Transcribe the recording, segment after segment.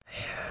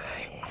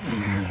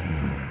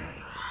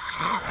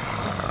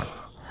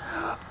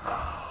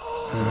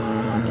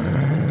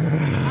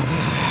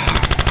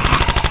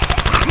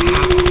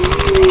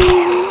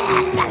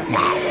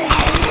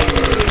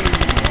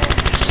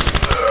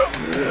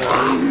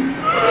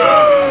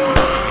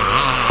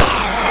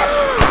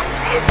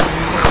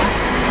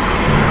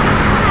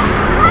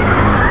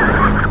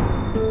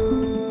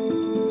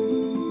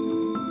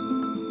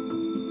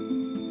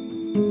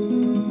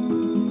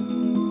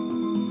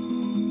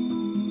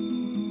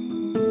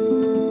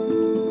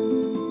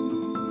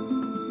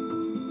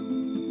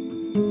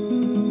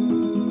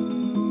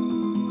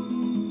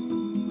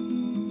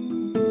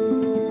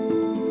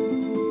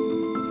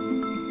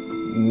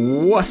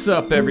What's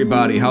up,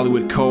 everybody?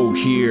 Hollywood Cole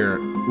here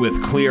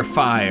with Clear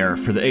Fire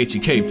for the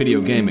H&K video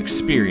game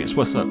experience.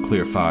 What's up,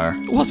 Clear Fire?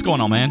 What's going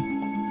on,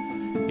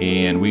 man?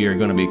 And we are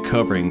going to be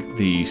covering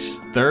the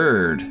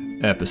third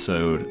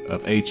episode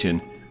of H&K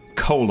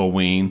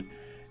Halloween,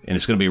 and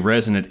it's going to be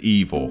Resident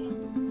Evil.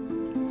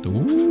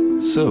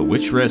 Ooh. So,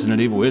 which Resident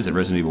Evil is it?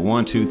 Resident Evil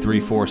 1, 2, 3,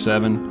 4,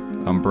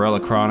 7, Umbrella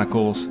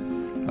Chronicles,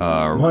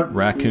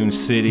 Raccoon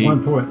City,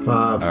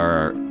 1.5,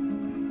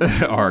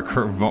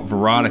 or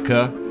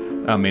Veronica.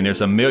 I mean, there's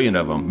a million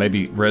of them.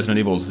 Maybe Resident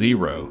Evil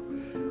 0.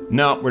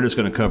 No, we're just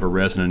going to cover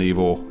Resident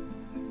Evil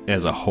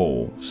as a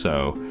whole.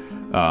 So,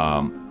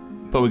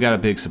 but we got a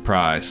big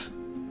surprise.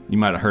 You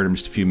might have heard him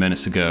just a few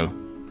minutes ago.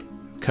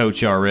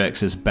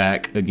 CoachRX is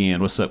back again.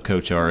 What's up,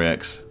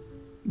 CoachRX?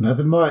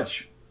 Nothing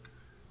much.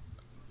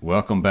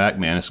 Welcome back,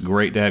 man. It's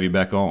great to have you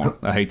back on.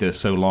 I hate that it's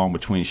so long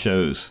between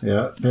shows.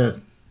 Yeah,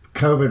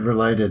 COVID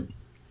related.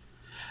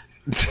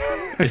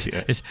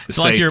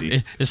 It's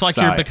like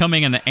you're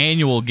becoming an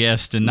annual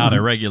guest and not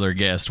a regular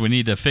guest. We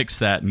need to fix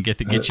that and get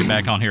you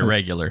back on here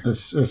regular.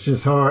 It's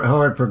just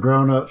hard for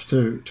grown-ups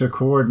to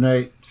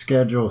coordinate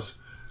schedules.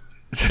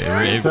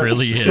 It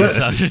really is.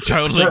 I should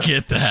totally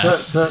get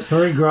that.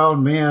 Three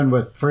grown men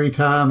with free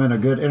time and a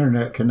good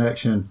internet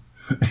connection.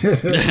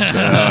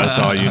 That's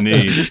all you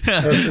need.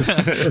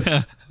 It's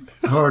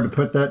hard to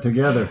put that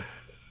together.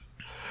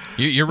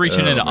 You're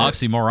reaching into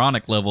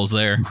oxymoronic levels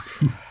there.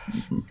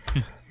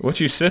 What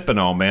you sipping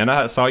on, man?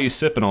 I saw you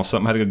sipping on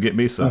something. I had to go get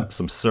me some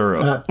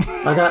syrup.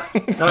 I got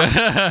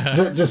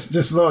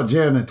just a little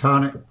gin and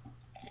tonic.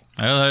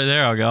 Oh,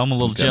 there I go. I'm a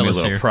little jealous me a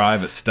little here.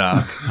 Private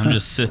stock. I'm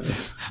just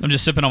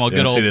sipping on my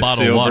good old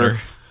bottle of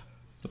water.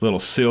 A little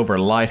silver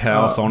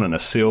lighthouse on and a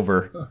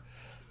silver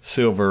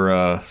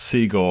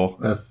seagull.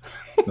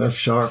 That's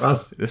sharp.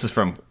 This is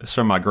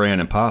from my gran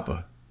and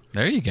papa.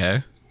 There you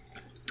go.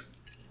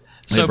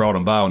 They brought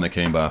them by when they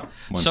came by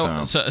one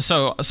time.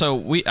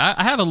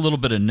 I have a little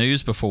bit of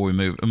news before we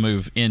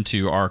move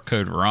into our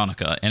Code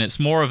Veronica, and it's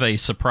more of a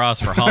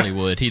surprise for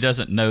Hollywood. He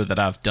doesn't know that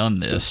I've done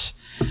this,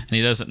 and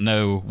he doesn't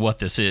know what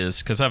this is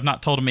because I've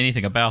not told him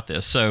anything about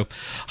this. So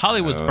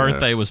Hollywood's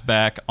birthday was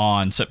back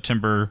on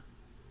September,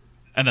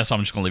 and I'm just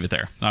going to leave it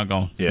there. Not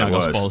going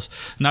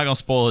to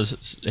spoil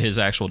his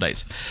actual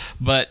dates,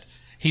 but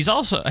he's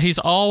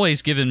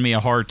always given me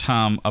a hard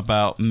time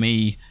about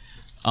me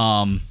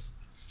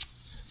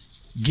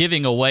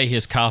giving away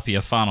his copy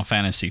of Final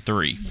Fantasy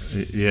III.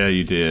 Yeah,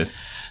 you did.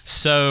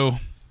 So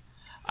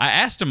I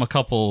asked him a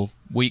couple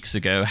weeks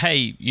ago,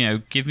 hey,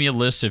 give me a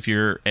list of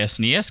your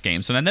SNES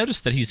games. And I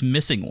noticed that he's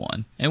missing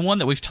one, and one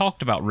that we've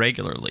talked about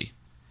regularly.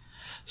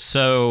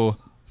 So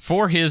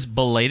for his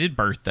belated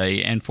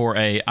birthday and for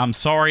I'm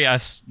sorry I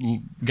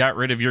got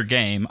rid of your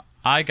game,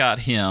 I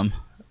got him...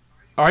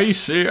 Are you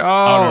serious?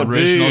 Oh,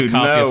 dude,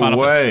 no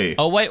way.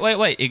 Oh,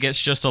 wait. It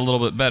gets just a little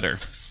bit better.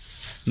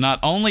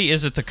 Not only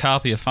is it the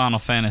copy of Final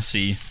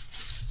Fantasy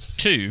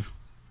 2,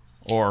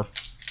 or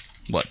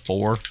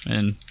 4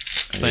 and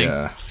thing,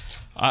 yeah.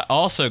 I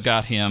also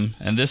got him,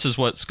 and this is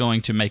what's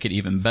going to make it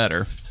even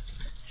better.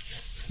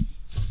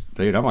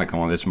 Dude, I'm like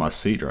on this my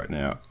seat right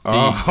now.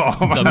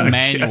 The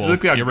manual,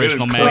 look how the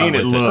original good and clean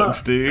manual. It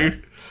looks,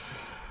 dude.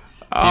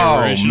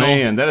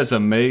 Man, that is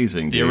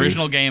amazing, dude. The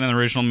original game and the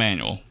original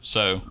manual.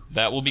 So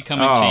that will be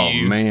coming to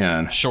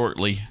you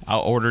shortly. I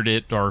ordered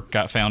it or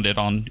found it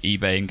on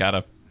eBay and got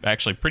a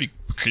actually pretty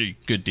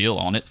good deal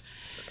on it,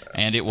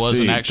 and it was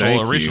an actual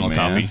original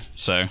copy.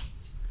 So,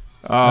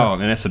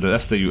 and that's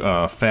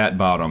the fat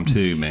bottom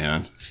too,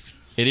 man.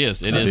 It is.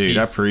 Dude,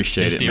 I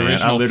appreciate it, the man.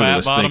 original I literally fat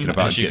was bottom. thinking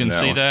about As you getting can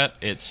see that.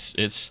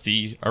 It's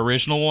the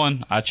original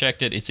one. I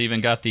checked it. It's even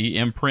got the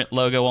imprint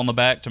logo on the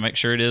back to make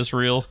sure it is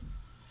real.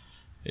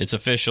 It's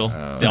official.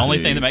 The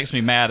only thing that makes me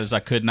mad is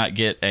I could not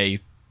get a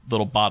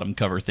little bottom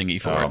cover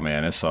thingy for it. Oh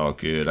man, it's all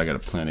good. I got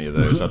plenty of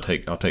those. I'll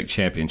take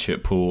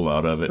championship pool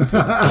out of it.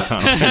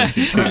 Final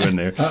Fantasy 2 in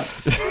there.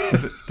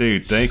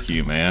 Dude, thank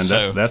you, man.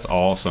 That's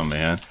awesome,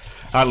 man.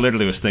 I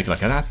literally was thinking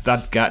like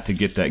I've got to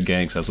get that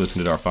game because I was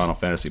listening to our Final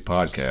Fantasy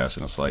podcast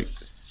and it's like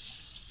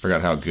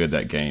forgot how good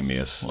that game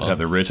is. Well, have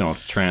the original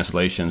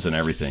translations and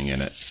everything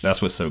in it.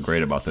 That's what's so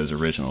great about those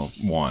original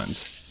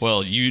ones.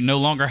 Well, you no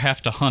longer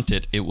have to hunt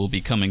it. It will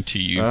be coming to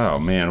you. Oh,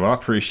 man. Well, I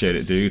appreciate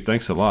it, dude.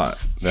 Thanks a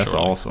lot. That's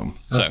awesome.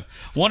 So,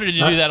 wanted to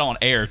do that on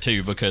air,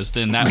 too, because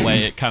then that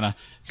way it kind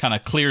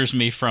of clears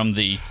me from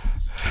the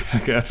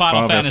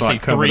Final Fantasy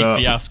 3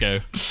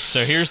 fiasco.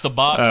 So, here's the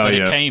box that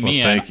it came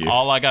in. Thank you.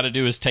 All I got to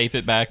do is tape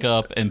it back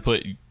up and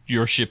put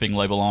your shipping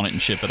label on it and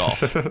ship it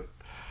off.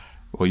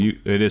 Well,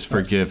 it is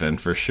forgiven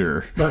for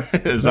sure.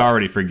 It's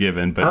already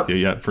forgiven, but I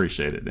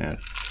appreciate it, man.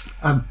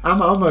 I'm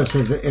almost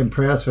as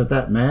impressed with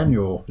that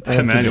manual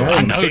as the game.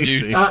 I know,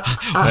 dude.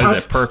 That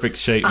is a perfect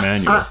shape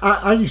manual.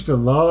 I used to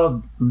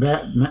love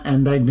that,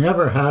 and they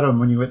never had them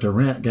when you went to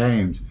rent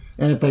games.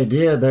 And if they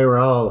did, they were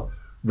all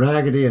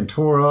raggedy and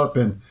tore up.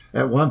 And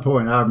at one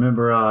point, I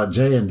remember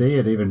J&D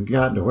had even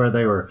gotten to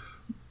where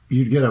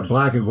you'd get a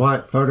black and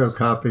white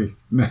photocopy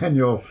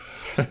manual.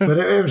 But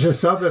it was just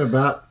something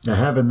about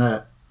having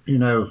that,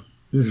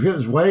 It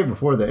was way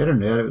before the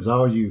internet. It was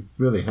all you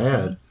really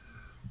had.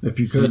 If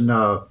you couldn't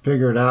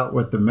figure it out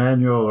with the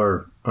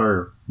manual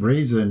or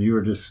reason, you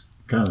were just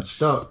kind of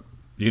stuck.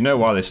 You know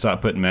why they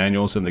stopped putting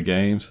manuals in the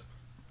games?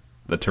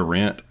 To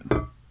rent.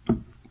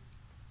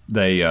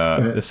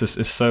 This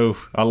is so.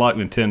 I like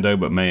Nintendo,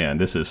 but man,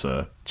 this is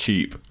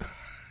cheap.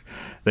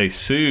 They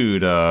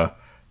sued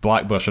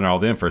Blockbuster and all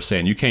them for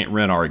saying you can't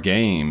rent our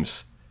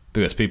games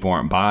because people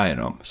aren't buying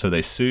them. So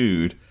they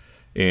sued,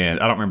 and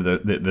I don't remember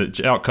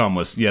the outcome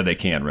was they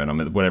can rent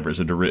them. Whatever,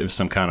 it was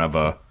some kind of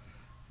a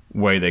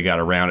way they got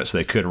around it so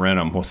they could rent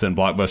them. Well, send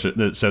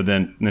Blockbuster. So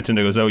then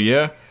Nintendo goes, oh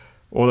yeah.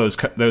 Well,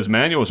 those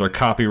manuals are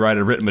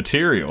copyrighted written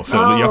material, so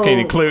y'all can't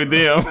include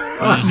them.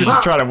 Just to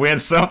try to win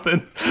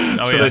something.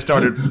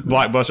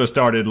 Blockbuster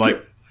started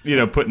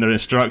putting their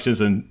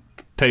instructions and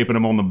taping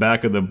them on the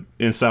back of the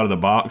inside of the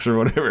box or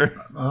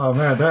whatever. Oh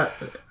man,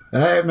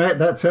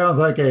 that sounds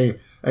like a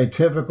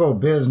typical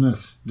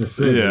business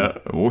decision. Yeah,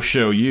 we'll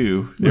show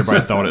you. Everybody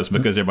thought it was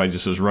because everybody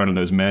just was running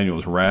those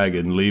manuals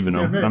ragged and leaving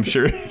them. I'm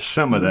sure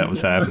some of that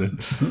was happening.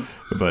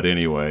 But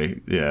anyway,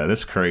 yeah,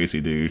 that's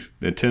crazy, dude.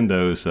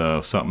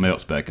 Nintendo's something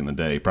else back in the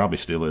day. Probably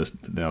still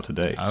is now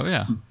today. Oh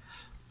yeah.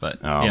 But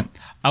yeah,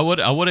 I would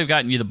have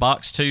gotten you the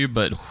box too,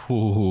 but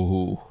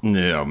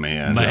yeah,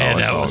 man,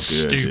 that was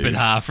stupid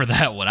high for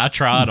that one. I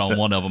tried on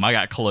one of them. I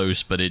got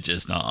close, but it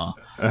just Oh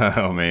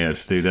man,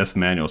 dude,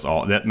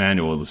 that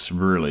manual is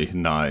really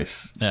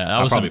nice. Yeah,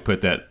 I'll probably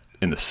put that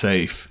in the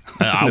safe.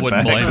 I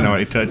wouldn't blame him.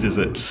 Nobody touches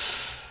it.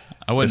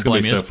 I wouldn't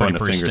blame him. It's fun to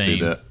pristine. finger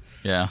through that.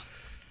 Yeah.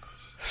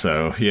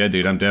 So yeah,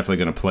 dude, I'm definitely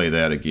gonna play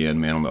that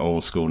again, man, on the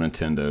old school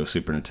Nintendo,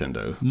 Super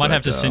Nintendo. Might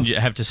have to send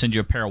you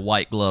a pair of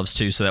white gloves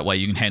too, so that way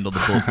you can handle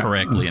the book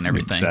correctly and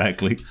everything.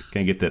 Exactly.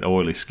 Can't get that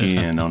oily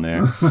skin on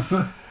there.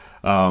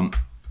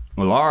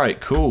 Well, all right,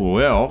 cool.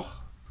 Well,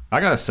 I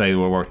gotta say,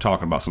 we're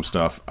talking about some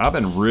stuff I've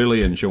been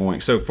really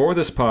enjoying. So for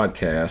this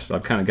podcast,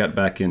 I've kind of got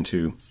back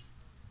into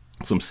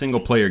some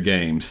single player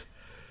games.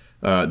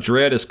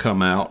 Dread has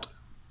come out,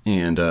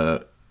 and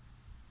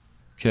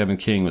Kevin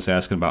King was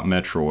asking about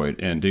Metroid,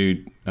 and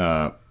dude,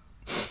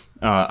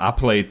 I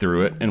played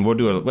through it, and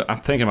I'm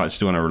thinking about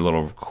just doing a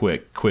little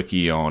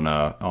quickie on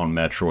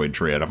Metroid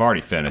Dread. I've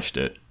already finished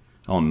it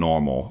on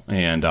normal,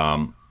 and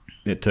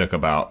it took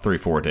about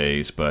 3-4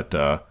 days, but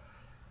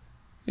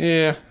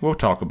yeah, we'll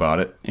talk about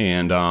it.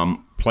 And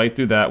played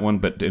through that one,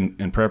 but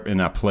in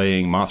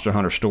playing Monster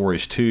Hunter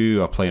Stories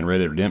 2, I'm playing Red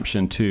Dead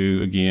Redemption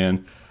 2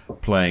 again,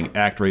 playing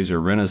ActRaiser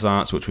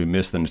Renaissance, which we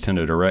missed the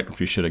Nintendo Direct,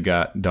 which we should have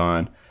got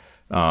done.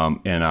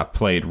 And I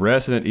played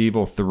Resident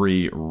Evil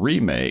 3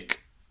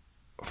 Remake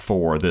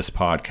for this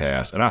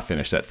podcast, and I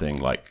finished that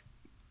thing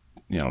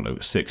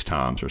 6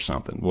 times or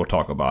something. We'll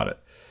talk about it.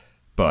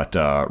 But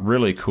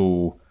really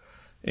cool.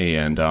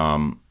 And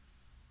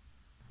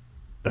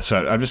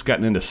so I've just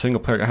gotten into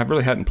single player. I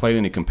really hadn't played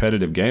any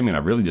competitive gaming.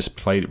 I've really just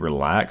played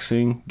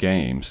relaxing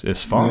games.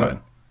 It's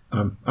fun.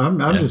 Yeah.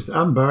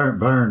 I'm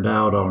burned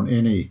out on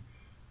any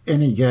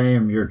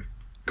game you're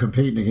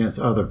competing against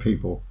other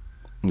people.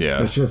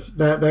 Yeah, it's just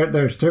that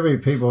there's too many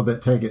people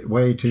that take it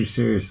way too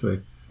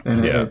seriously,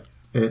 and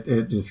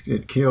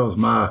it kills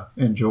my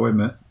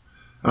enjoyment.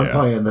 I'm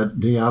playing the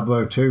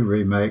Diablo 2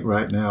 remake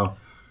right now.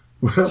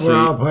 We're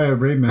all playing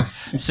remake.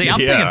 See,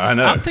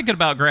 I'm thinking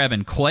about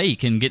grabbing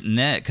Quake and getting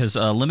that because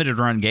Limited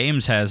Run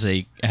Games has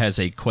a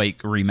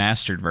Quake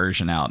remastered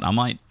version out. I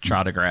might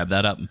try to grab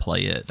that up and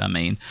play it. I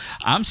mean,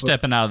 I'm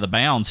stepping out of the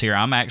bounds here.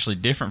 I'm actually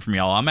different from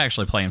y'all. I'm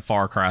actually playing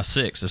Far Cry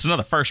 6. It's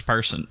another first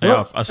person,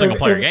 a single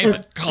player game,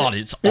 but God,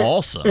 it's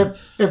awesome.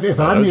 If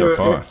I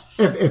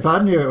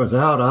knew it was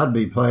out, I'd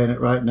be playing it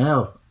right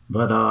now.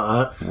 But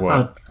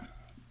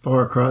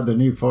Far Cry, the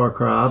new Far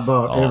Cry, I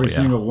bought every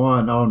single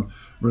one on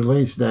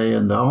release day,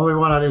 and the only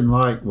one I didn't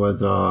like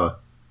was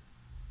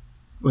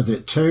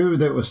it 2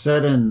 that was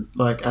set in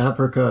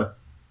Africa?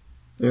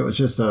 It was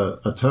just a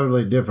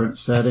totally different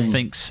setting. I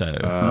think so.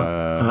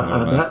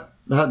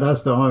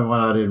 That's the only one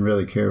I didn't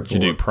really care for.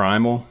 Did you do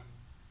Primal?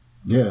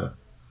 Yeah.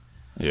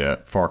 Yeah,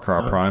 Far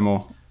Cry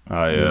Primal.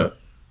 I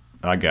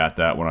got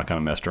that one. I kind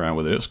of messed around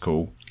with it. It was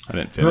cool. I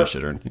didn't finish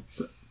it or anything.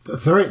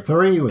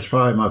 3 was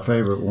probably my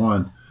favorite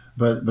one,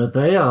 but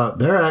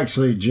they're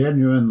actually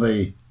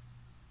genuinely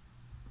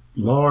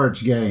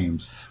large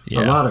games.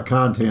 A lot of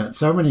content.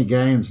 So many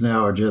games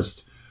now are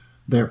just,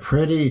 they're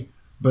pretty,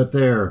 but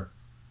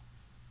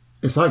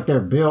it's like they're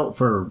built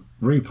for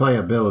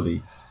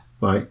replayability.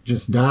 Like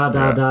just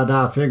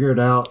die, figure it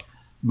out,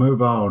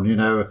 move on,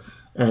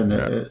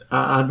 and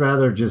I'd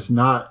rather just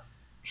not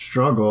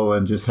struggle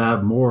and just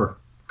have more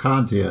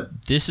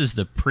content. This is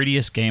the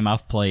prettiest game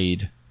I've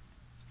played,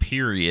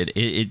 period.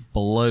 It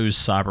blows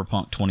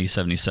Cyberpunk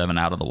 2077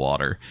 out of the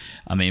water.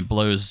 I mean, it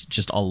blows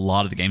just a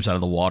lot of the games out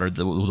of the water.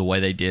 The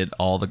way they did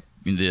all the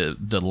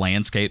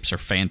landscapes are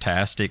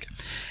fantastic,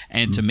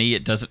 and to me,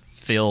 it doesn't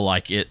feel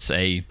like it's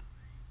a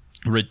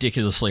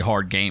ridiculously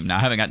hard game. Now, I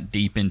haven't gotten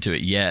deep into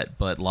it yet,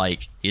 but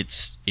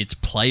it's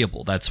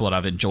playable. That's what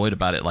I've enjoyed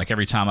about it.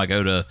 Every time I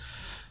go to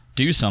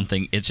do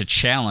something, it's a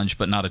challenge,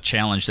 but not a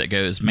challenge that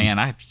goes, man,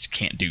 I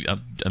can't do.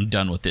 I'm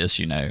done with this.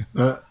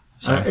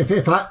 So.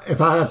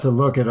 If I have to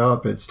look it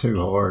up, it's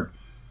too hard.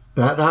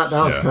 That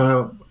was kind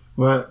of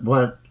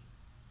what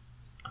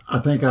I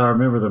think I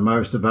remember the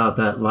most about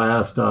that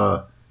last.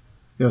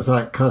 It was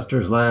like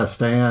Custer's Last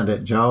Stand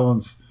at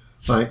Jones,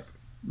 like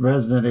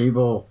Resident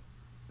Evil,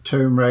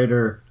 Tomb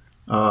Raider,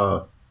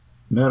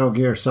 Metal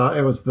Gear Solid.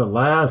 It was the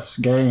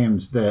last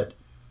games that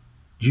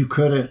you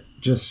couldn't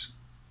just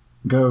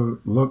go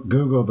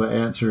Google the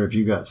answer if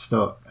you got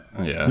stuck.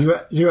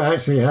 Yeah. You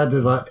actually had to,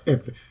 like,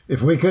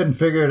 if we couldn't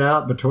figure it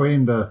out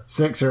between the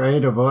 6 or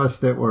 8 of us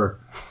that were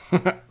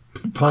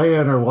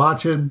playing or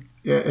watching,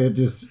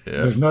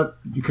 there's not,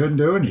 you couldn't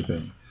do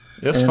anything.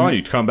 It's funny.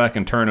 You come back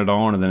and turn it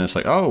on, and then it's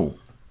like, oh,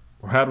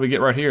 how do we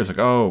get right here? It's like,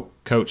 oh,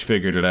 Coach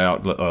figured it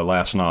out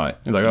last night.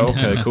 You're like, oh,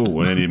 okay, cool.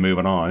 And then you're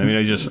moving on. I mean,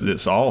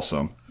 it's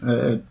awesome.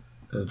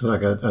 It's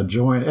like a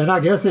joint, and I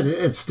guess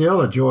it's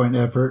still a joint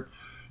effort.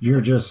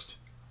 You're just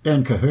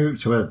in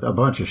cahoots with a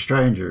bunch of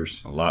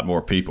strangers. A lot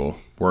more people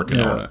working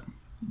on it.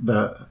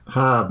 The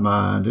hive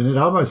mind, and it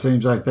almost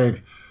seems like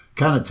they've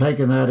kind of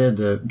taken that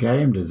into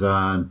game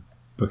design,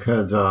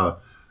 because I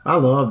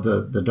love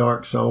the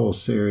Dark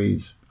Souls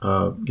series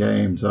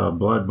games,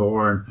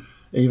 Bloodborne,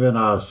 even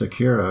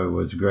Sekiro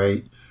was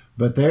great.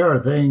 But there are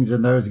things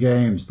in those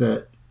games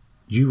that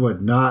you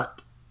would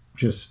not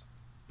just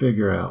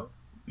figure out.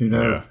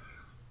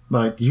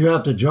 Like you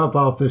have to jump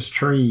off this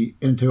tree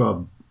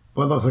into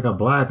what looks like a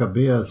black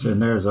abyss,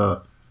 and there's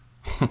a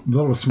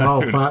little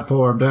small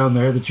platform down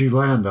there that you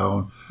land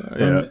on.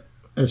 And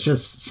it's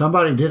just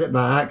somebody did it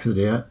by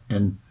accident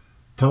and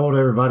told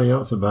everybody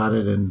else about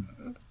it, and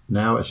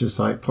now it's just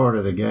like part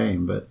of the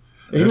game. But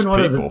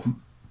even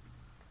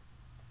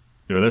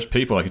there's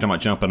people, like you're talking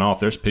about jumping off,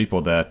 there's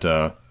people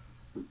that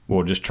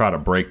will just try to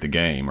break the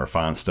game or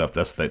find stuff.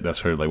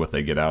 That's really what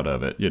they get out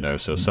of it,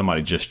 So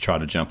somebody just tried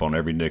to jump on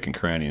every nook and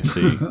cranny and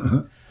see.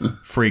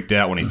 Freaked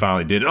out when he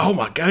finally did it. Oh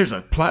my God, there's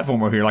a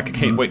platform over here. Like I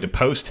can't wait to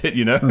post it,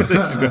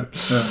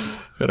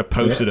 Got to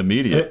post it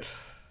immediate.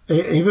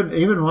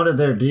 Even one of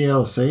their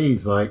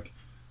DLCs, like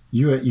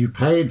you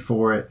paid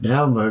for it,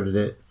 downloaded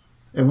it,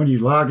 and when you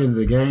logged into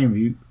the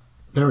game,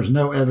 there was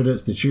no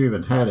evidence that you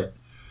even had it.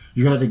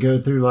 You had to go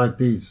through like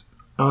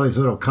all these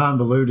little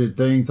convoluted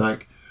things,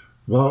 like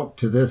walk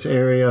to this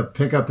area,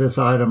 pick up this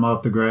item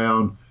off the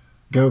ground,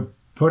 go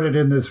put it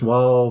in this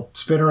wall,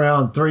 spin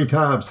around 3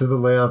 times to the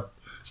left,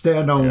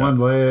 stand on one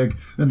leg,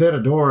 and then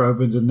a door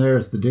opens and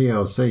there's the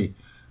DLC.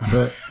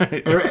 But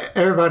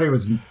everybody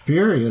was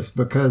furious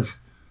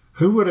because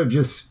who would have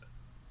just,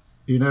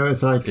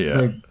 it's like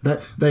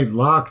they've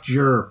locked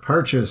your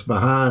purchase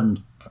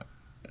behind.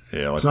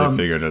 Yeah, like they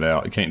figured it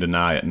out. You can't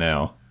deny it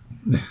now.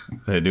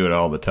 They do it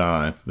all the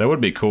time. That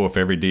would be cool if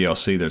every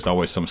DLC there's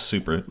always some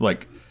super,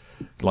 like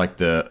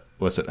the,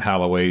 what's it,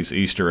 Holloway's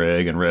Easter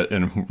egg and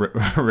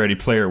Ready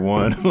Player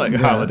One,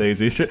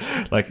 Holidays Easter.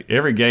 Like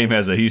every game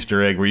has a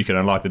Easter egg where you can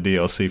unlock the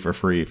DLC for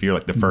free if you're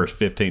like the first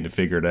 15 to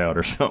figure it out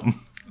or something.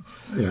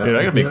 Yeah,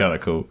 that could be kind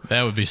of cool.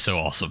 That would be so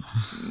awesome.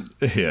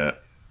 Yeah.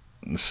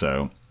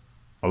 So,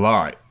 all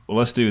right. Well,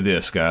 let's do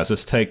this, guys.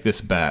 Let's take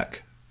this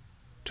back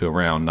to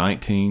around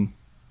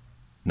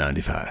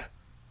 1995.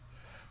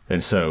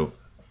 And so,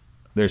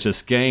 there's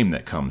this game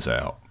that comes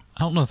out.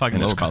 I don't know if I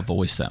can lower my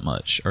voice that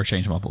much or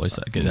change my voice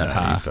that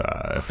high.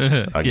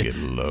 I get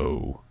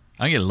low.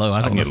 I get low.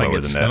 I don't know if I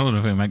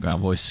can make my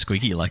voice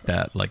squeaky like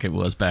that, like it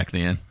was back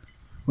then.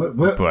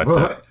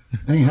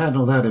 They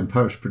handle that in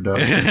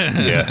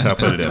post-production. Yeah, I'll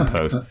put it in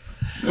post.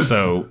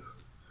 So,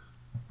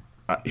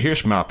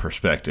 here's my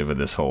perspective of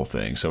this whole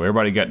thing. So,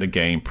 everybody got the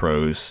Game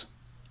Pros.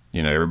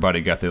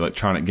 Everybody got the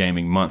electronic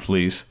gaming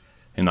monthlies.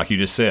 And like you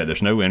just said,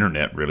 there's no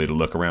internet really to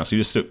look around. So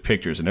you just took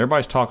pictures, and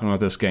everybody's talking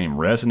about this game,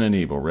 Resident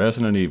Evil.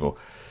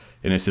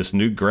 And it's this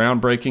new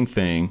groundbreaking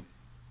thing.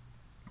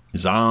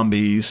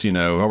 Zombies, we're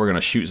going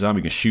to shoot zombies.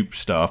 You can shoot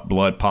stuff.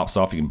 Blood pops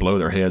off. You can blow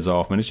their heads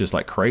off. Man, it's just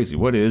like crazy.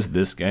 What is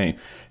this game?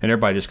 And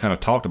everybody just kind of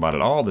talked about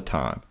it all the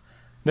time.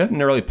 Didn't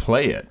really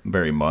play it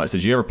very much.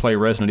 Did you ever play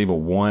Resident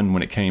Evil 1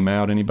 when it came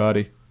out,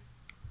 anybody?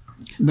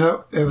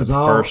 No, it was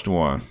the first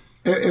one.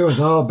 It was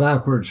all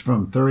backwards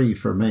from 3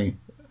 for me.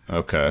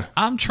 Okay.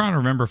 I'm trying to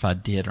remember if I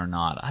did or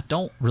not. I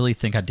don't really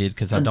think I did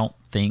because I don't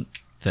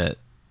think that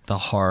the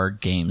hard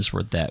games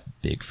were that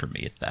big for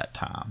me at that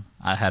time.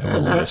 I had a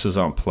little. This was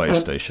on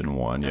PlayStation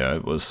 1. Yeah,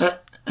 it was.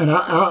 And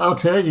I'll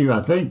tell you,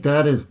 I think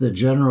that is the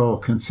general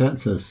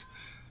consensus,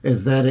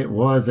 is that it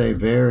was a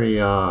very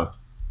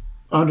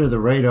under the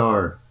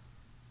radar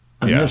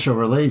initial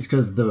release,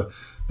 because the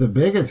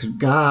biggest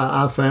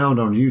guy I found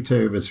on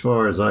YouTube as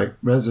far as like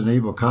Resident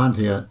Evil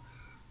content,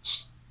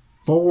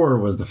 4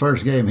 was the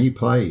first game he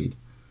played,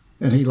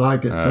 and he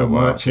liked it so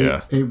much.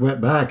 He went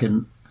back,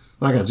 and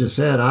like I just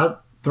said,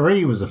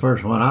 3 was the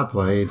first one I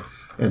played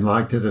and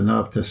liked it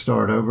enough to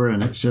start over.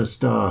 And it's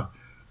just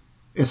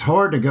it's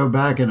hard to go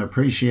back and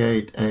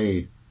appreciate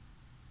a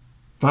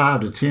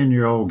 5 to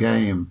 10-year-old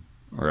game,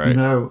 right?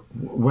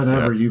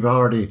 Whenever you've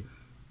already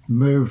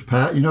moved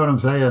past. You know what I'm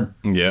saying?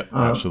 Yeah,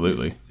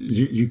 absolutely.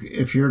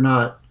 If you're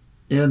not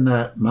in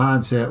that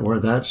mindset where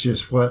that's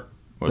just what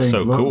was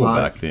so cool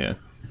like. back then.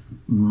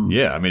 Mm-hmm.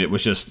 Yeah, I mean, it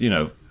was just,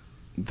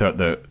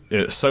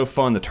 it's so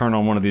fun to turn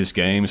on one of these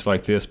games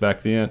like this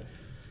back then,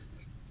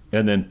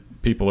 and then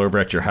people over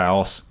at your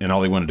house, and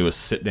all they want to do is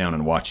sit down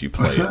and watch you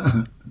play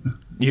it.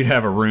 You'd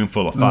have a room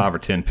full of 5 or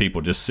 10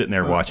 people just sitting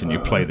there watching you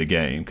play the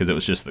game because it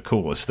was just the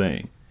coolest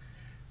thing.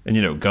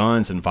 And,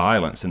 guns and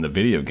violence in the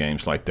video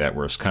games like that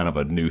was kind of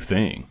a new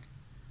thing.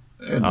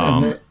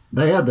 And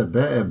they had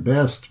the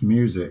best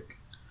music.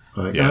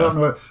 Like, yeah. I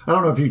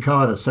don't know if you'd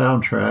call it a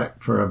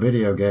soundtrack for a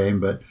video game,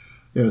 but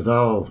it was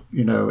all,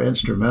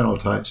 instrumental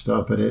type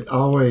stuff. But it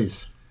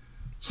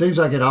seems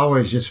like it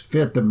always just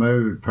fit the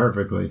mood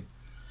perfectly.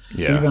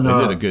 Yeah, they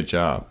did a good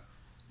job.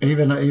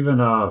 Even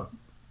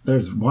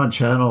there's one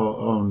channel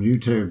on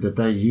YouTube that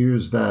they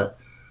use the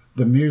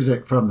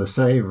music from the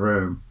save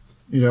room,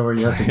 where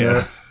you have to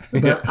go.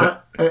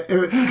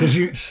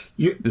 Because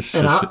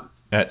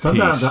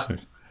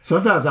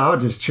sometimes I would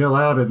just chill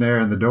out in there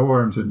in the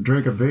dorms and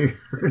drink a beer,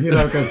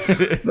 because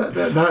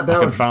that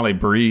I could finally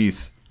breathe.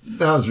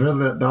 That was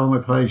really the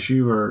only place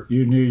you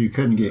knew you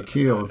couldn't get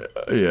killed.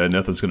 Yeah,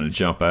 nothing's going to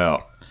jump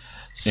out.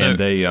 So, and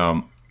they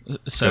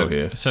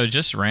So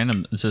just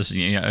random. Just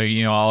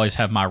I always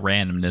have my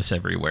randomness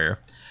everywhere.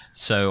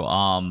 So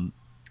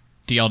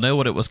do y'all know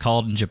what it was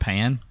called in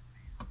Japan?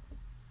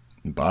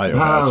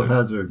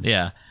 Biohazard.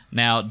 Yeah.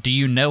 Now, do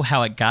you know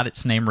how it got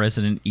its name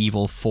Resident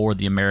Evil for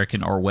the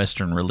American or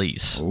Western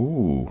release?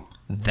 Ooh,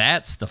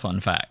 that's the fun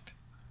fact.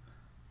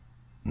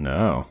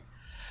 No.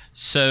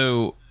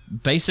 So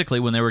basically,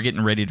 when they were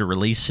getting ready to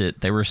release it,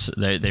 they were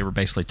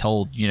basically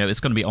told, it's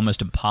going to be almost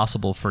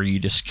impossible for you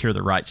to secure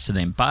the rights to the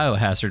name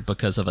Biohazard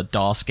because of a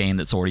DOS game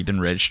that's already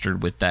been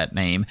registered with that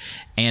name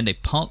and a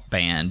punk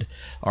band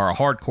or a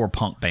hardcore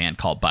punk band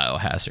called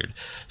Biohazard.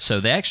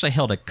 So they actually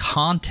held a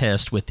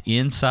contest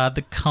inside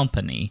the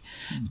company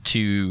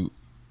to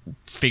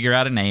figure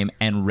out a name,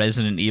 and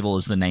Resident Evil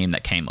is the name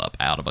that came up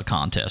out of a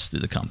contest through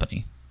the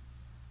company.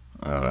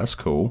 Oh, that's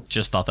cool.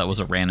 Just thought that was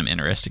a random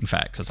interesting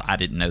fact because I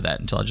didn't know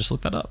that until I just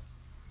looked that up.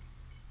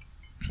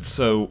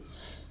 So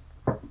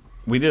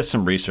we did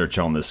some research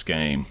on this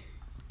game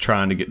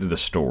trying to get to the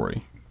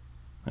story.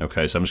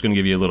 Okay, so I'm just going to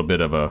give you a little bit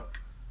of a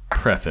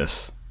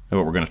preface of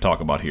what we're going to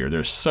talk about here.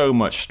 There's so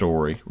much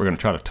we're going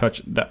to try to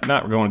touch.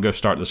 Not we're going to go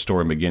start the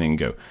story in the beginning and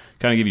go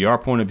kind of give you our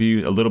point of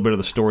view, a little bit of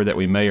the story that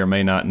we may or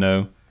may not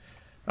know.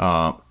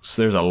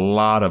 So there's a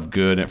lot of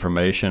good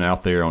information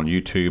out there on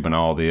YouTube and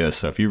all this.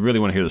 So if you really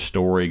want to hear the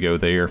story, go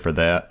there for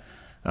that.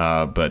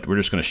 But we're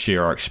just going to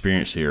share our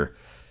experience here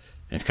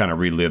and kind of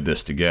relive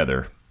this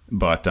together.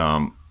 But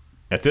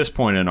at this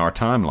point in our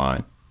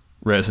timeline,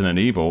 Resident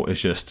Evil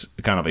is just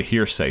kind of a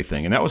hearsay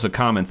thing. And that was a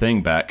common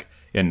thing back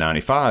in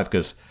 95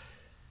 because,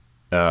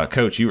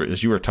 Coach,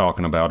 as you were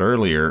talking about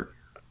earlier,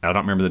 I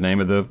don't remember the name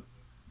of the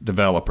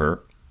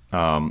developer,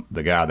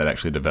 the guy that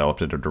actually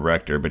developed it, or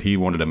director, but he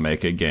wanted to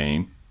make a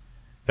game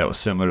that was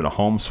similar to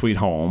Home Sweet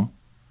Home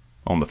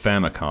on the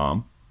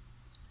Famicom.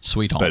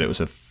 Sweet Home. But it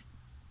was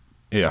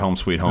Home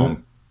Sweet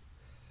Home.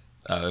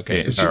 Oh,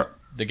 okay.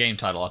 The game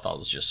title I thought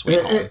was just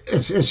Sweet Home.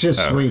 It's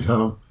just Sweet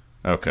Home.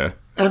 Okay.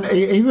 And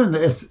even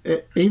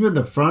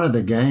the front of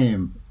the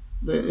game,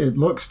 it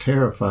looks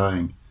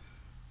terrifying.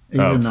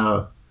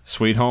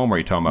 Sweet Home, or are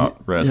you talking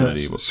about Resident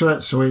Evil?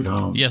 Sweet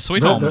Home. Yeah,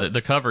 Sweet Home.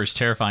 The cover is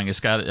terrifying.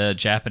 It's got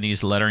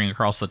Japanese lettering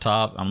across the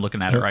top. I'm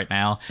looking at it right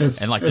now.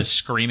 And like this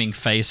screaming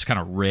face, kind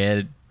of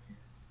red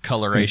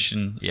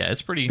coloration. Yeah,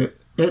 it's pretty...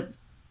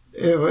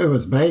 It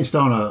was based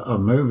on a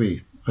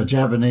movie, a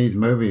Japanese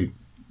movie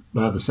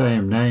by the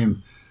same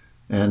name.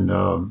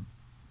 And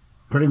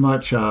pretty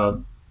much,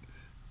 to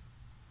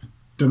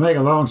make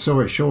a long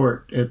story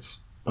short,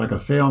 it's like a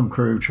film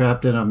crew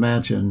trapped in a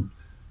mansion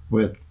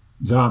with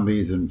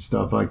zombies and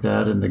stuff like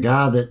that. And the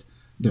guy that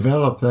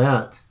developed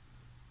that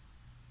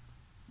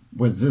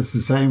was the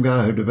same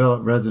guy who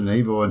developed Resident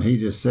Evil. And he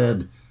just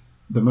said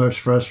the most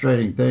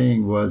frustrating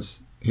thing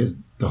was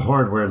the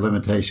hardware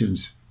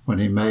limitations when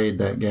he made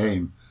that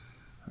game.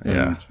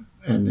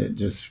 And it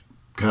just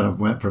kind of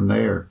went from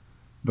there.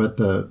 But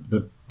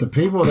the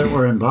people that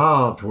were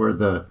involved were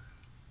the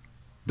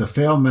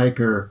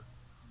filmmaker,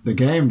 the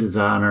game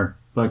designer.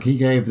 Like, he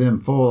gave them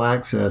full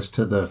access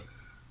to the,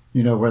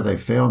 where they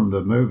filmed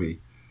the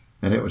movie.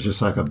 And it was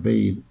just like a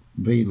B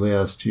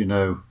list,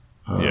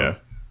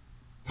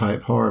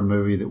 type horror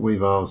movie that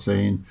we've all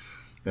seen.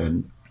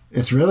 And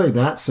it's really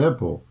that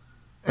simple.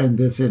 And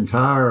this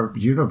entire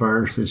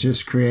universe is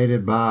just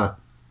created by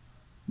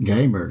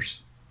gamers,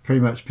 pretty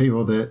much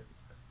people that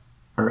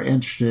are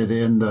interested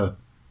in the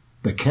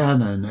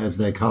canon, as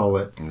they call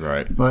it.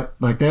 Right.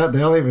 Like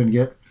they'll even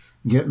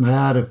get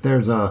mad if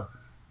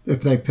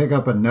they pick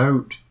up a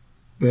note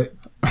that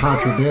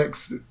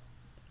contradicts,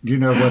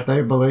 what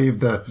they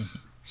believe the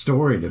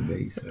story to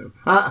be. So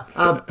I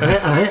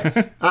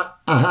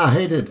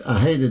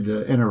hated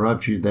to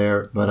interrupt you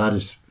there, but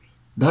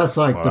that's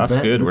like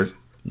that's good.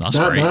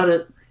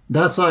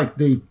 That's like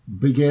the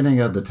beginning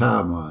of the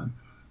timeline.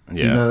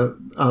 Yeah.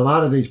 A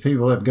lot of these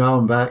people have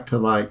gone back to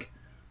like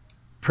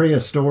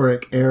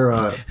prehistoric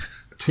era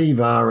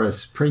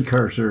T-virus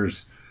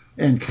precursors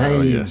in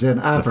caves in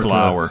Africa. The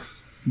flower.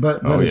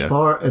 But as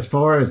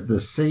far as the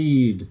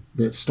seed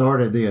that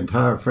started the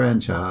entire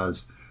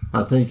franchise,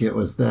 I think it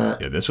was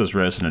that. Yeah, this was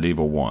Resident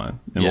Evil 1.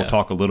 And we'll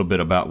talk a little bit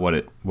about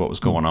what was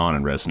going on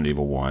in Resident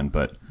Evil 1,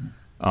 but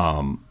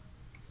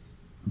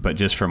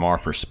just from our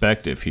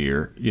perspective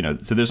here,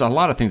 so there's a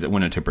lot of things that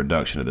went into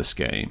production of this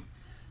game.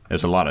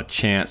 There's a lot of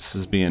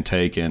chances being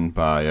taken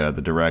by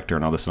the director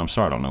and all this, and I'm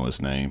sorry I don't know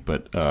his name,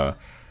 but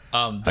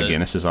again,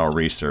 this is our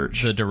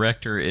research. The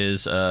director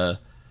is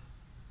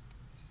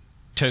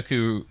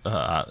Tokuro,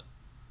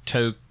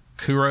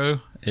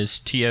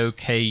 is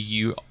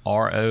Tokuro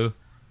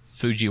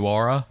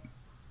Fujiwara.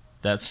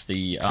 That's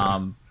the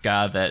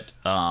guy that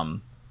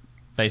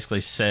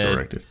basically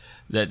said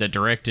that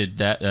directed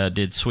that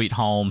did Sweet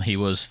Home. He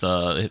was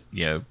the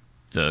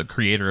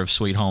creator of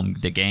Sweet Home,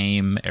 the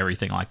game,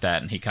 everything like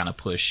that, and he kind of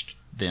pushed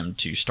them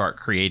to start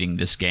creating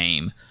this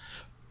game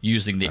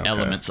using the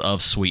elements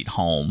of Sweet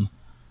Home.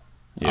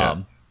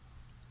 Yeah.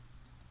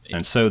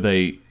 And so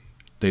they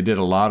did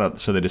a lot of.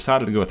 So they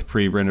decided to go with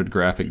pre-rendered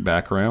graphic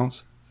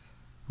backgrounds,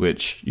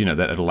 which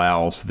that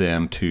allows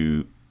them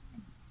to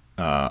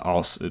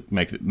also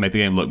make the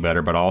game look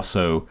better, but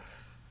also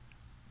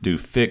do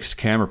fixed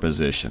camera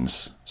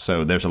positions.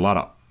 So there's a lot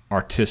of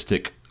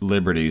artistic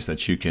liberties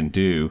that you can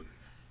do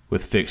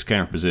with fixed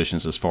camera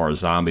positions, as far as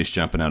zombies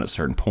jumping out at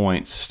certain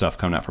points, stuff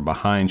coming out from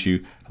behind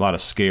you, a lot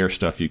of scare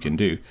stuff you can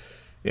do.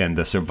 And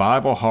the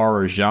survival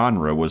horror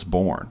genre was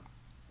born.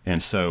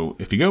 And so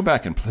if you go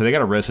back and play, they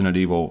got a Resident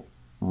Evil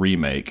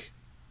remake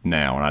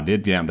now, and I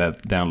did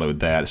download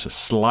that. It's a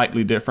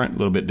slightly different, a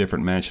little bit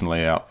different mansion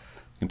layout.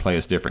 You can play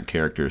as different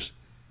characters.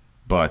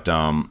 But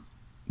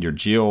you're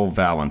Jill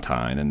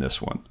Valentine in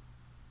this one.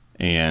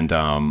 And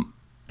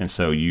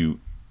so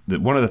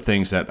one of the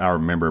things that I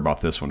remember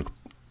about this one,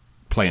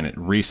 playing it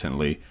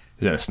recently,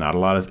 is that it's not a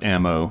lot of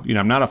ammo.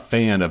 I'm not a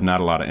fan of not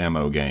a lot of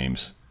ammo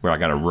games where I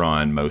got to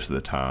run most of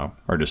the time,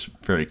 or just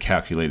very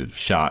calculated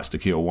shots to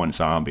kill one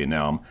zombie. And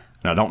I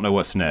don't know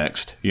what's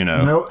next.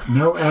 No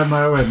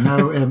ammo and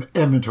no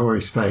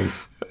inventory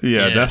space.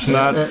 Yeah, that's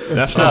not a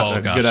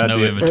good idea.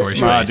 No inventory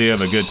space. My idea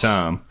of a good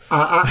time.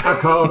 I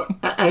call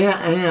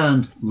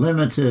and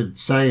limited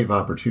save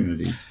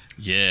opportunities.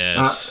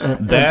 Yes,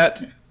 something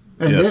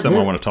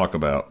I want to talk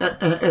about.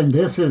 And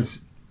this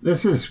is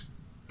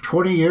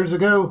 20 years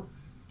ago.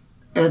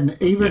 And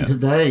even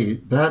today,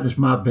 that is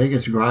my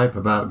biggest gripe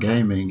about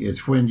gaming,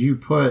 is when you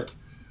put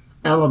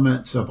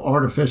elements of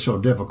artificial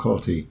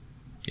difficulty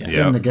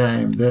in the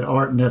game that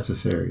aren't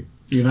necessary.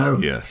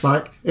 Yes.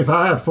 Like if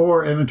I have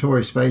 4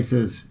 inventory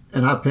spaces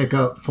and I pick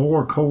up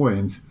 4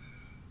 coins,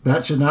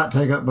 that should not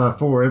take up by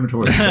 4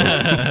 inventory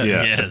spaces.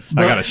 Yes.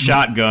 I got a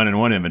shotgun in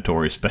one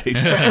inventory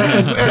space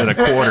and a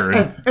quarter.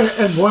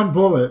 And 1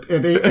 bullet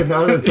in the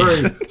other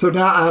 3. So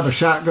now I have a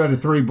shotgun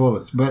and 3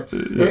 bullets. But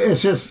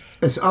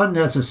it's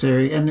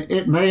unnecessary. And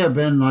it may have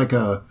been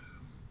it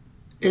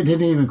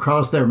didn't even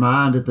cross their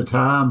mind at the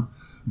time,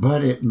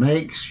 but it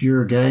makes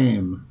your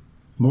game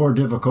more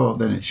difficult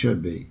than it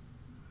should be.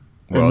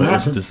 Well,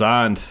 it's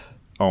designed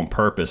on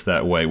purpose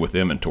that way with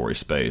inventory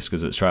space,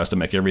 because it tries to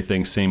make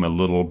everything seem a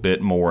little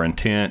bit more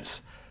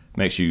intense,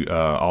 makes you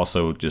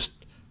also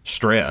just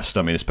stressed.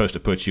 I mean, it's supposed to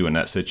put you in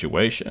that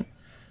situation.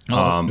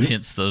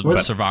 Hence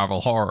the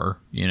survival horror.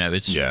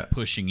 It's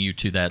pushing you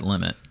to that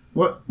limit.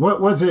 What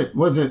was it?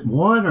 Was it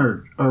 1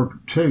 or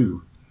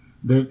 2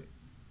 that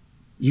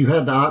you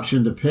had the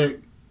option to pick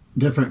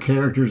different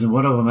characters, and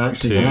one of them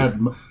actually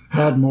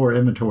had more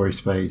inventory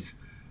space,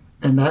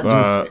 and that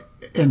just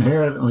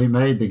inherently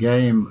made the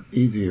game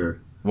easier.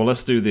 Well,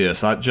 let's do this.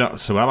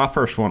 So my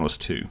first one was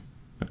 2.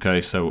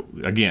 Okay, so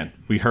again,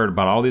 we heard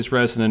about all these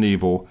Resident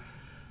Evil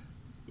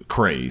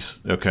craze.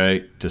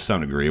 Okay, to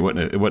some degree, it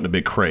wasn't a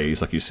big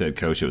craze like you said,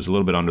 Coach. It was a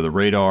little bit under the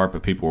radar,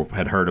 but people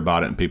had heard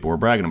about it and people were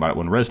bragging about it.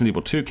 When Resident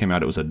Evil 2 came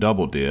out, it was a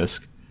double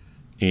disc,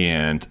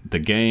 and the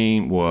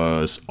game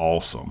was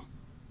awesome.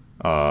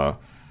 But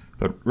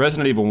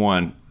Resident Evil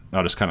 1,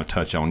 I'll just kind of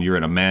touch on. You're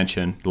in a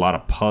mansion, a lot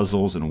of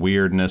puzzles and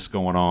weirdness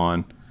going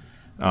on.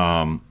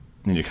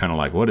 And you're kind of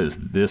like, what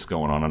is this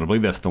going on? And I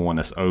believe that's the one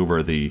that's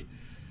over the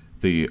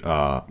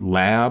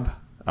lab.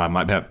 I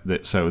might have.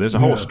 So there's a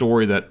whole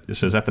story that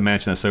says at the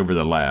mansion that's over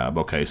the lab.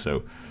 Okay,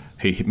 so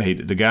he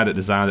made the guy that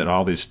designed it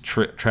all these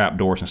trap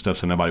doors and stuff,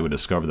 so nobody would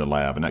discover the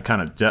lab. And that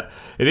kind of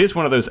it is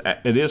one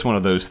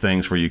of those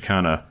things where you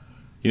kind of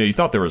you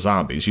thought there were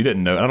zombies. You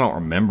didn't know. I don't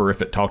remember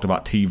if it talked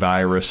about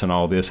T-virus and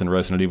all this in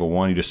Resident Evil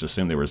 1. You just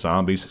assumed they were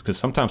zombies, because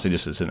sometimes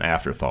it's an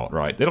afterthought,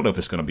 right? They don't know if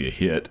it's going to be a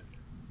hit.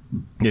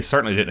 They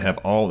certainly didn't have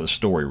all the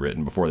story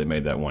written before they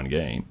made that one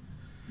game.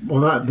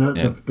 Well,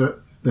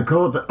 the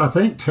cool. I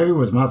think 2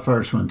 was my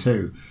first one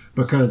too,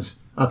 because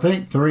I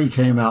think 3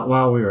 came out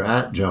while we were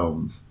at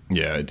Jones.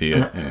 Yeah, it did.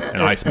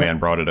 And Iceman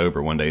brought it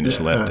over one day and just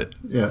left it.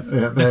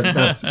 But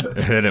that's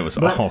and it was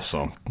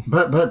awesome.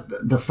 But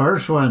the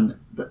first one,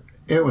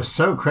 it was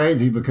so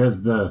crazy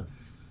because the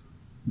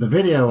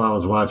video I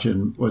was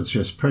watching was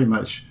just pretty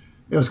much.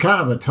 It was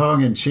kind of a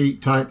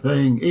tongue-in-cheek type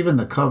thing. Even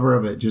the cover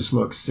of it just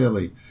looks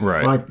silly.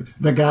 Right. Like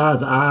the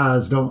guy's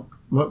eyes don't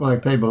look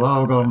like they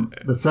belong on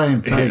the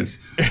same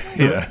face.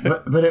 Yeah.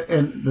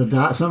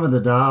 Some of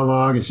the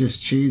dialogue is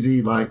just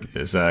cheesy. Like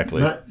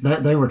exactly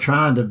that they were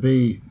trying to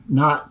be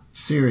not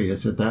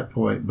serious at that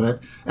point,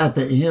 but at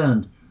the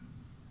end,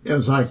 it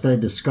was like they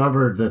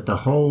discovered that the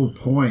whole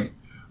point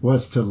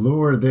was to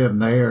lure them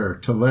there,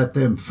 to let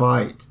them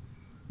fight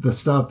the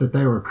stuff that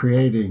they were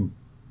creating.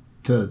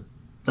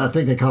 I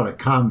think they called it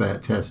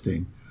combat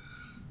testing.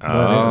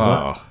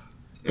 But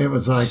it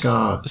was like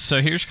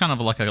so here's kind of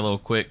like a little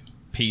quick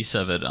piece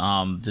of it.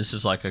 This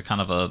is like a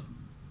kind of a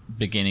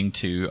beginning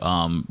to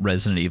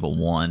Resident Evil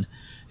 1.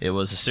 It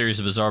was a series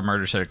of bizarre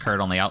murders that occurred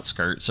on the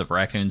outskirts of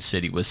Raccoon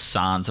City with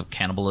signs of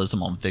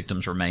cannibalism on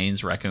victims'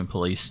 remains. Raccoon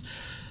Police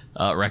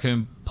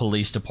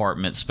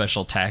Department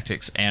Special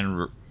Tactics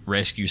and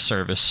Rescue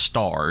Service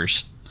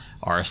STARS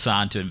are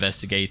assigned to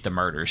investigate the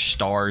murders.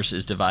 STARS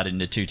is divided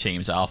into two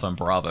teams, Alpha and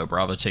Bravo.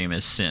 Bravo team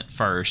is sent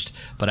first,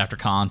 but after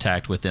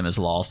contact with them is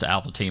lost,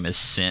 Alpha team is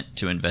sent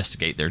to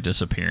investigate their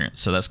disappearance.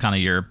 So that's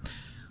kind of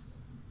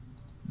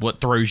what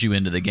throws you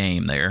into the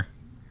game there.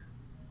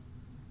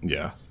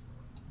 Yeah.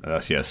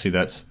 See,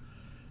 that's...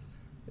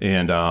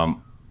 And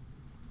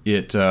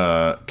it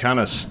kind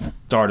of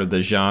started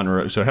the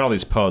genre. So it had all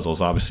these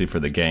puzzles, obviously, for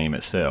the game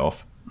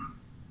itself.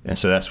 And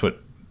so that's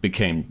what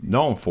became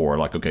known for.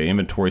 Like, okay,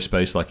 inventory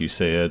space, like you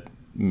said,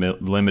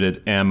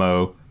 limited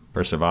ammo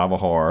for survival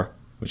horror,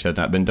 which had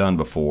not been done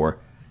before,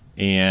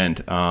 and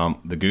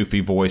the goofy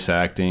voice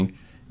acting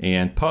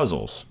and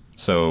puzzles.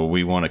 So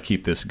we want to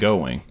keep this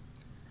going.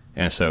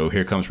 And so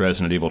here comes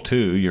Resident Evil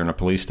 2. You're in a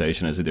police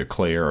station as either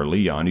Claire or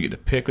Leon. You get to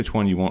pick which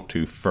one you want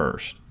to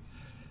first.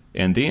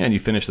 And then you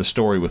finish the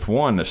story with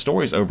one. The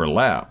stories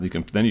overlap. You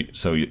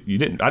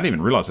didn't. I didn't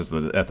even realize this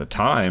at the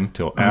time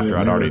till after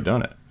I'd already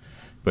done it.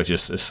 But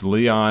it's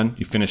Leon.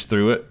 You finish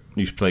through it.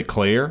 You play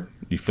Claire.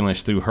 You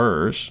finish through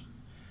hers,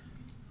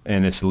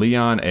 and it's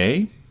Leon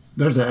A.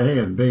 There's an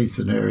A and B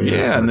scenario.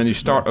 Yeah, and then you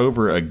start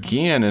over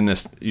again, and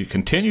you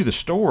continue the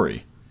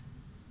story,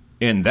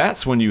 and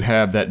that's when you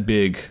have that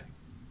big.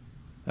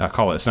 I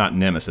call it. It's not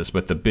Nemesis,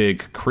 but the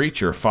big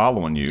creature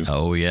following you.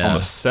 Oh yeah. On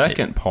the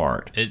second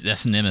part.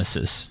 That's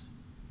Nemesis.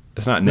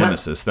 It's not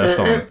Nemesis. That's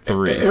on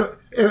 3.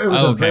 It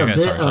was a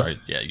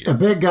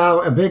big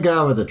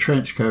guy with a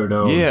trench coat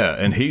on. Yeah,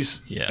 and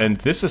and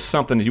this is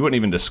something that you wouldn't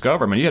even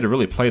discover. I mean, you had to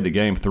really play the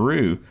game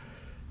through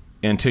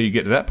until you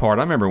get to that part.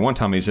 I remember one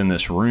time he's in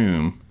this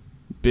room,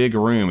 big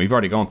room. We've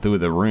already gone through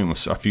the room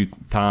a few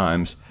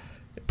times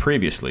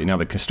previously. Now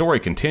the story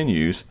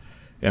continues,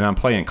 and I'm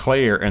playing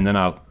Claire, and then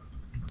I'll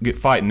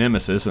fight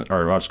Nemesis,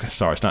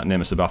 it's not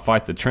Nemesis, but I'll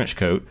fight the trench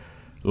coat,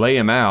 lay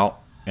him out,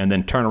 and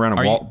then turn around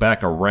and walk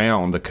back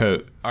around the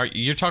coat.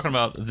 You're talking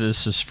about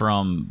this is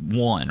from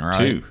 1, right?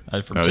 2.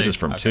 This is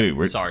from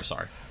 2.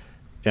 Sorry.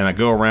 And I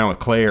go around with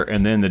Claire,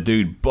 and then the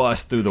dude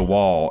busts through the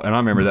wall. And I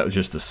remember that was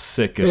just the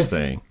sickest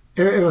thing.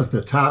 It was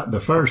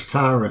the first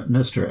tyrant,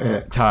 Mr.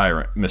 X.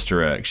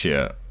 Mr. X,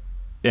 yeah.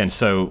 And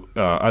so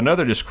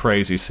another just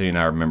crazy scene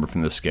I remember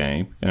from this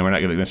game, and we're not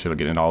going to necessarily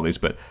get into all these,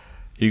 but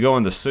you go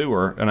in the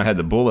sewer, and I had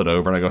the bullet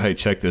over, and I go, hey,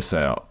 check this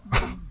out.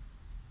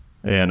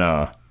 And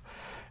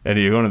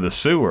you go into the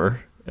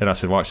sewer, and I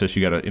said, watch this,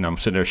 you got to, I'm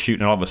sitting there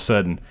shooting, and all of a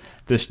sudden,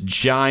 this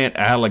giant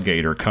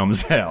alligator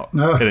comes out,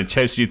 and it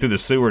chases you through the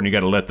sewer, and you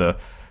got to let the,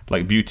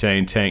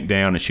 butane tank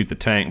down and shoot the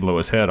tank and blow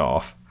his head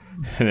off.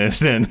 And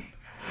then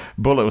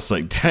Bullet was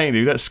like, dang,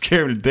 dude, that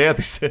scared me to death.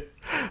 He said,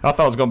 I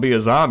thought it was going to be a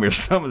zombie or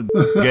something.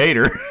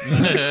 Gator.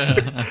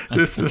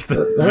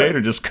 The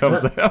gator just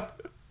comes out.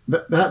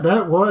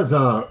 That was,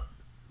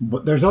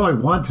 there's only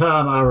one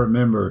time I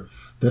remember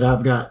that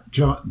I've got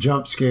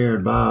jump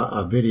scared by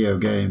a video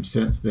game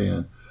since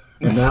then,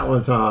 and that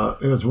was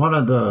it was one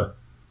of the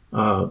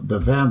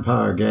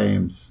vampire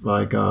games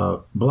like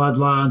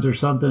Bloodlines or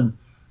something.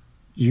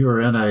 You were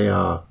in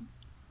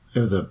it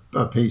was a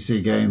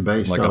PC game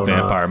based on a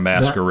Vampire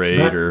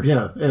Masquerade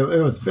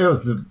it was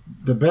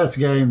the best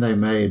game they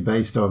made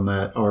based on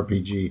that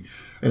RPG,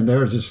 and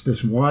there was just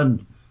this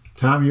one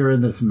time you're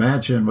in this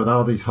mansion with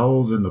all these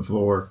holes in the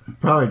floor.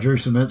 Probably drew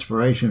some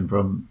inspiration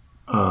from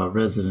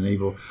Resident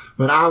Evil,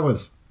 but I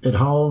was at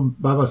home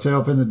by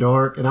myself in the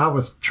dark, and I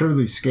was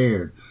truly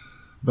scared.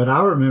 But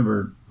I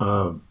remember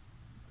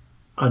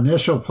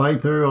initial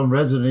playthrough on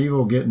Resident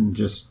Evil getting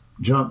just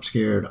jump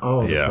scared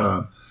all the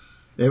time.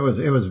 It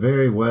was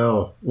very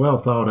well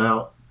thought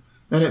out,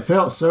 and it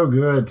felt so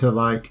good to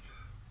like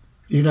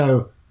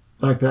the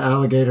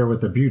alligator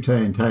with the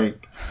butane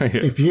tank.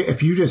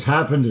 If you just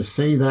happened to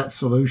see that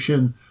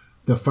solution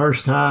the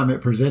first time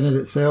it presented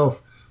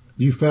itself,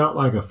 you felt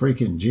like a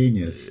freaking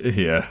genius.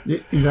 Yeah.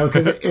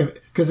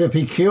 Because if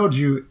he killed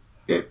you,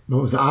 it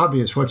was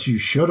obvious what you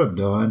should have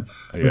done,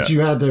 but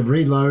you had to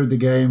reload the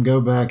game,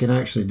 go back and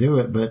actually do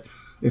it. But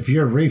if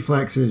your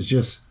reflexes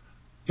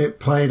it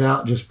played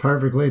out just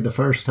perfectly the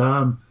first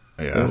time,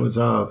 it was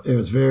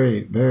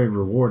very, very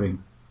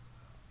rewarding.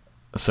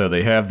 So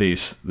they have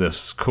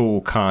this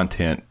cool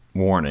content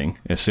warning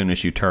as soon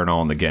as you turn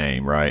on the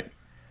game, right?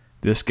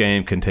 This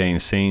game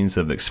contains scenes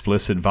of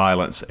explicit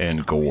violence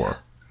and gore.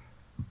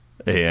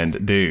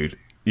 And dude,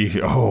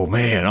 oh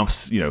man, I'm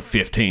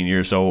 15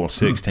 years old,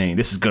 16.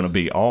 This is going to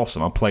be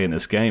awesome. I'm playing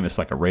this game. It's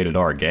like a rated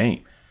R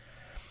game.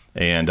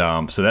 And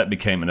so that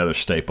became another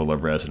staple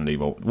of Resident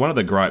Evil. One of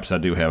the gripes I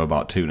do have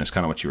about 2, and it's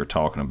kind of what you were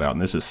talking about,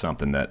 and this is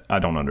something that I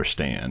don't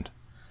understand.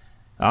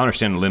 I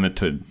understand the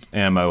limited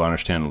ammo. I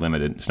understand the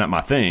limited. It's not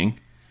my thing.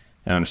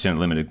 I understand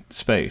the limited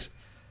space.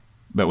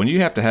 But when you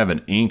have to have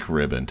an ink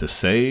ribbon to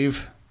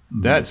save,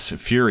 that's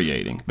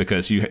infuriating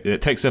because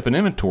it takes up an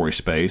inventory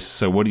space.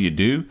 So what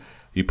do?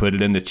 You put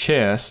it in the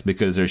chest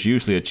because there's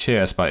usually a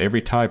chest by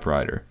every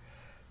typewriter.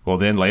 Well,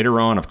 then later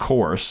on, of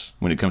course,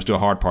 when it comes to a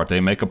hard part,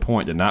 they make a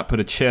point to not put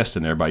a chest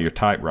in there by your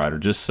typewriter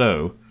just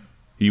so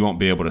you won't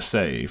be able to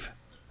save,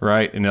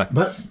 right? And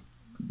but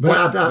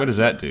what does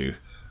that do?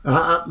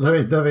 Let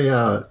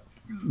me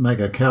make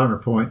a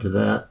counterpoint to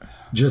that,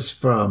 just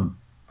from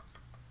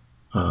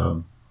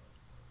my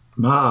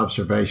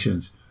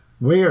observations.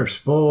 We are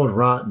spoiled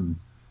rotten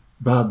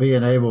by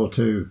being able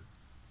to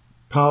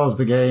pause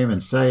the game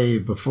and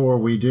save before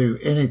we do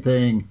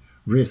anything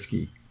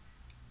risky.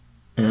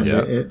 And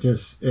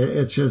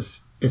it's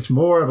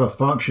more of a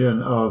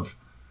function of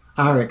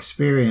our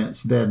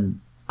experience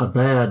than a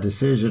bad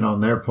decision on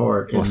their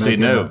part.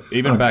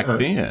 Even back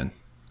then.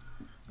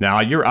 Now,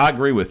 I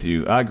agree with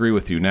you. I agree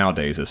with you.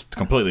 Nowadays, it's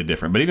completely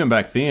different. But even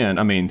back then,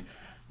 I mean,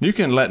 you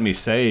can let me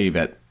save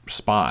at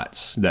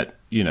spots that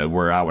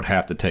where I would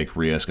have to take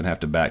risk and have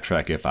to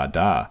backtrack if I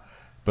die.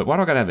 But why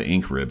do I got to have an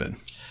ink ribbon?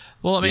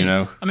 Well,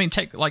 I mean,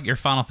 take like your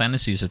Final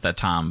Fantasies at that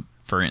time,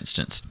 for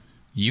instance.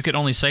 You could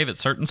only save at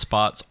certain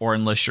spots, or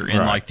unless you're in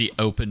like the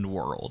open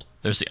world.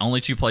 There's the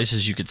only 2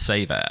 places you could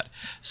save at.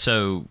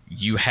 So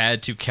you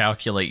had to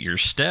calculate your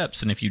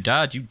steps, and if you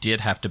died, you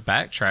did have to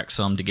backtrack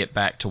some to get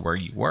back to where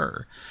you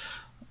were.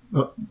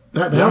 Well,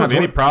 I don't have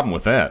any problem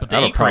with that.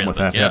 I have a problem with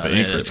that. Have an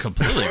ink ribbon. It's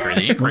completely agree.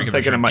 The ink ribbon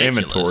taking in my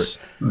inventory.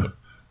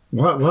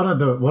 One of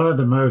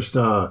the most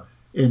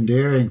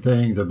endearing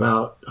things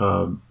about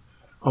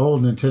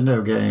old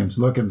Nintendo games,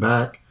 looking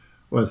back,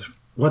 was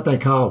what they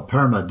call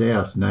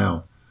permadeath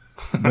now.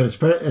 But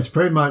it's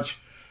pretty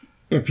much,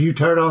 if you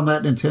turn on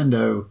that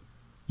Nintendo,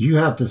 you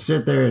have to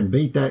sit there and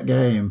beat that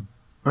game,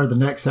 or the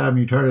next time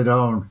you turn it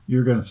on,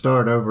 you're going to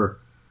start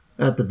over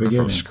at the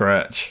beginning. From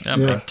scratch.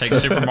 Yeah. Take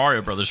Super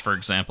Mario Brothers, for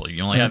example.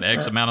 You only have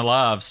X amount of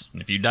lives,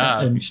 and if you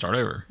die, you start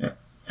over.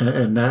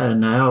 And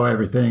now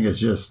everything is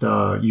just,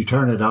 you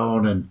turn it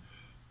on and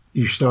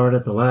you start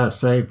at the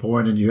last save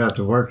point, and you have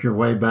to work your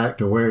way back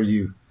to where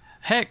you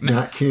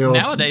got killed.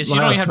 Nowadays, you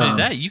don't even have to do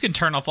that. You can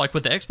turn off, like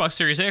with the Xbox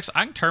Series X,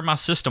 I can turn my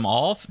system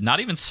off,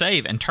 not even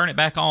save, and turn it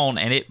back on,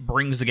 and it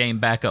brings the game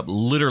back up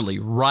literally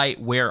right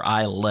where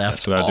I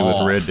left. That's what I do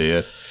with Red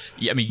Dead.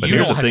 Yeah, I mean, you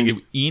don't have to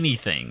do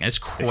anything. It's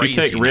crazy. If you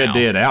take Red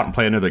Dead out and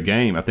play another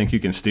game, I think you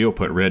can still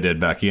put Red Dead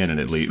back in, and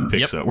it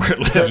picks up where it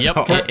left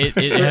off.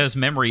 It has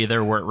memory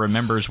there where it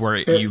remembers where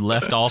you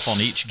left off on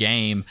each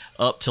game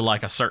up to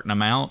like a certain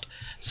amount.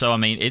 So, I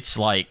mean, it's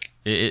like,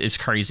 it's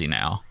crazy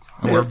now.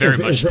 We're very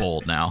much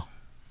spoiled now.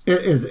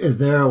 Is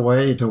there a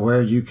way to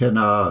where you can,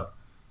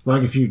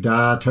 like if you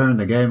die, turn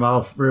the game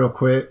off real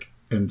quick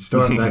and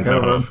start back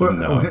over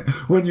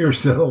when you're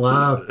still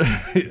alive?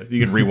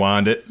 You can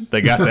rewind it.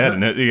 They got that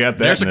in it. You got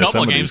that. There's a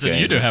couple of games that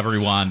you do have a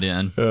rewind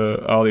in.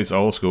 All these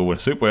old school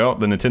ones. The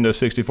Nintendo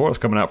 64 is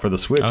coming out for the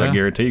Switch. I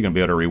guarantee you're going to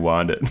be able to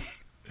rewind it.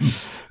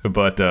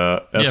 But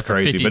that's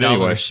crazy. But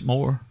anyway,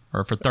 more.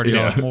 Or for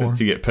 $30 more.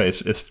 You get paid.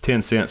 It's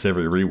 10 cents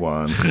every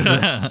rewind.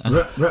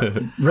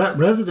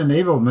 Resident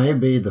Evil may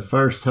be the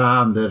first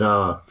time that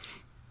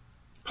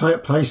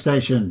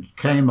PlayStation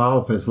came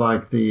off as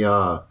like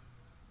the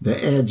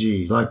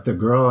edgy, like the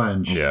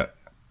grunge. Yeah.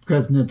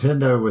 Because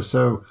Nintendo was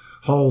so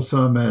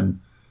wholesome and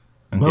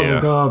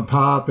bubblegum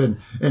pop, and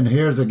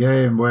here's a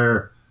game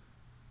where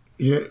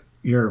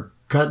you're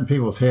cutting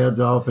people's heads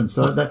off and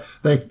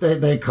stuff.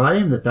 They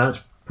claim that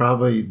that's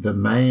probably the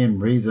main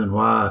reason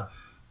why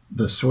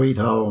the Sweet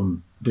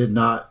Home did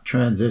not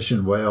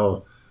transition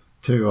well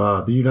to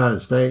the United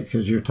States,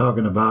 because you're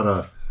talking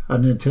about a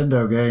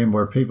Nintendo game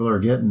where people are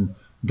getting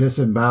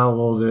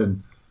disemboweled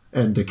and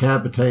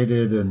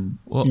decapitated and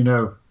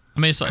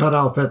cut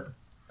off at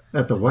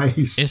the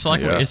waist.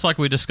 It's like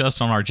we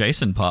discussed on our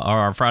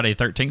our Friday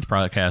 13th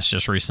podcast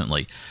just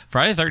recently.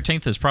 Friday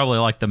 13th is probably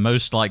like the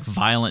most like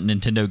violent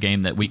Nintendo game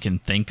that we can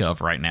think of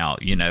right now,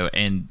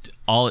 and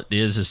all it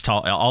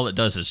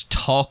does is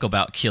talk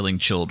about killing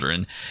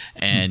children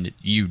and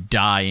you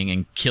dying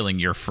and killing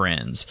your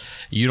friends.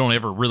 You don't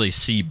ever really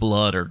see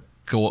blood or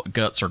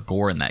guts or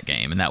gore in that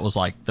game, and that was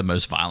like the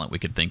most violent we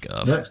could think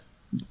of.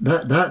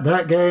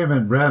 That game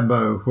and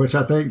Rambo, which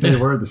I think they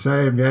were the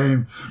same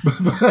game,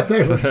 but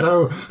they were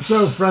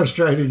so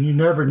frustrating. You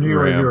never knew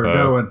where you were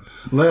going,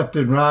 left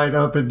and right,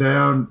 up and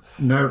down.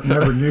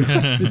 Never knew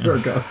where you were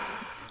going.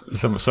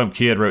 Some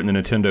kid wrote in the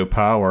Nintendo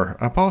Power,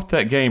 I bought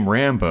that game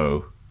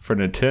Rambo for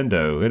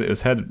Nintendo.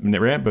 It had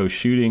Rambo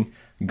shooting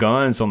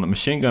guns on the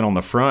machine gun on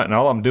the front, and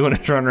all I'm doing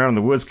is running around in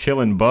the woods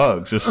killing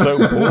bugs. It's so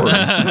boring.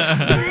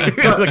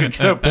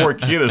 Like a poor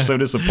kid is so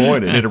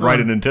disappointed. He had to write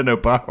a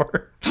Nintendo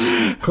Power.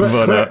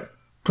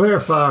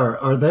 Clarify,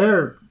 are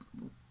there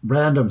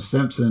random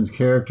Simpsons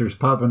characters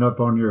popping up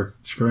on your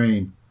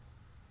screen.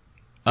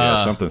 Yeah,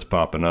 something's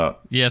popping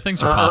up. Yeah,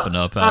 things are popping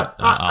up.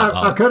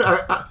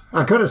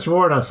 I could have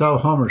sworn I saw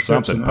Homer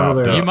Simpson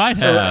earlier. Up. You might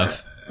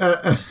have.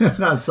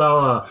 And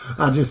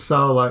I just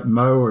saw like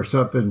Moe or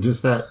something,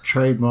 just that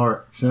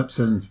trademark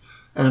Simpsons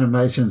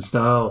animation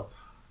style.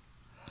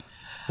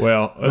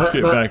 Well, let's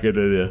get back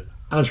into this.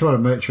 I just want to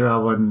make sure I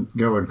wasn't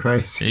going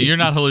crazy. You're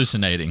not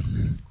hallucinating.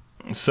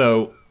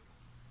 So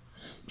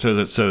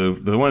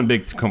the one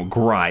big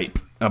gripe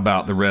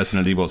about the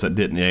Resident Evils that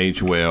didn't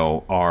age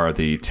well are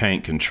the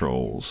tank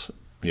controls.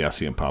 Yeah, I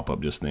see them pop up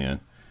just then.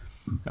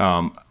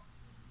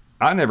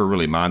 I never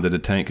really minded the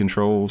tank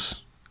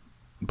controls,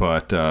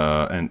 but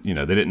and you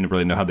know they didn't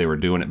really know how they were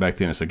doing it back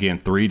then. It's again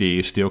 3D,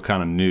 is still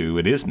kind of new.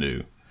 It is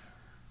new.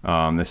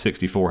 The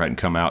 64 hadn't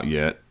come out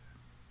yet,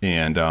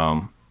 and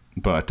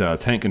but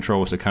tank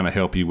controls to kind of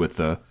help you with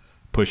the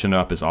pushing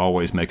up is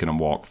always making them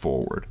walk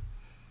forward.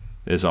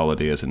 Is all it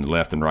is, and the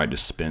left and right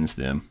just spins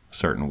them a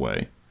certain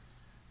way.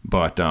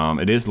 But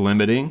it is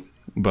limiting,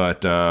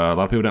 but a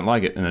lot of people didn't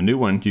like it. In a new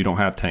one, you don't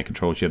have tank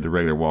controls. You have the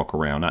regular walk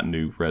around, not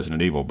new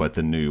Resident Evil, but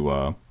the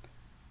new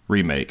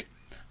remake.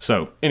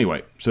 So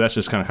anyway, that's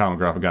just kind of common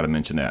gripe. I got to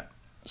mention that.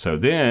 So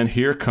then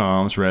here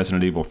comes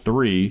Resident Evil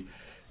 3,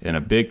 and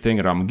a big thing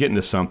that I'm getting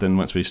to something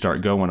once we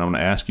start going. I'm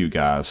going to ask you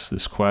guys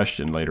this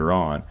question later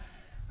on.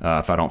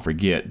 If I don't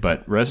forget,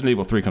 but Resident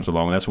Evil 3 comes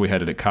along, and that's what we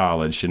had it at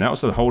college, and that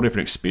was a whole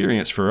different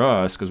experience for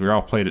us because we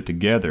all played it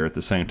together at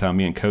the same time,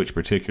 me and Coach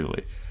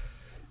particularly.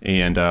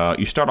 And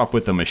you start off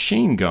with a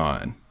machine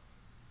gun,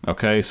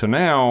 okay? So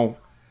now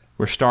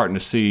we're starting to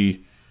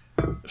see.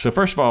 So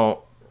first of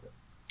all,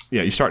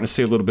 yeah, you're starting to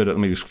see a little bit of.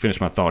 Let me just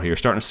finish my thought here.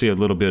 Starting to see a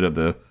little bit of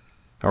the.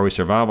 Are we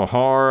survival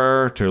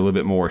horror to a little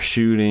bit more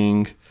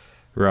shooting?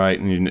 Right,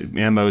 and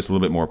ammo is a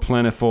little bit more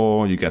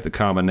plentiful. You got the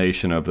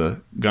combination of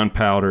the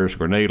gunpowders,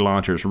 grenade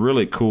launchers,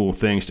 really cool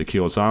things to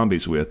kill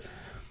zombies with.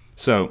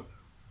 So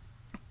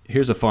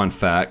here's a fun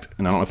fact,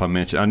 and I don't know if I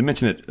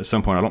mentioned it at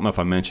some point. I don't know if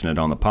I mentioned it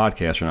on the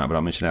podcast or not, but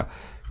I'll mention it now.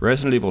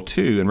 Resident Evil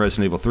 2 and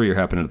Resident Evil 3 are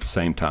happening at the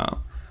same time.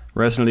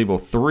 Resident Evil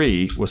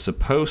 3 was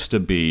supposed to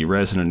be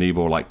Resident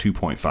Evil like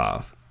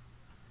 2.5.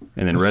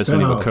 And then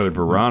Resident Evil Code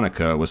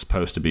Veronica was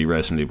supposed to be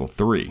Resident Evil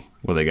 3.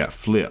 Well, they got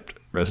flipped.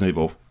 Resident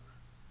Evil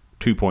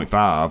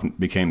 2.5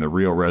 became the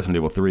real Resident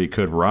Evil 3.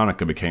 Code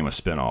Veronica became a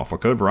spinoff. Well,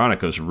 Code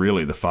Veronica is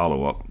really the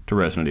follow-up to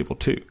Resident Evil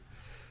 2.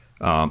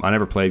 I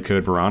never played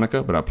Code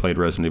Veronica, but I played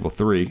Resident Evil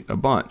 3 a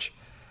bunch.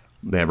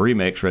 They have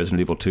remakes, Resident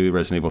Evil 2,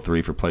 Resident Evil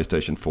 3 for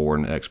PlayStation 4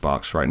 and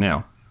Xbox right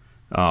now.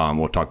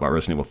 We'll talk about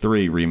Resident Evil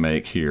 3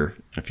 remake here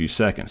in a few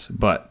seconds.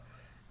 But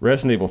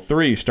Resident Evil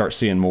 3, you start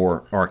seeing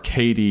more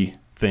arcadey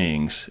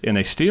things, and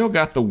they still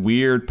got the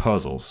weird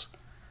puzzles.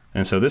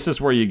 And so this is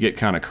where you get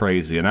kind of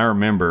crazy. And I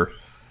remember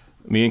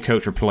me and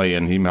Coach were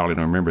playing. He might not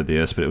remember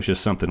this, but it was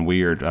just something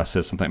weird. I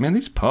said something, man,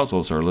 these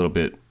puzzles are a little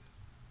bit,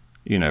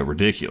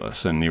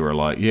 ridiculous. And you were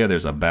like, yeah,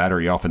 there's a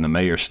battery off in the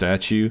mayor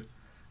statue.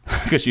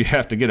 Because you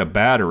have to get a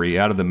battery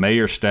out of the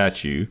mayor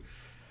statue.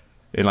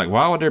 And like,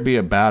 why would there be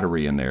a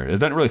battery in there? It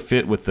doesn't really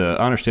fit with I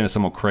understand it's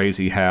some old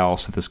crazy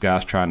house that this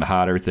guy's trying to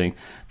hide everything.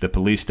 The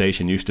police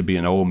station used to be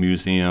an old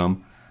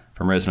museum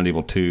from Resident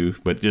Evil 2,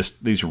 but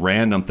just these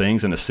random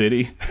things in the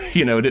city,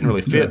 it didn't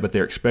really fit, but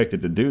they're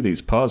expected to do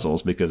these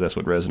puzzles because that's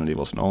what Resident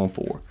Evil's known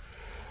for.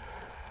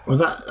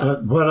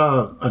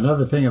 Well,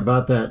 another thing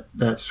about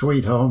that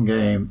Sweet Home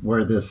game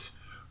where this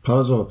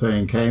puzzle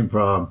thing came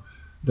from,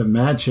 the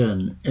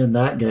mansion in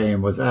that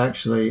game was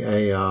actually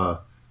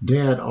a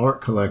dead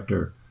art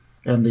collector,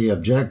 and the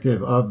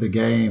objective of the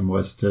game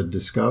was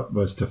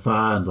to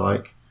find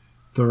like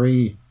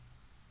 3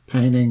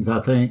 paintings,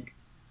 I think,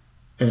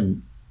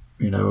 and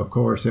of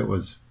course it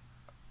was,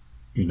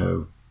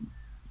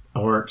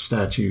 art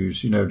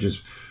statues,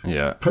 just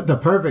the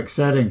perfect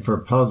setting for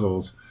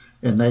puzzles.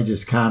 And they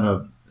just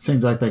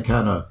seems like they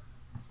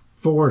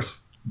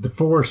force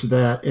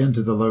that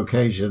into the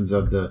locations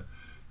of the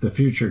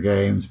future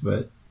games.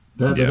 But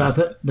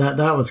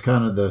that was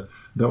kind of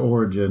the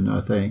origin,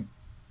 I think.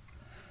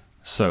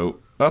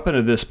 So up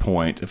until this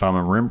point, if I'm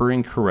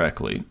remembering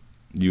correctly,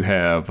 you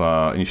have,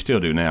 and you still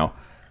do now,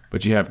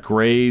 but you have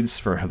grades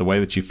for the way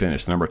that you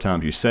finished, the number of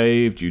times you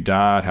saved, you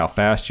died, how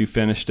fast you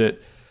finished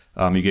it.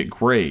 You get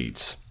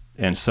grades.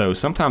 And so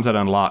sometimes that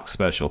unlocks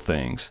special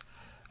things.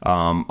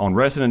 On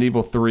Resident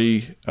Evil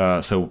 3,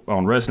 so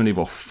on Resident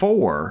Evil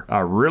 4, I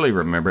really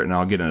remember it, and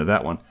I'll get into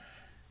that one,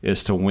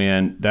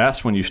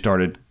 that's when you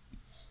started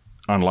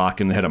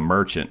unlocking. They had a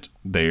merchant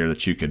there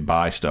that you could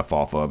buy stuff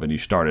off of, and you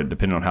started,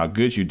 depending on how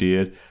good you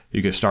did,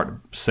 you could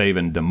start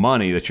saving the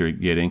money that you're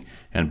getting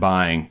and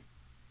buying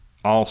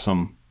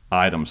awesome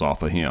items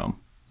off of him.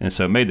 And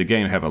so it made the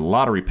game have a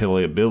lot of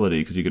replayability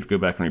because you could go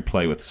back and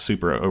replay with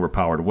super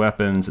overpowered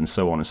weapons and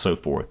so on and so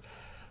forth.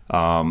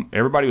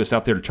 Everybody was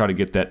out there to try to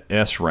get that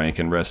S rank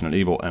in Resident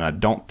Evil, and I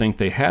don't think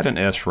they had an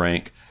S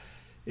rank.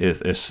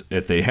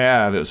 If they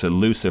have, it was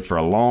elusive for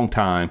a long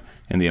time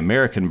in the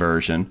American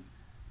version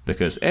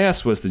because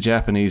S was the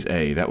Japanese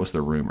A. That was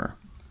the rumor.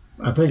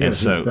 I think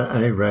it's just the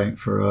A rank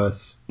for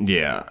us.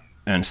 Yeah.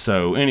 And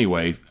so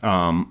anyway,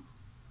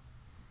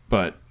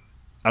 but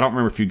I don't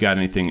remember if you got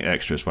anything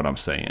extra is what I'm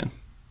saying.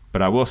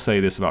 But I will say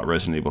this about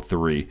Resident Evil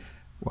 3.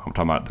 Well, I'm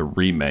talking about the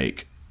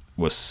remake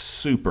was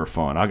super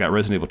fun. I got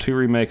Resident Evil 2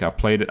 remake. I've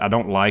played it. I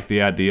don't like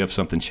the idea of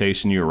something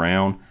chasing you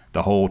around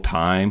the whole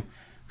time,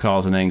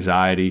 causing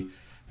anxiety.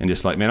 And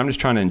just like, man, I'm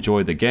just trying to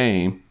enjoy the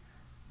game,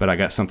 but I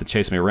got something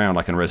chasing me around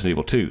like in Resident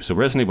Evil 2. So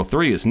Resident Evil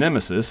 3 is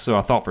Nemesis, so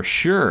I thought for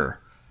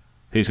sure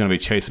he's going to be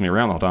chasing me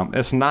around the whole time.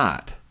 It's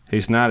not.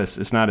 It's not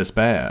as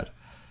bad.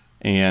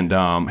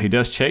 And he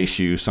does chase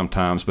you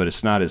sometimes, but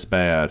it's not as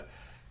bad.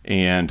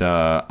 And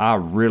I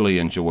really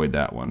enjoyed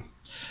that one.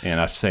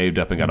 And I saved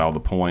up and got all the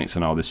points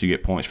and all this. You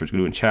get points for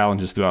doing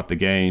challenges throughout the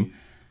game.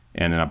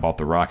 And then I bought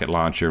the rocket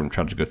launcher and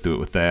tried to go through it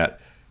with that.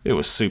 It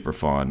was super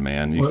fun,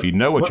 man. If you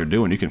know what you're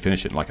doing, you can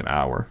finish it in like an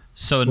hour.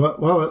 So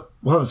what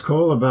was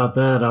cool about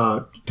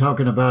that,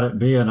 talking about it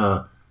being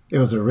it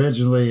was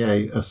originally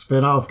a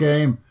spin-off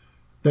game.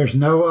 There's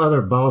no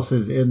other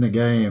bosses in the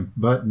game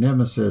but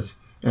Nemesis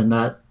and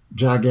that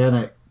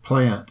gigantic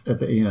plant at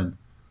the end.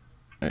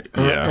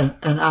 Yeah.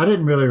 And I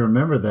didn't really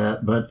remember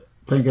that, but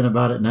thinking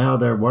about it now,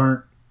 there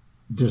weren't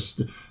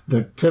just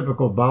the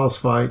typical boss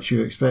fights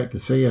you expect to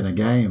see in a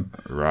game.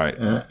 Right.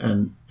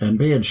 And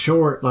being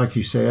short, like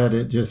you said,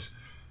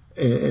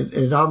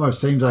 it almost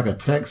seems like a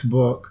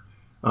textbook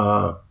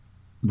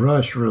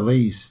rush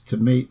release to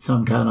meet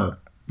some kind of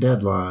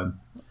deadline.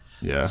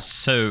 Yeah.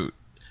 So,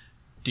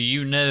 do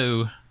you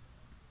know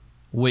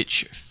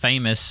which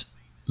famous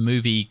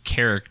movie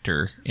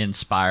character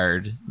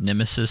inspired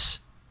Nemesis?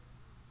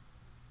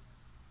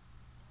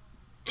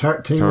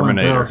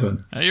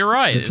 T-1000. You're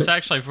right. It's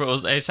actually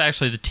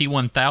the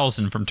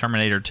T-1000 from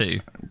Terminator 2.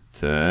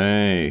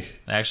 Dang. It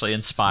actually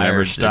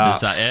inspired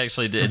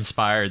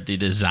the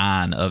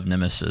design of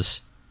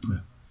Nemesis.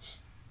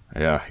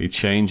 Yeah, he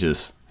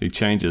changes. He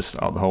changes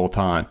all the whole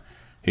time.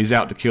 He's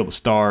out to kill the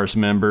STARS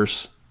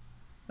members,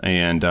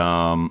 and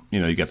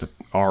you got the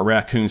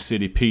Raccoon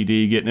City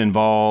PD getting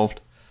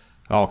involved,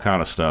 all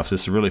kind of stuff. So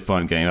it's a really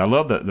fun game. I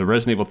love the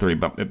Resident Evil 3,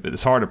 but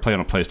it's hard to play on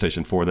a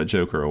PlayStation 4. That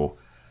Joker will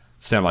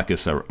sound like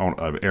it's on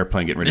an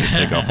airplane getting ready to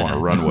take off on a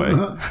runway.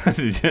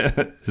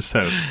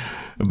 So,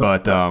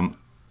 but I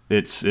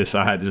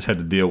just had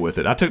to deal with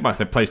it. I took my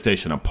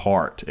PlayStation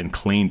apart and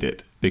cleaned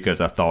it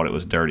because I thought it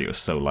was dirty. It was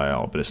so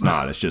loud, but it's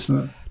not. It's just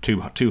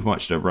too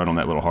much to run on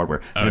that little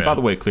hardware. By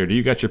the way, Clear, do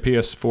you got your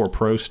PS4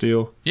 Pro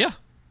still? Yeah.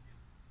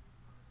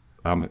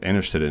 I'm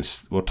interested in.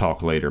 We'll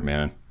talk later,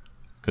 man,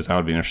 because I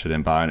would be interested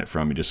in buying it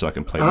from you just so I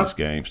can play these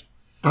games.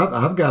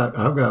 I've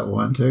got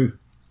one too,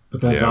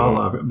 but that's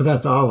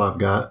all I've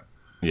got.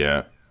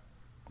 Yeah,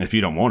 if you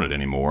don't want it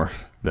anymore,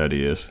 that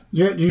is.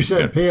 Yeah, you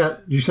say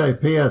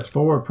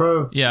PS4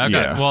 Pro? Yeah, I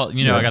got. Well,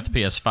 I got the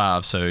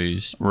PS5, so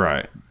he's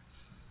right.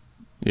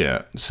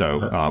 Yeah, so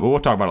but we'll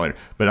talk about it later.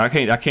 But I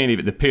can't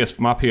even.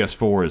 My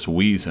PS4 is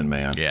wheezing,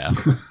 man. Yeah.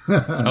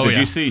 Did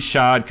you see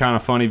Shad kind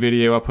of funny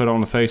video I put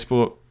on the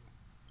Facebook?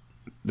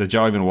 Did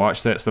y'all even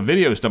watch that? So my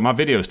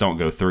videos don't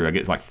go through. I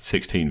get like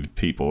 16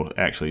 people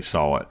actually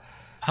saw it.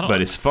 But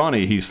it's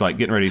funny. He's like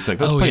getting ready. He's like,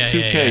 let's play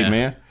 2K,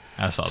 man.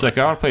 I saw it's that.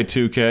 like, I'll play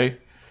 2K.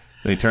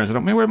 Then he turns it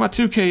on. Man, where's my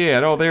 2K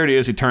at? Oh, there it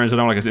is. He turns it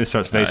on. Like it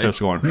starts face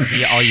going.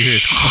 Yeah, all you hear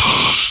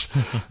is.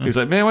 He's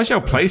like, man, what's your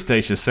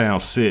PlayStation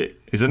sound sick?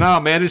 He said, nah,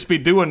 man, just be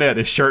doing that.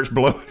 His shirt's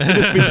blowing.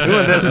 Just be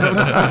doing that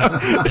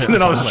sometimes. And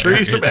then all the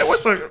streets, man,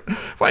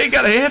 why you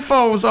got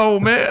headphones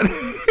on, man?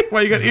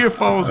 Why you got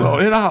earphones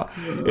on?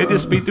 It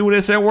just be doing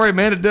this every worry,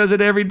 man. It does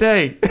it every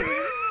day.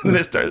 And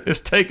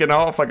it's taking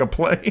off like a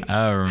plane.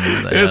 I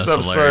remember that. It's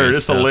absurd.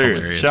 It's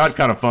hilarious. Shot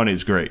kind of funny.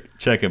 It's great.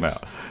 Check him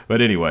out.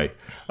 But anyway,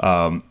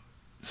 but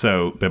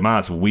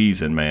mine's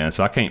wheezing, man.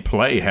 So I can't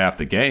play half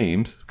the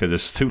games because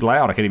it's too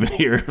loud. I can't even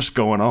hear what's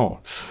going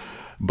on.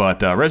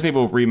 But Resident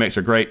Evil remakes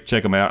are great.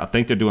 Check them out. I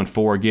think they're doing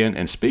 4 again.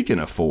 And speaking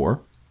of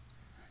 4,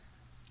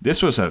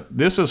 this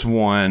is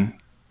one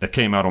that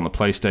came out on the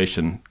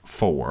PlayStation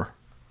 4.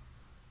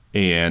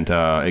 And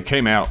it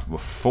came out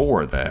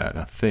before that,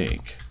 I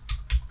think.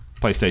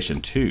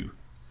 PlayStation 2.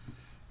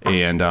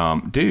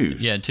 And,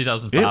 dude. Yeah,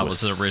 2005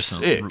 was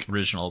the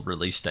original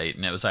release date.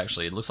 And it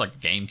looks like a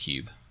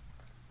GameCube.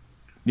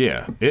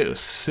 Yeah, it was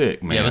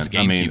sick, man. Yeah, it was a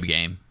GameCube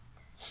game.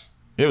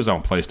 It was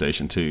on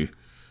PlayStation 2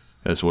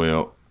 as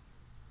well.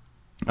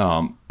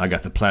 I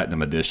got the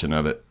Platinum edition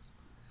of it.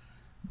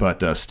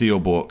 But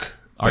Steelbook.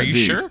 Are you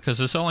sure?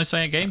 Because it's only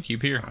saying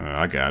GameCube here.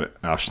 I got it.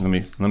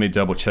 Let me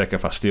double check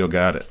if I still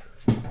got it.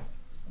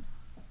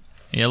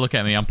 Yeah, look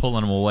at me. I'm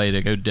pulling him away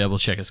to go double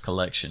check his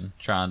collection,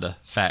 trying to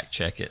fact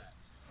check it.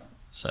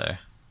 So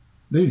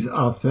these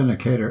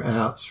authenticator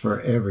apps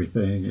for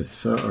everything are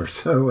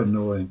so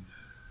annoying.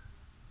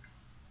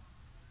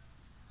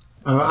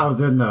 I was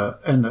in the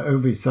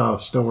Ubisoft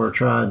store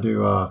trying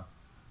to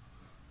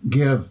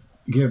give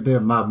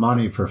them my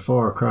money for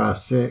Far Cry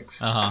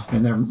 6,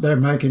 and they're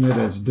making it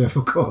as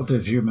difficult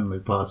as humanly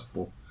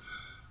possible.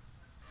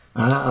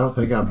 I don't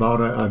think I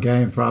bought a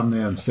game from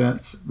them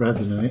since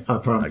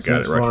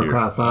since Far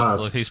Cry 5.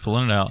 Look, he's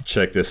pulling it out.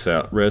 Check this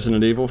out.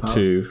 Resident Evil 4, on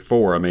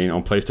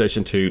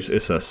PlayStation 2.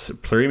 It's a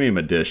premium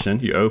edition.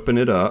 You open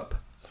it up.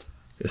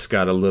 It's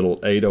got a little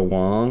Ada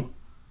Wong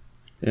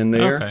in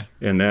there. Okay.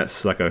 And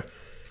that's like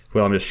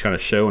I'm just kind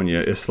of showing you.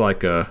 It's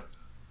like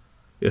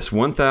it's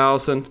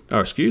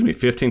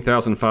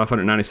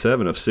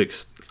 15,597 of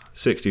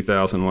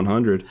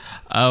 60,100.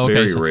 Oh, okay.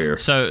 Very rare.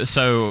 So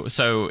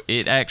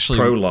it actually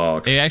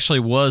prologue. It actually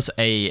was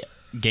a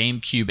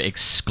GameCube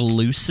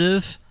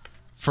exclusive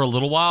for a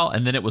little while,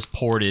 and then it was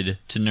ported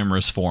to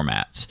numerous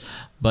formats.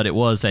 But it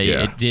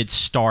did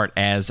start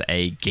as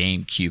a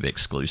GameCube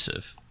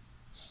exclusive.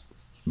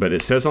 But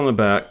it says on the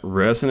back,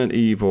 Resident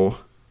Evil.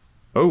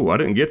 Oh, I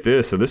didn't get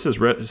this. So this is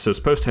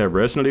supposed to have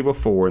Resident Evil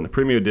 4 in the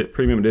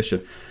premium edition.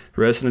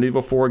 Resident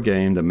Evil 4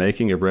 game, The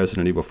Making of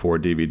Resident Evil 4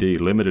 DVD,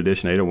 limited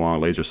edition Ada Wong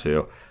laser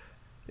sale,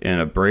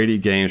 and a Brady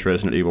Games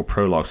Resident Evil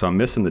prologue. So I'm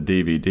missing the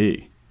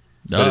DVD.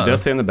 But it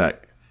does say on the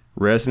back,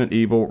 Resident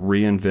Evil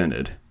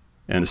Reinvented.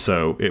 And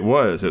so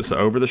it's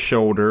over the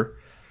shoulder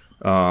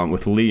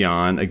with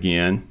Leon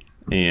again.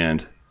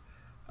 And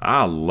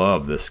I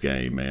love this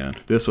game, man.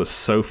 This was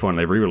so fun.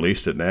 They've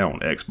re-released it now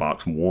on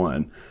Xbox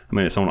One. I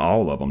mean, it's on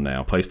all of them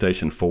now,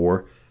 PlayStation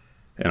 4.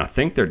 And I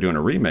think they're doing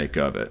a remake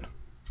of it.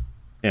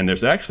 And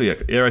there's actually a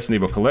Resident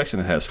Evil collection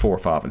that has 4,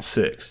 5, and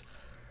 6.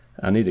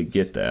 I need to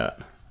get that.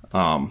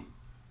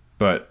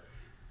 But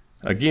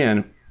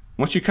again,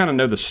 once you kind of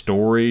know the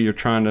story you're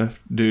trying to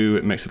do,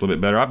 it makes it a little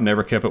bit better. I've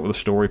never kept up with the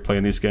story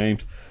playing these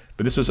games.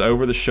 But this was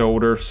over the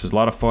shoulder. This was a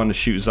lot of fun to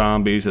shoot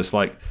zombies. It's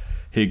like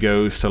he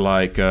goes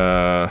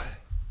to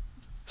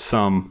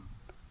some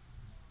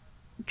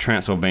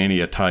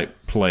Transylvania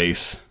type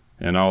place,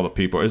 and all the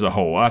people. There's a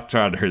whole. I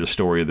tried to hear the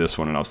story of this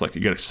one, and I was like, you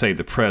got to save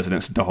the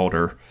president's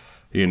daughter.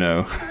 You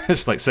know,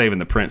 it's like saving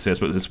the princess,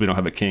 but since we don't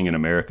have a king in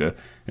America,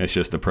 it's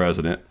just the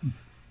president.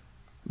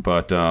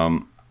 But I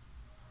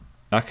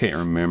can't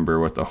remember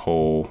what the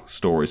whole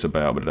story's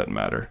about, but it doesn't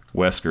matter.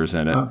 Wesker's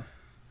in it.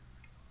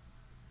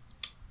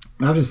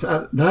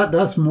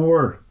 That's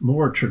more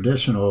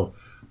traditional,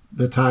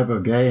 the type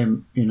of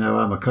game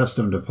I'm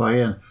accustomed to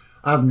playing.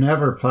 I've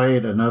never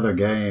played another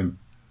game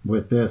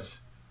with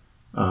this.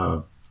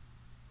 The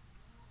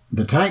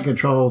tank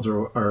controls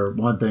are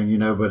one thing,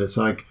 but it's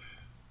like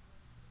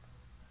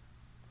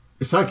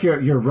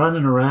you're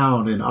running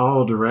around in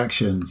all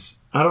directions.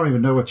 I don't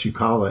even know what you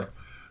call it,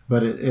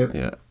 but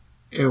it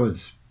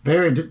was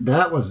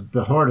that was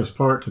the hardest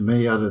part to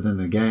me, other than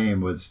the game,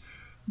 was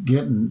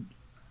getting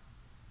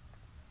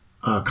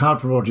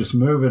comfortable just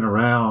moving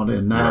around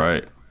in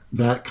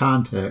that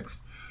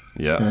context.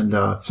 Yeah.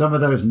 And some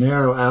of those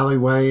narrow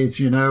alleyways,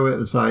 it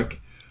was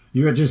like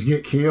you would just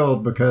get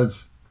killed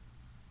because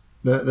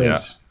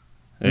there's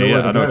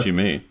nowhere to I know go. what you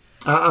mean.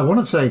 I want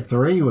to say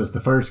 3 was the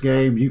first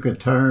game you could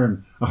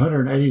turn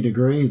 180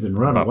 degrees and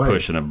run away.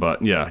 Pushing a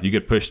button. Yeah, you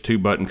could push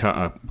 2-button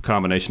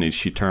combination and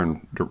she'd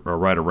turn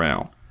right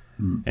around.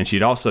 And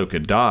she'd also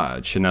could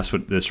dodge, and that's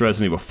what this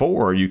Resident Evil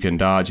 4, you can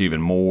dodge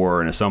even more,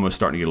 and it's almost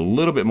starting to get a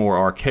little bit more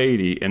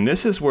arcadey, and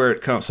this is where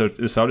it comes. So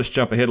I'll just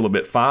jump ahead a little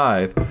bit.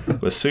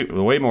 5 was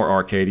way more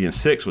arcadey, and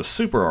 6 was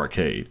super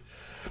arcade,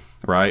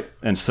 right?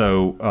 And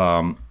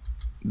so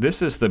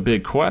this is the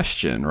big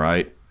question,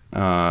 right,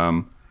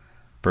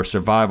 for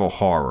survival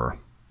horror.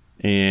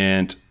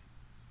 And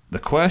the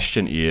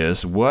question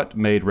is, what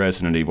made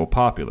Resident Evil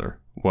popular?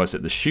 Was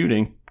it the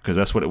shooting? Because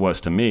that's what it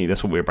was to me.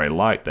 That's what everybody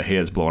liked. The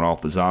heads blowing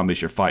off the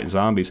zombies. You're fighting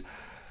zombies.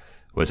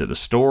 Was it the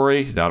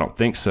story? I don't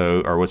think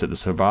so. Or was it the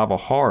survival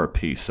horror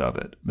piece of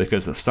it?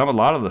 Because a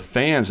lot of the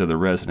fans of the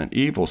Resident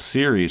Evil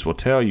series will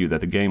tell you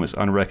that the game is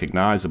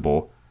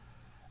unrecognizable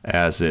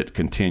as it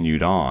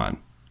continued on.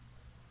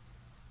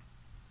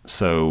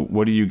 So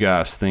what do you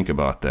guys think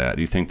about that?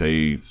 Do you think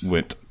they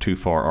went too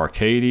far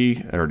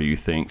arcadey, or do you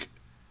think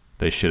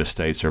they should have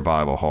stayed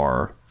survival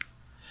horror?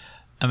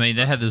 I mean,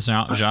 they had the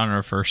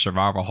genre for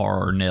survival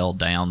horror nailed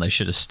down. They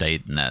should have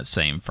stayed in that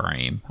same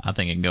frame. I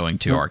think going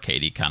too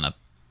arcadey kind of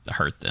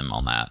hurt them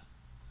on that.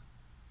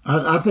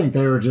 I think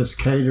they were just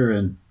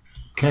catering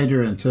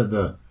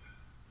to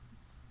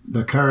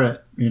the current,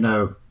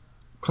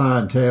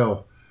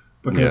 clientele.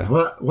 Because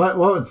what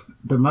was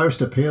the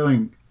most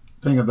appealing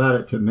thing about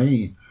it to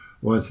me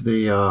was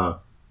the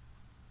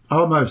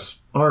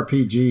almost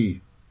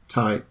RPG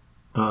type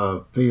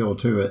feel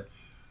to it.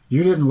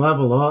 You didn't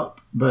level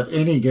up, but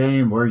any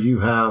game where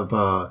you have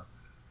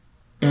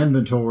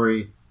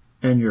inventory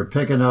and you're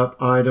picking up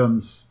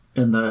items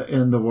in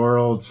the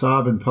world,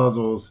 solving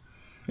puzzles,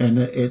 and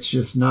it's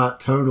just not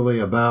totally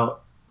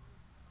about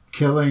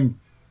killing.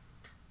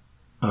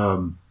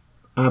 I'm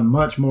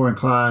much more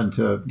inclined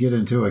to get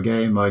into a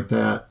game like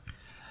that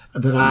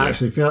I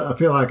actually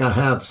feel like I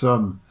have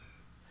some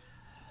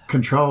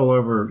control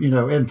over,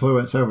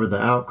 influence over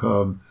the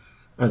outcome.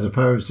 as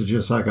opposed to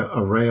just like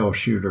a rail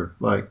shooter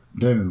like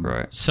Doom.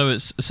 Right. So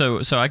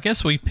I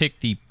guess we picked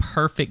the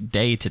perfect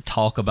day to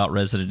talk about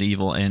Resident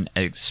Evil and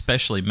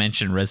especially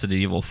mention Resident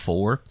Evil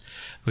 4,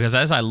 because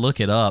as I look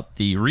it up,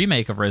 the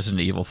remake of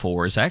Resident Evil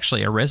 4 is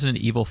actually a Resident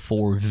Evil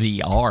 4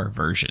 VR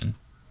version.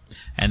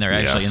 And they're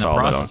actually in the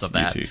process of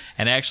that.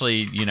 And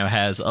actually,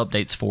 has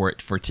updates for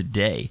it for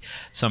today.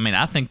 So, I mean,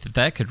 I think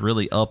that could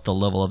really up the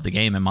level of the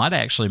game and might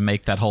actually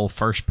make that whole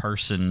first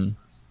person,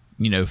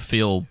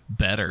 feel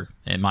better.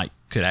 It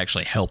could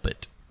actually help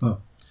it.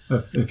 Well,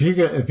 if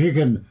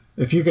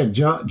you can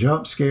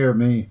jump scare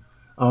me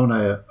on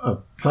a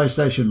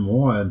PlayStation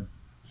 1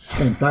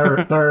 in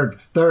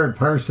third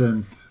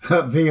person,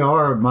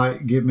 VR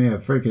might give me a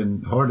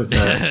freaking heart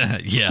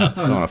attack. Yeah.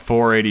 On a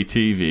 480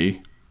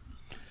 TV.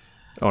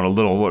 On a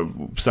little,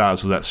 what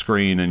size was that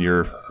screen in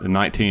your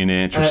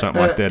 19-inch or something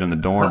like that in the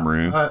dorm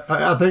room?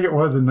 I think it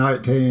was a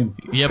 19.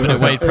 Yeah, but it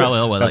weiged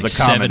probably like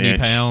 70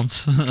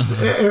 pounds.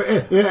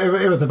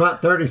 It was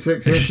about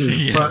 36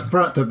 inches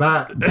front to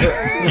back.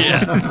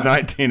 Yeah,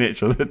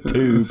 19-inch with a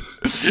tube.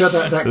 So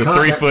that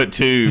 3-foot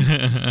tube.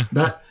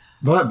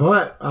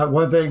 But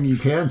one thing you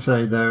can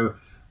say though,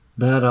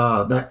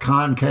 that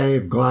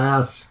concave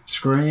glass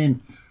screen,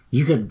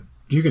 you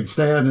could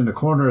stand in the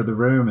corner of the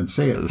room and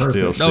see it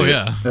perfect. Oh,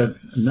 yeah.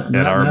 And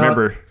I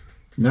remember...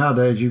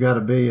 Nowadays, you got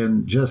to be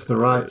in just the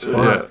right spot.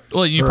 Yeah.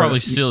 Well, you probably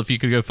still, if you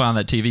could go find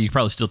that TV, you could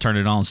probably still turn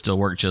it on and still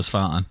work just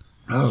fine.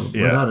 Oh,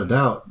 yeah. Without a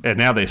doubt. And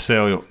now they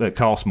sell, it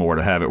costs more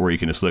to have it where you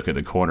can just look at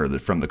the corner,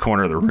 from the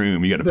corner of the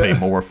room. You got to pay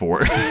more for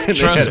it.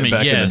 Trust me,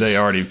 back in the day,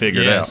 already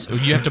figured out.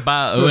 You have to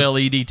buy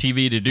OLED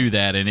TV to do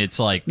that, and it's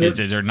like,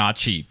 they're not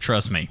cheap.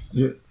 Trust me.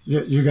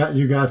 You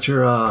got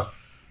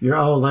your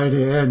old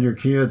lady and your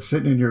kids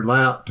sitting in your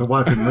lap to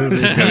watch a movie.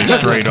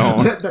 Straight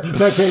on. They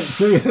can't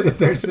see it if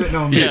they're sitting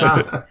on the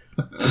side.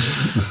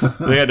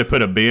 They had to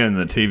put a bin in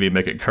the TV,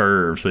 make it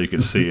curve so you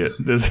could see it.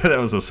 That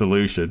was a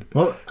solution.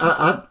 Well,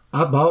 I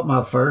bought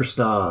my first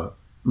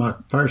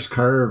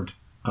curved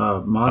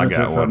monitor.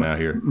 I got one out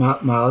here. My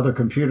other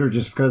computer,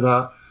 just because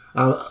I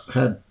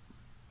had,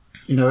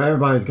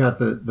 everybody's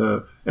got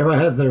everybody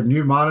has their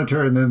new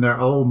monitor and then their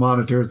old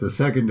monitor is the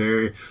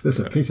secondary. This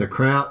is a piece of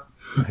crap.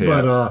 Yeah.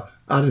 But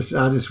I just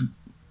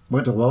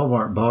went to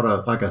Walmart and bought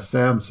a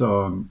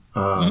Samsung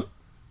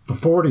for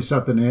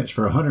 40-something inch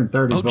for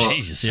 $130. Oh,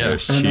 jeez, yeah,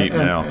 it's cheap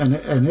now, and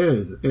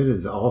it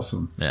is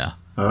awesome. Yeah.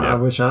 I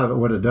wish I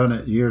would have done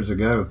it years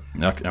ago.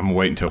 I'm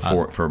waiting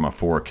for my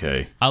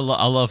 4K. I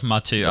love my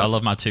two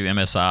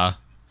MSI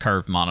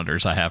curved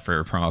monitors I have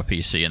for my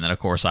PC, and then of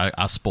course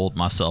I spoiled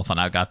myself and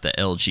I got the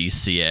LG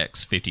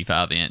CX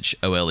 55-inch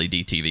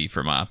OLED TV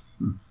for my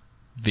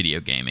video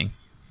gaming.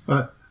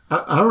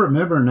 I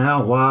remember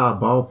now why I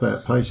bought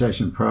that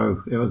PlayStation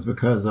Pro. It was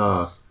because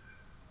I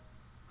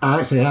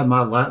actually had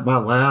my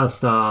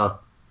last I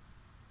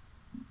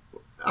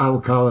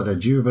would call it a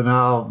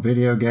juvenile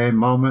video game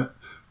moment.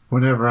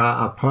 Whenever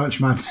I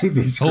punched my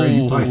TV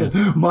screen playing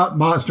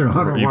Monster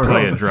Hunter World. You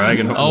playing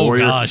Dragon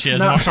Warrior? Oh, gosh, yeah.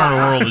 Monster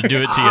Hunter World to do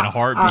it to you in a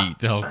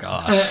heartbeat. Oh,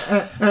 gosh.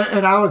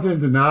 And I was in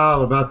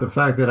denial about the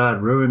fact that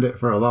I'd ruined it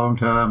for a long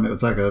time. It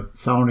was like a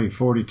Sony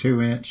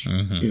 42-inch,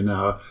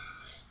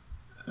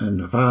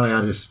 And finally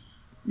I just,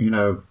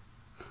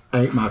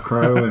 ate my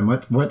crow and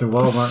went to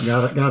Walmart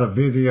and got a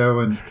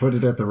Vizio and put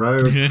it at the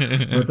road.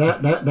 But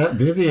that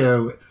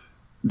Vizio,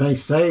 they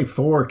say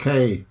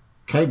 4K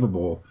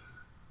capable,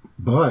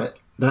 but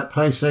that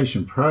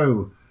PlayStation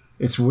Pro,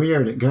 it's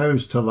weird. It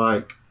goes to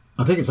I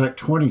think it's like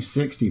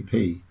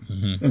 2060p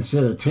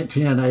instead of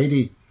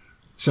 1080.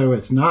 So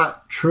it's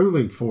not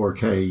truly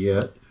 4K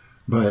yet,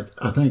 but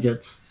I think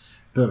it's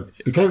the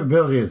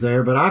capability is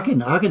there. But I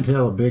can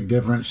tell a big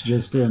difference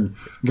just in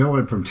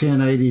going from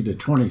 1080 to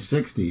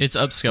 2060. It's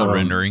upscale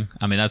rendering.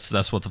 I mean,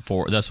 that's what the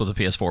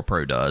PS4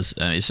 Pro does.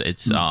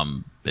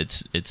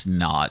 It's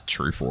not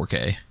true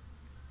 4K.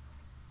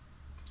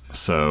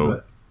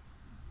 So.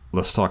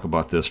 Let's talk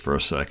about this for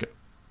a second.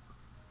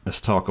 Let's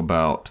talk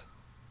about,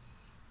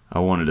 I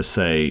wanted to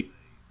say,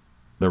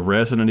 the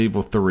Resident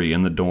Evil 3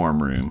 in the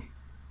dorm room.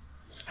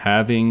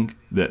 Having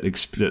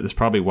that's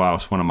probably why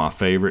it's one of my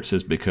favorites,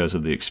 is because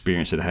of the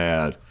experience it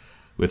had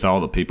with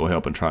all the people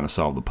helping trying to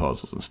solve the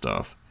puzzles and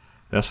stuff.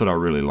 That's what I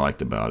really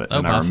liked about it.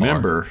 And I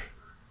remember,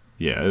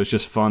 it was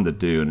just fun to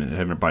do, and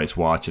everybody's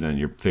watching and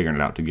you're figuring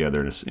it out together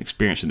and it's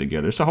experiencing it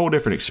together. It's a whole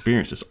different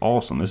experience. It's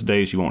awesome. There's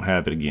days you won't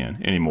have it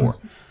again anymore.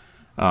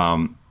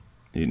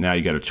 Now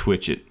you got to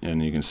twitch it,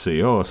 and you can see,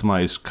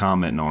 somebody's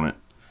commenting on it,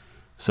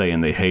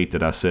 saying they hate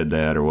that I said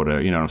that or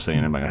whatever. You know what I'm saying?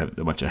 Everybody have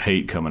a bunch of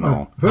hate coming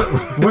on.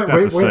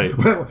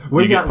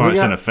 We get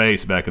punched in the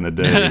face back in the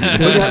day.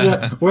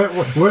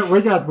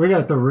 we got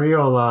the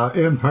real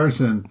in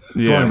person.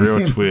 Yeah,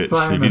 real twitch.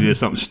 If you did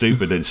something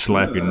stupid, they'd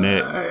slap your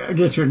neck.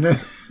 Get your neck.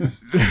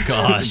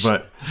 Gosh.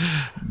 And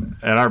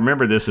I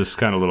remember, this is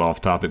kind of a little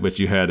off topic, but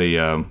you had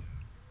a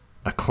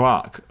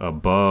clock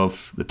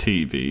above the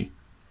TV.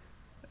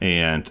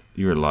 And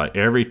you're like,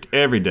 every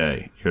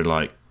day, you're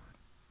like,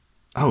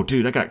 oh,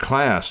 dude, I got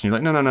class. And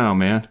you're like, no,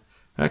 man.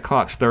 That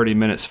clock's 30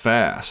 minutes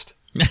fast.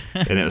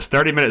 And it was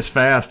 30 minutes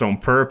fast on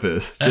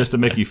purpose just to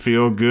make you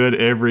feel good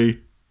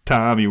every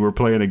time you were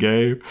playing a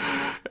game.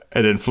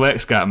 And then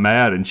Flex got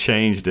mad and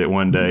changed it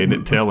one day and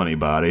didn't tell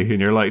anybody.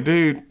 And you're like,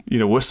 dude,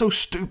 what's so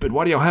stupid?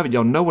 Why do y'all have it?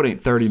 Y'all know it ain't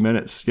 30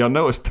 minutes. Y'all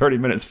know it's 30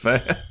 minutes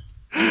fast.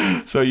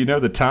 So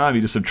the time,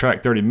 you just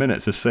subtract 30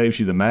 minutes. It saves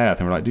you the math.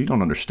 And we're like, dude, you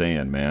don't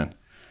understand, man.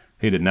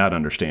 He did not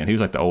understand. He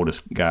was like the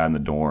oldest guy in the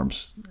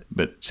dorms.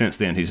 But since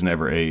then, he's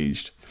never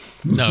aged.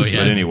 No, yeah.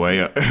 But anyway,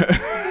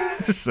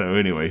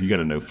 you got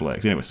to know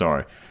Flex. Anyway,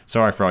 sorry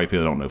for all you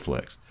people that don't know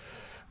Flex.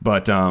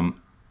 But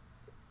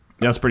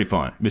that's pretty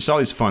fun. It's all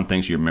these fun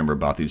things you remember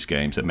about these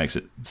games that makes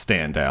it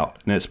stand out.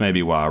 And that's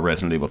maybe why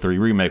Resident Evil 3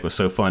 Remake was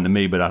so fun to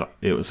me, but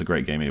it was a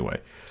great game anyway.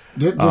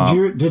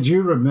 Did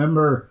you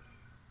remember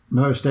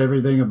most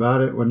everything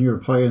about it when you were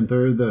playing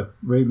through the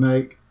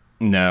remake?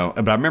 No,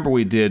 but I remember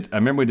we did a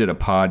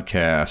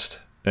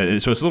podcast. So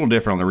it's a little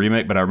different on the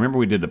remake, but I remember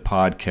we did a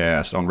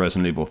podcast on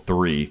Resident Evil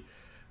 3,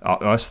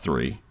 us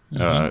three,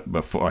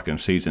 before, like in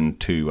season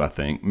 2, I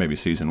think, maybe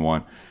season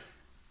 1.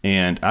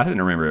 And I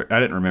didn't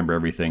remember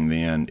everything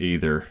then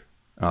either.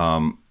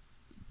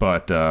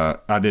 But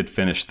I did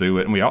finish through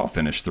it, and we all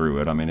finished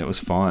through it. I mean, it was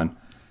fun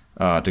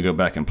to go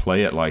back and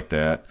play it like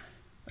that.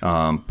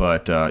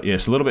 But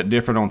it's a little bit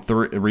different on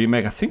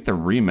remake. I think the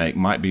remake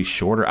might be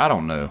shorter. I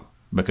don't know,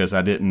 because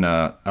I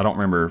don't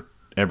remember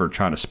ever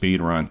trying to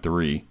speed run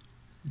 3,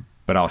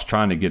 but I was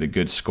trying to get a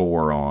good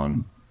score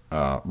on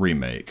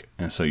remake.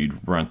 And so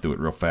you'd run through it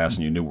real fast,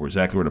 and you knew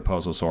exactly where the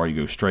puzzles are. You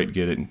go straight,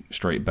 get it, and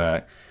straight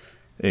back.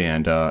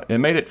 And it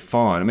made it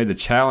fun. It made the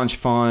challenge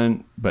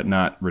fun, but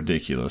not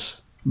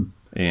ridiculous.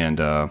 And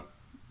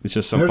it's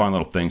just some fun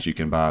little things you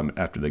can buy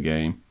after the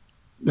game.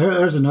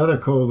 There's another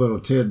cool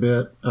little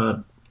tidbit I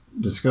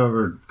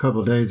discovered a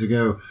couple of days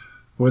ago.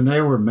 When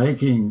they were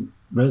making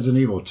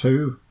Resident Evil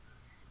 2,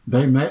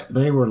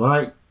 they were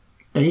like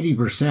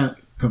 80%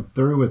 come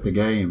through with the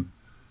game.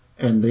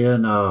 And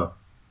then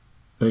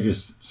they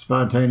just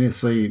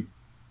spontaneously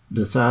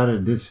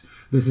decided this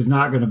is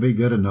not going to be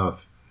good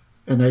enough.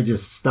 And they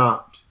just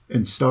stopped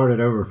and started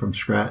over from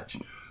scratch.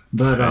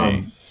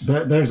 But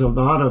there's a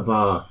lot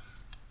of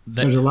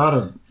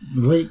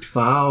leaked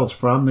files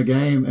from the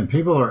game, and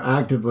people are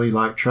actively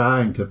like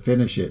trying to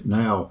finish it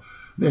now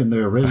in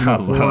the original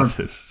form. I love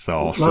this. It's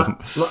awesome.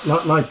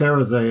 Like there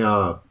was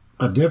a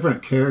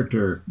different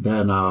character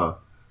than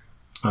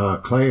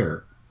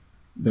Claire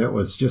that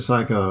was just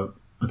like I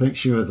think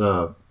she was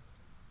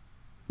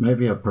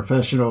maybe a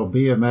professional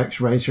BMX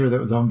racer that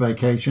was on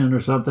vacation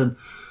or something.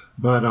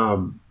 But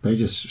they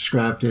just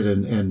scrapped it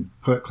and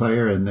put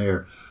Claire in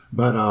there.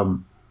 But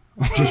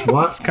just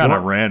what? It's kind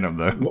of random,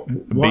 though.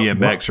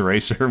 BMX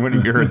racer, when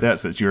you heard that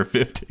since you were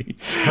 50.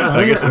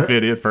 I guess it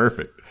fit in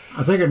perfect.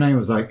 I think her name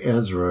was like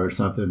Ezra or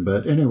something.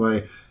 But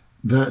anyway,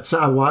 so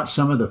I watched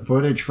some of the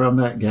footage from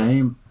that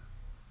game,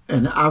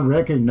 and I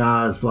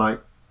recognized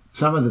like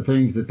some of the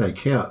things that they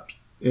kept.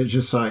 It's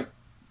just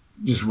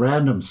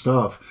random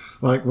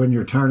stuff, like when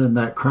you're turning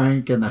that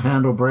crank and the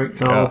handle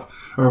breaks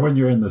off, or when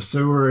you're in the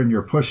sewer and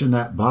you're pushing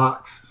that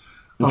box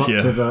up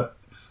to the.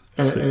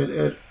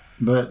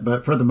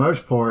 But for the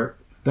most part,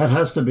 that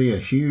has to be a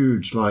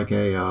huge, like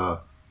I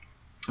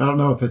don't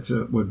know if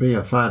would be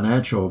a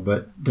financial,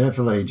 but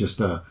definitely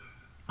just a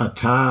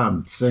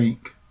time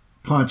sink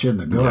punch in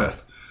the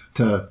gut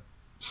to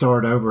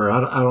start over.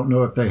 I don't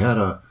know if they had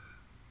I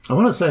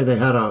want to say they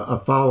had a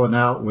falling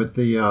out with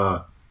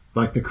the.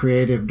 Like the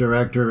creative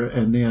director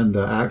and then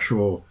the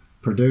actual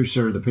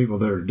producer, the people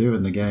that are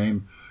doing the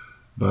game.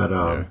 But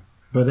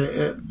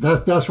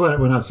that's what,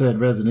 when I said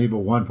Resident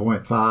Evil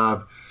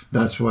 1.5,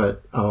 that's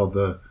what all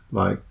the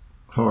like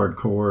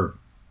hardcore,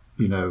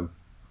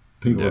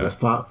 people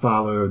that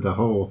follow the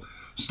whole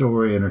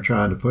story and are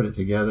trying to put it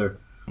together.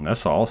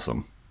 That's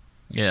awesome.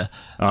 Yeah.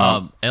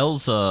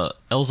 Elsa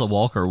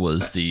Walker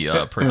was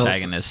the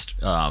protagonist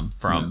from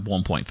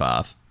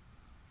 1.5.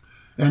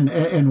 And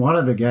in one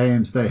of the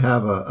games, they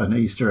have an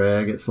Easter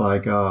egg. It's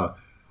like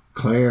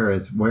Claire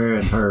is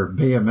wearing her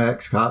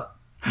BMX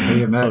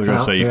I was going to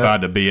say, you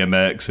find a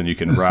BMX and you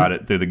can ride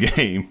it through the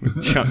game,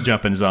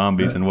 jumping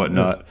zombies and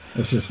whatnot.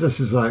 This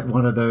is like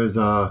one of those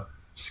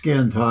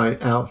skin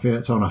tight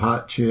outfits on a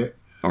hot chick.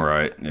 All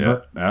right,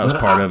 yeah, that was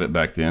part of it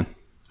back then.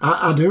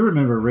 I do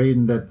remember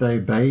reading that they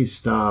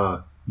based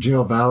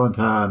Jill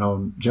Valentine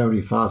on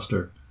Jodie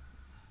Foster.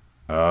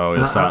 Oh,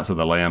 the Silence of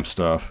the Lambs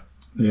stuff.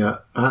 Yeah,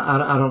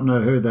 I don't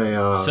know who they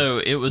are. So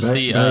it was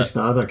based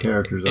the other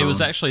characters on. It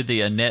was actually the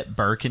Annette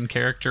Birkin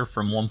character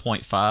from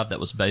 1.5 that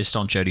was based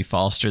on Jodie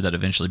Foster that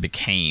eventually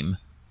became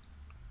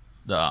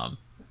the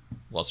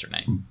what's her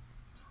name?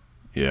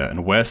 Yeah, and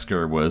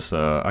Wesker was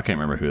I can't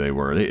remember who they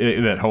were.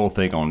 That whole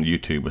thing on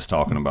YouTube was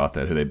talking about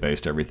that, who they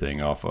based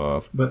everything off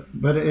of. But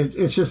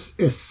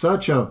it's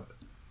such a,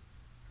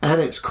 at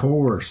its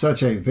core,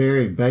 such a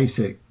very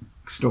basic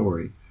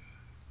story.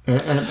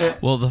 And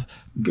well,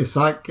 it's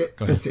like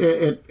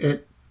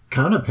it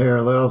kind of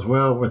parallels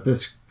well with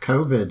this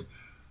COVID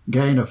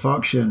gain of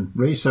function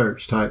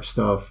research type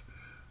stuff.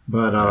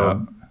 But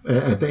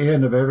at the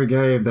end of every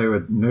game, they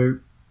would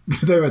nuke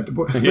they would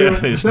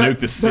just nuke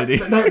the city.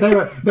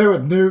 They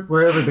would nuke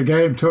wherever the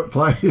game took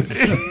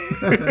place.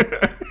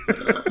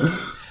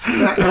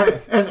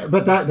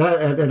 But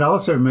that it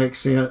also makes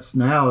sense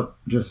now,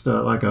 just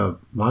like a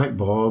light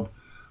bulb,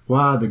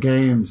 why the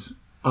games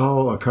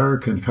all occur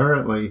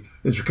concurrently.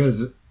 It's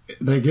because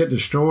they get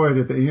destroyed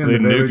at the end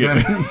of every game.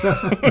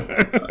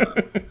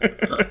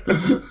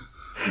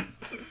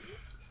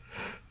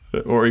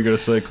 Or are you going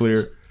to say,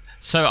 Clear?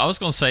 So I was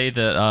going to say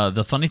that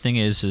the funny thing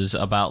is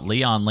about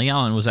Leon.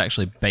 Leon was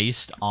actually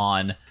based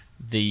on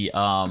the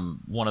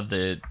one of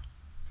the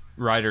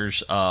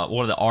writers,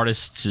 one of the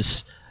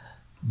artists'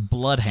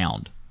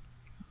 bloodhound.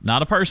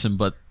 Not a person,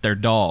 but their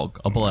dog,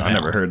 a bloodhound. I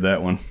never heard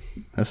that one.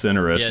 That's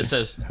interesting. Yeah, it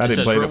says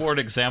reward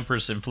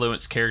examples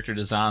influence character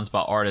designs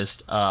by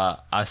artists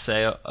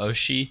Isao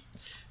Oshii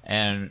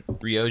and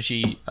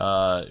Ryoji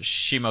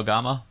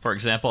Shimogama. For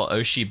example,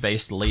 Oshii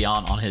based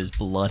Leon on his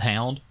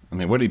bloodhound. I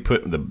mean, what did he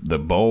put, the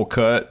bowl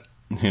cut?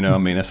 You know, I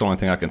mean, that's the only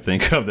thing I can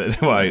think of. That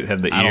why it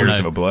had the ears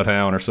of a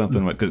bloodhound or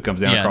something. Because it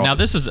comes down across. Now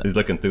this is he's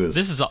looking through his.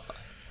 This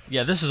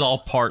is all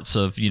parts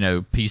of,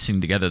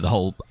 piecing together the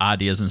whole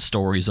ideas and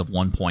stories of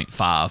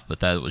 1.5,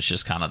 but that was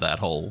just kind of that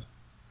whole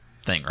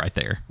thing right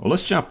there. Well,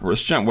 let's jump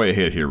way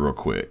ahead here real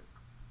quick.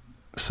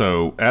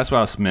 So, as I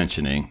was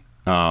mentioning,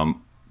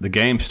 the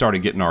game started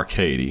getting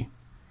arcadey,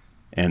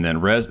 and then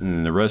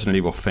the Resident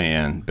Evil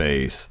fan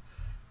base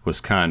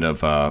was kind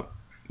of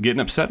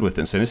getting upset with it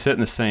and saying it's hitting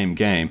the same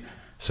game.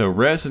 So,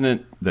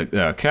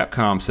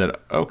 Capcom said,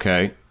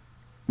 okay,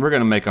 we're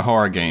going to make a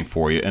horror game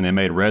for you, and they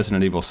made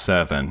Resident Evil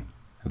 7.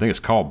 I think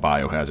it's called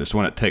Biohazard. It's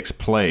when it takes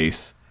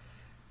place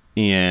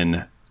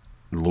in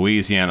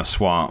Louisiana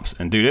swamps.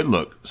 And, dude, it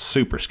looked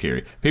super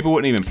scary. People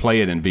wouldn't even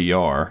play it in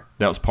VR.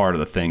 That was part of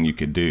the thing you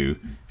could do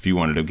if you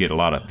wanted to get a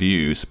lot of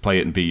views. Play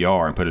it in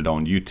VR and put it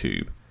on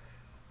YouTube.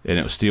 And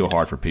it was still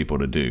hard for people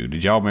to do.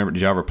 Did y'all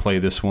ever play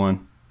this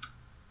one?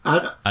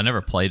 I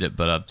never played it,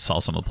 but I saw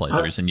some of the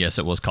playthroughs. And, yes,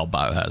 it was called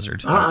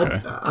Biohazard.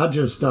 I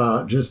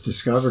just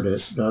discovered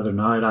it the other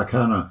night. I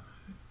kind of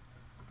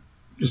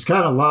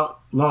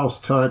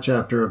lost touch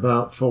after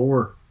about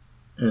 4,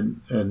 and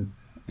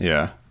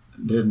yeah,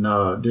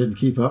 didn't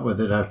keep up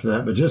with it after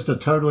that. But just a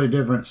totally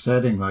different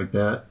setting like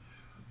that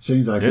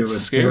seems like it's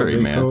scary,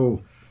 be man.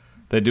 Cool.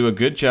 They do a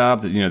good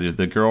job. That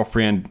the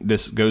girlfriend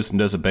just goes and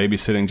does a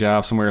babysitting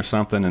job somewhere or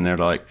something, and they're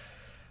like,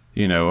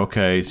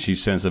 okay, she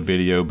sends a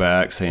video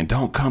back saying,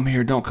 "Don't come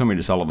here, don't come here."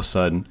 Just all of a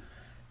sudden,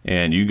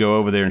 and you go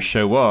over there and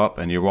show up,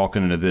 and you're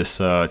walking into this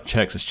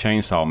Texas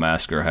Chainsaw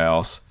Massacre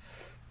house.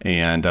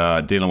 And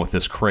dealing with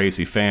this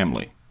crazy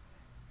family.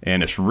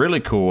 And it's really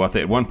cool. I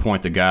think at one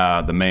point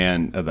the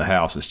man of the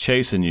house is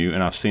chasing you,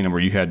 and I've seen him where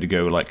you had to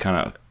go like kind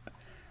of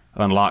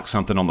unlock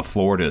something on the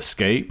floor to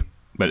escape.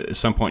 But at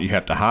some point you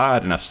have to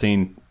hide, and I've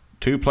seen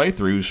 2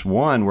 playthroughs.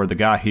 One where the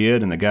guy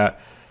hid and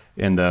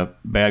the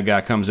bad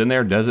guy comes in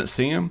there, doesn't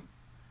see him.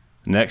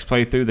 Next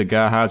playthrough, the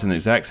guy hides in the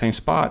exact same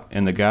spot,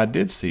 and the guy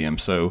did see him.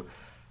 So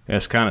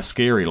it's kind of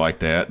scary like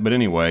that. But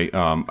anyway,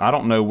 I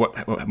don't know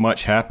what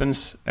much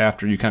happens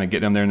after you kind of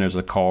get in there and there's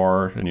a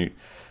car.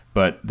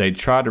 But they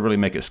tried to really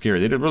make it scary.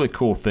 They did a really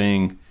cool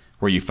thing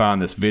where you find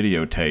this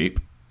videotape,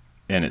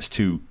 and it's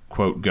 2,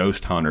 quote,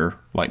 ghost hunter,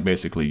 like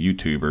basically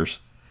YouTubers,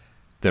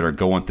 that are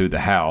going through the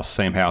house,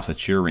 same house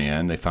that you're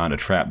in. They find a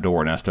trap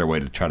door, and that's their way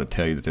to try to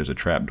tell you that there's a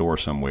trap door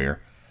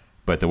somewhere.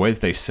 But the way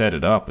that they set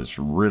it up is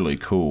really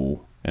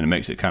cool, and it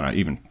makes it kind of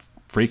even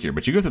freakier.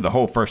 But you go through the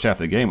whole first half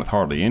of the game with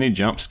hardly any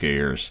jump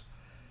scares,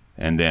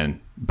 and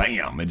then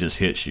bam, it just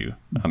hits you.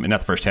 I mean, not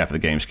the first half of the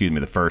game, excuse me,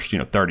 the first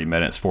 30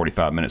 minutes,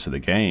 45 minutes of the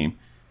game,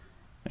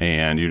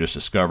 and you're just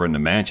discovering the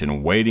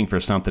mansion, waiting for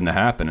something to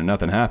happen, and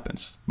nothing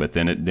happens. But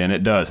then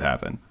it does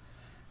happen,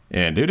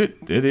 and dude,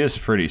 it is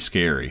pretty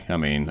scary. I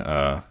mean,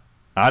 I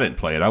didn't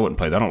play it. I wouldn't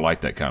play it. I don't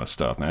like that kind of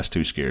stuff, man. That's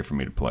too scary for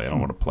me to play. I don't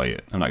want to play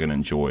it. I'm not going to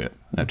enjoy it.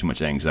 I have too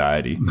much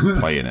anxiety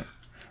playing it.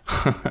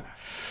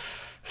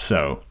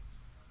 So.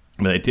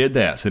 But they did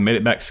that, so they made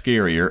it back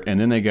scarier, and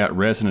then they got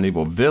Resident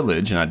Evil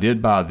Village, and I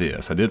did buy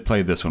this. I did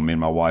play this one, me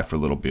and my wife, for a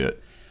little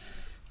bit.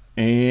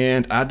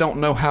 And I don't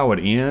know how it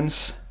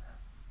ends,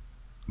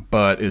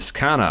 but it's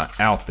kind of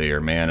out there,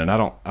 man, and I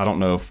don't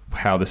know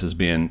how this is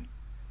being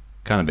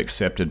kind of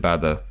accepted by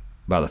the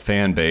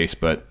fan base,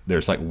 but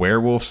there's like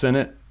werewolves in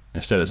it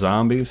instead of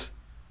zombies,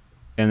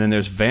 and then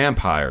there's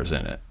vampires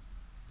in it.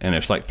 And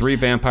there's like 3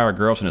 vampire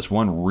girls, and there's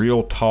one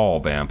real tall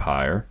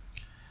vampire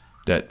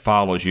that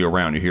follows you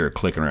around. You hear it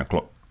clicking around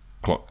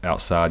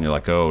outside, and you're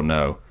like, oh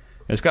no.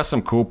 It's got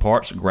some cool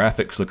parts. The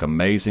graphics look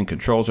amazing.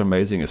 Controls are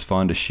amazing. It's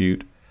fun to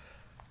shoot.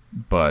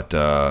 But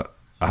I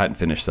hadn't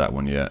finished that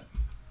one yet.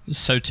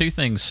 So 2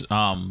 things.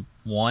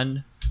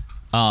 One,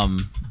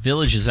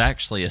 Village is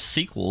actually a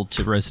sequel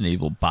to Resident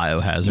Evil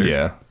Biohazard.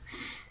 Yeah.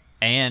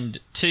 And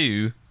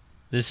 2,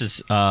 this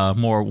is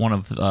more one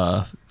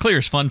of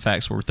Clear's fun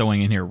facts we're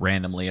throwing in here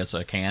randomly as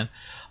I can.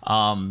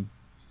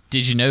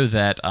 Did you know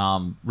that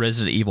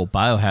Resident Evil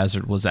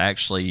Biohazard was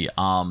actually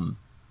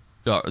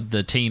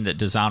the team that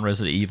designed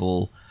Resident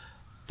Evil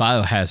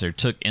Biohazard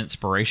took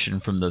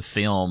inspiration from the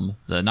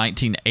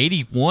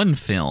 1981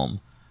 film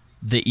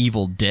The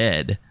Evil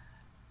Dead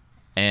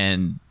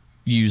and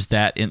use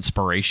that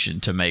inspiration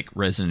to make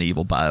Resident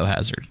Evil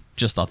Biohazard.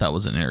 Just thought that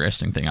was an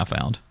interesting thing I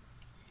found.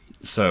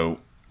 So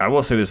I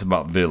will say this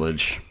about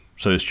Village.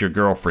 So it's your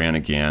girlfriend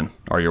again,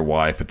 or your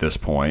wife at this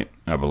point,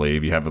 I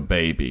believe. You have a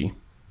baby.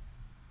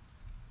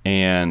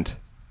 And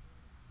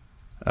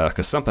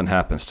because something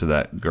happens to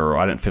that girl.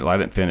 I didn't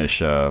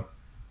finish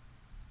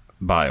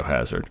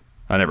Biohazard.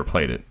 I never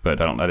played it,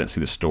 but I didn't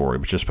see the story,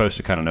 but you're supposed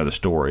to kind of know the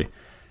story.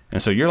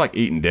 And so you're like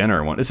eating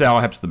dinner. This is all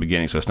happens at the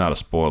beginning, so it's not a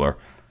spoiler.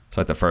 It's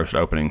like the first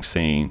opening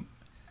scene,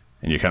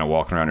 and you're kind of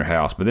walking around your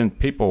house. But then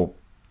people,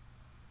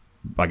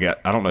 I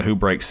don't know who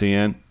breaks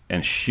in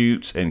and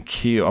shoots and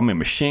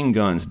machine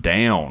guns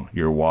down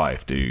your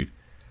wife, dude.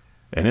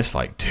 And it's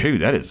like,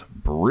 dude, that is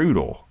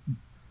brutal.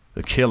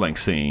 The killing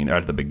scene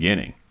at the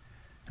beginning.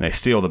 And they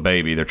steal the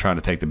baby. They're trying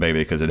to take the baby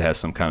because it has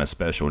some kind of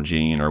special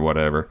gene or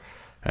whatever.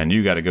 And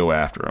you got to go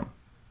after them.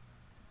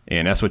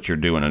 And that's what you're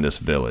doing in this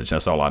Village.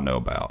 That's all I know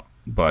about.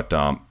 But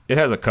it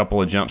has a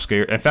couple of jump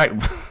scares. In fact,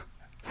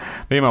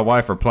 me and my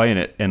wife are playing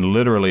it, and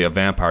literally a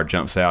vampire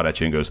jumps out at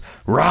you and goes,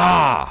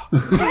 "Rah!"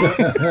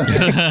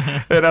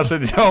 And I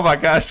said, "Oh my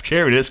God,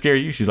 scare me. Did it scare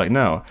you?" She's like,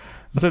 "No."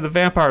 I said, "The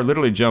vampire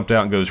literally jumped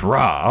out and goes,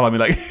 rah." I mean,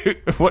 like,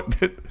 what?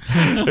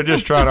 They're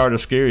just trying hard to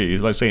scare you.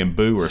 It's like saying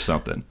boo or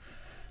something.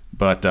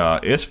 But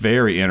it's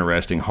very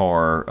interesting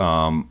horror,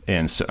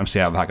 and so, I'm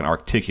seeing how I can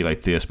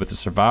articulate this. But the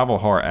survival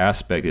horror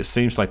aspect, it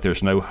seems like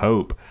there's no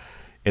hope,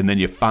 and then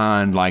you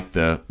find like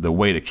the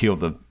way to kill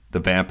the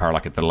vampire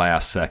like at the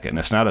last second.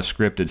 It's not a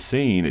scripted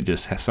scene. It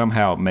just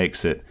somehow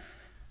makes it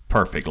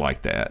perfect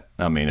like that.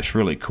 I mean, it's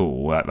really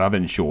cool. I've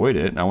enjoyed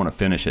it. I want to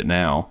finish it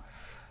now.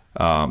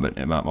 But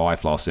my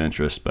wife lost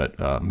interest,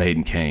 but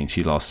Maiden Kane,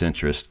 she lost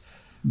interest.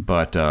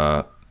 But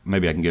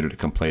maybe I can get her to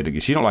come play it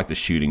again. She don't like the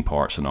shooting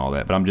parts and all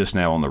that. But I'm just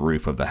now on the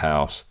roof of the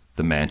house,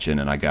 the mansion,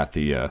 and I got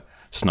the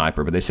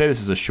sniper. But they say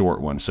this is a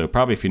short one, so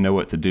probably if you know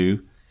what to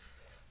do,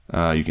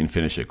 you can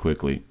finish it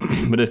quickly.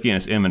 But again,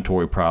 it's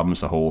inventory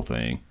problems, the whole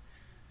thing.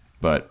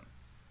 But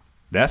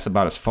that's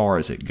about as far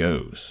as it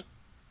goes.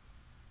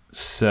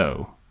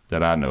 So,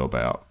 that I know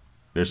about.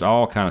 There's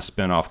all kind of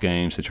spin-off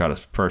games to try to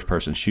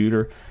first-person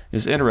shooter.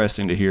 It's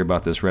interesting to hear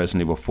about this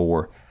Resident Evil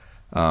 4.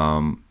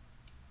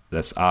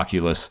 That's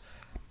Oculus.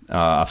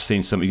 I've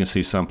seen some. You can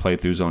see some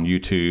playthroughs on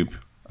YouTube.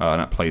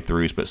 Not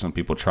playthroughs, but some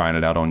people trying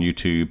it out on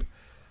YouTube.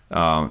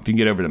 If you can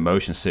get over the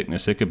motion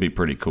sickness, it could be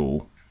pretty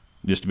cool.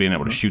 Just being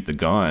able to shoot the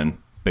gun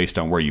based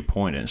on where you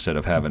point it instead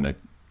of having to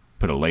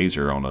put a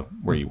laser on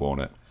where you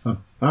want it.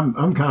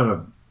 I'm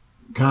kind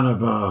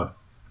of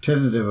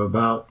tentative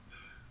about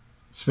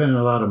spending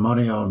a lot of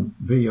money on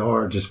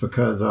VR just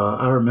because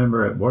I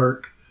remember at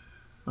work,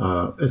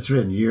 it's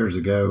been years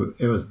ago.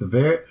 It was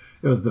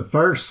the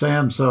first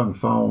Samsung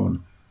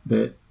phone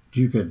that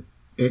you could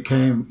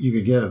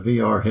get a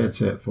VR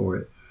headset for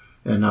it,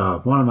 and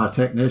one of my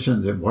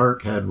technicians at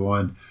work had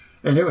one,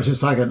 and it was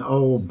just like an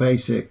old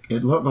basic.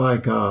 It looked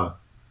like it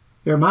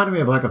reminded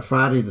me of like a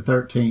Friday the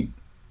 13th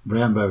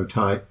Rambo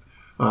type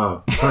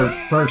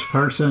first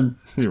person.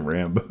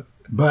 Rambo.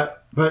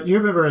 But you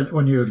remember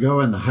when you would go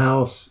in the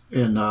house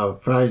in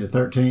Friday the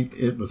 13th,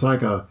 it was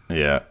like a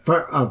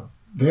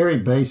very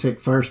basic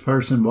first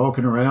person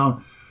walking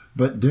around.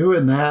 But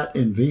doing that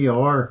in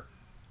VR,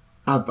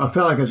 I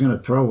felt like I was going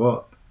to throw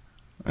up.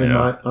 And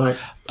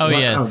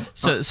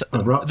So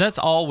that's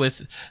all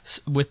with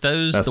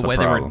those. That's the way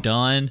problem. They were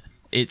done.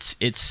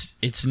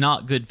 It's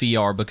not good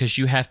VR because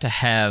you have to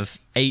have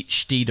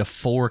HD to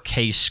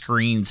 4K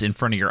screens in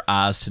front of your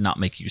eyes to not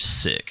make you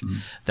sick. Mm-hmm.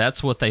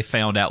 That's what they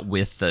found out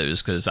with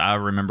those, because I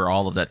remember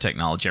all of that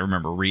technology. I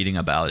remember reading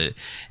about it.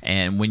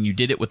 And when you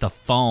did it with a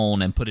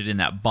phone and put it in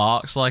that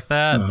box like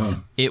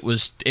that, it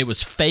was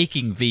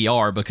faking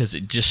VR because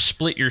it just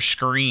split your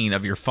screen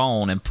of your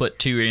phone and put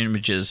two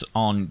images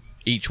on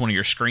each one of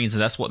your screens,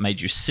 and that's what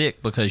made you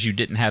sick because you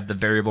didn't have the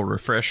variable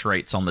refresh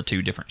rates on the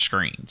two different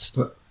screens.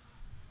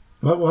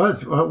 What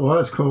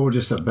was cool,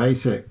 just a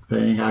basic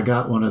thing, I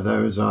got one of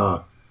those,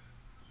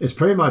 it's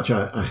pretty much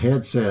a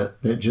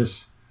headset that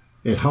just,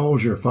 it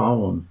holds your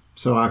phone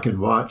so I can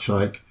watch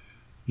like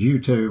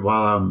YouTube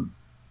while I'm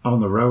on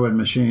the rowing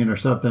machine or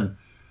something,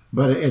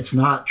 but it's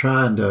not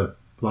trying to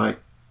like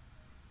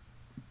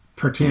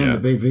pretend to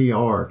be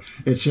VR.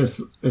 It's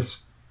just,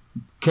 it's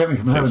kept me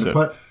from having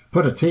to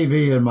put a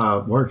TV in my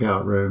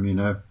workout room, you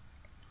know?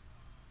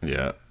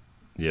 Yeah.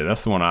 Yeah,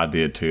 that's the one I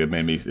did too. It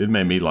made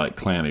me like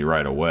clammy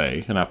right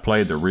away. And I've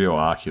played the real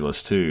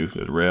Oculus too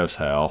at Rev's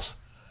house,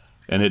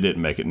 and it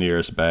didn't make it near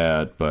as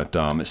bad. But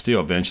it's still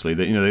eventually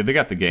they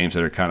got the games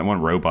that are kind of one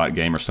robot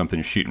game or something.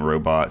 You're shooting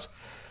robots,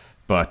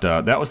 but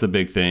that was the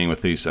big thing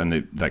with these.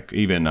 And like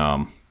even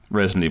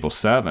Resident Evil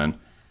 7,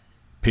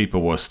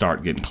 people will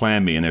start getting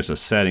clammy, and there's a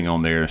setting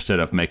on there instead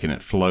of making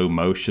it flow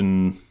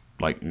motion,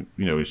 like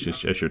it's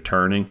just as you're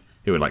turning,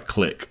 it would like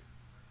click,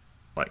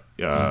 like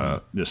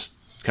just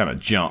kind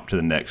of jump to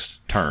the next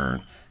turn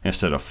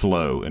instead of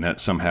flow, and that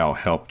somehow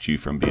helped you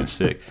from being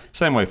sick.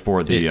 Same way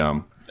for the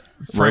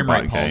frame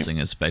robot rate pausing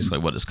is basically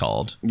what it's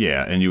called.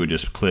 Yeah, and you would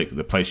just click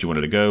the place you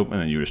wanted to go, and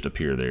then you would just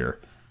appear there.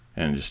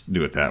 and just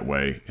do it that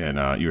way.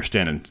 And you were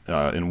standing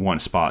in one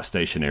spot,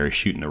 stationary,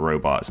 shooting the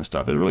robots and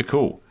stuff. It was really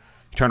cool.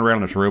 You turn around,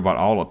 and there's a robot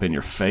all up in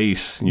your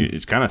face. And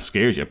it kind of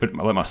scares you. I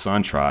let my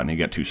son try it, and he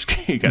got too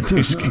scared. He got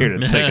too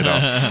scared to take it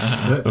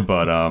off.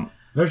 But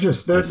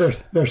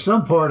there's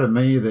some part of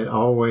me that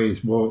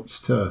always wants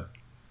to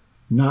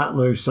not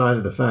lose sight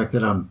of the fact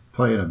that I'm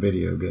playing a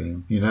video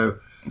game. You know.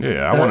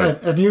 Yeah,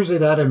 and usually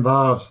that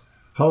involves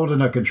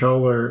holding a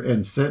controller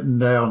and sitting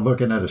down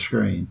looking at a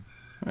screen.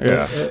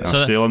 Yeah, I'm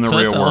still in the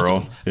real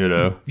world, you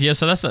know. Yeah,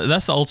 so that's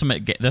the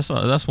ultimate.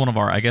 That's one of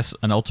our, I guess,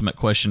 an ultimate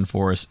question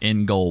for us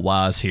in goal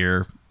wise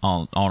here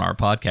on our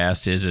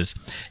podcast is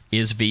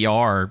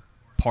VR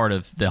part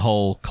of the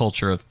whole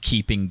culture of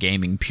keeping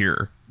gaming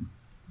pure?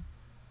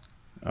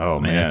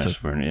 Oh man,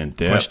 we're in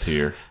depth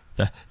here.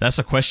 That's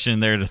a question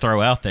there to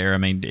throw out there. I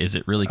mean, is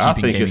it really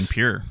keeping gaming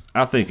pure?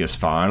 I think it's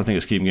fine. I think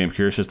it's keeping gaming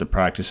pure. It's just the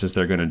practices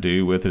they're going to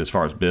do with it as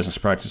far as business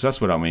practice. That's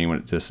what I mean when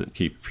it doesn't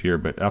keep pure.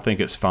 But I think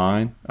it's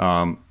fine.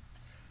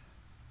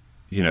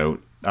 You know,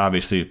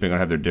 obviously they're going to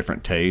have their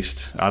different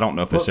taste. I don't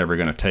know if it's ever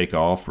going to take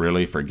off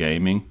really for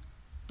gaming.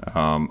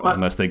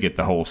 Unless they get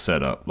the whole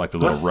setup, like the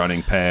little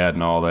running pad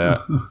and all that.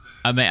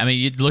 I mean,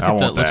 you look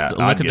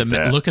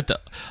at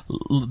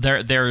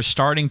they're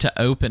starting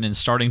to open and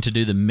starting to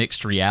do the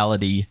mixed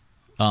reality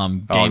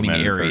gaming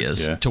augmented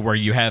areas to where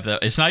you have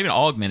it's not even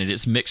augmented,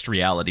 it's mixed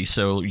reality.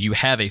 So you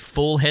have a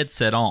full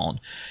headset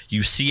on,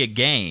 you see a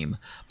game,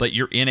 but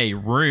you're in a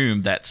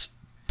room that's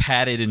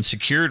padded and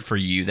secured for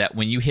you. That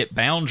when you hit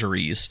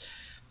boundaries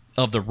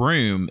of the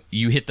room,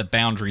 you hit the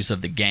boundaries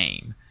of the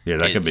game. Yeah,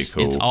 that could be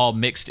cool. It's all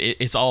mixed.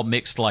 It's all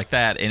mixed like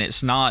that, and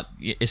it's not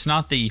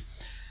the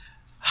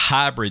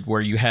hybrid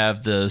where you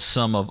have the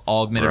sum of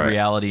augmented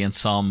reality and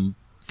some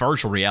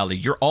virtual reality.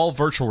 You're all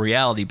virtual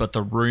reality, but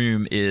the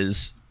room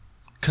is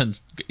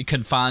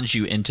confines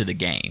you into the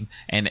game,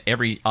 and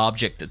every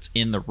object that's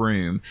in the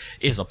room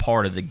is a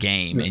part of the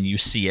game, and you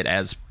see it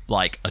as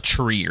like a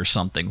tree or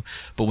something.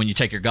 But when you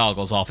take your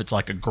goggles off, it's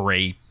like a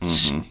gray.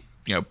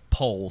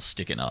 Pole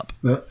sticking up.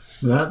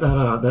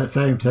 That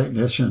same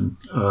technician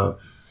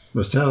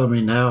was telling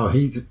me now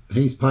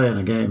he's playing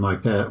a game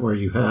like that where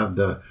you have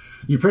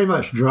you pretty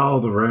much draw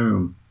the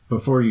room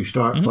before you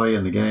start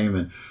playing the game,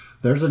 and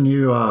there's a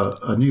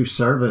new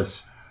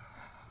service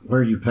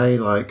where you pay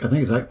I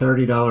think it's like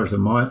 $30 a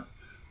month,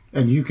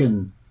 and you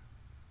can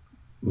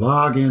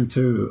log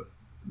into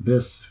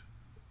this.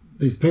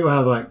 These people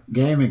have like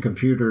gaming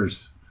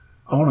computers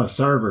on a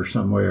server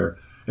somewhere.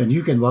 And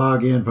you can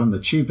log in from the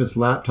cheapest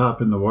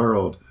laptop in the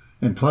world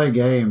and play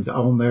games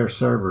on their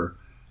server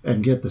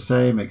and get the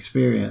same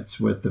experience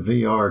with the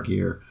VR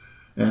gear.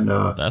 And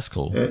that's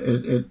cool.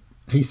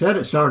 He said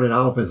it started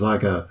off as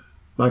like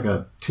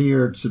a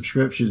tiered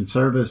subscription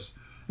service,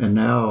 and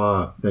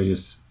now they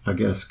just, I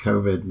guess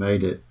COVID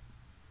made it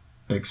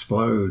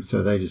explode,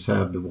 so they just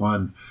have the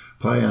one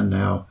plan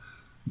now.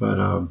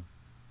 But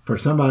for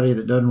somebody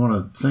that doesn't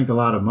want to sink a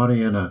lot of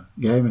money in a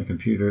gaming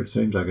computer, it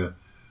seems like a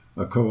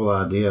cool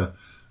idea.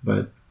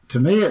 But to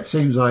me, it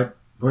seems like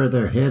where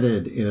they're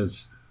headed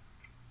is,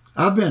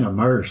 I've been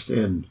immersed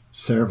in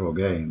several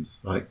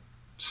games like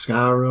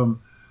Skyrim,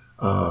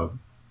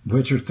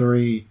 Witcher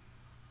 3,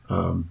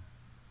 all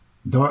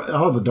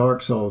the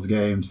Dark Souls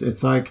games.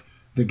 It's like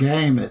the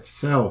game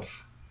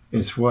itself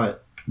is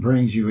what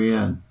brings you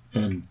in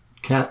and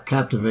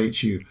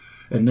captivates you.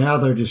 And now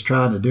they're just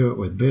trying to do it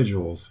with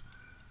visuals.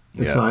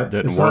 It's it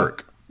didn't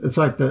work. It's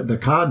like the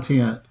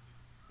content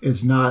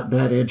is not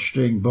that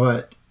interesting,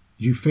 but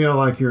you feel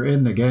like you're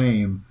in the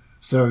game,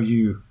 so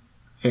you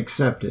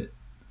accept it.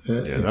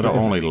 That'll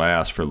only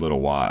last for a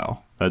little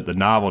while. The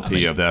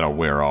novelty of that'll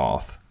wear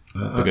off.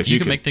 Because you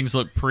can make things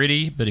look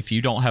pretty, but if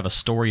you don't have a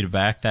story to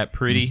back that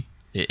pretty,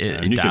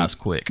 it dies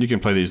quick. You can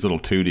play these little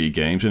 2D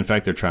games. In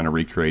fact, they're trying to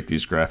recreate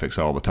these graphics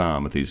all the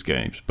time with these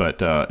games.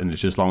 But and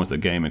it's just as long as the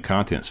game and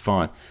content's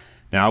fun.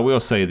 Now, I will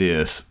say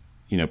this.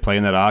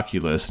 Playing that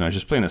Oculus, and I was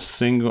just playing a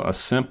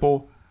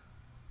simple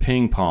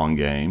ping pong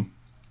game.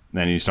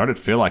 Then you started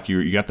to feel like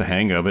you got the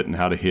hang of it and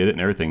how to hit it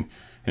and everything.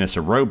 And it's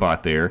a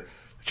robot there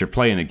that you're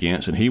playing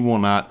against, and he will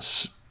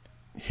not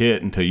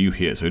hit until you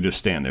hit. So he'll just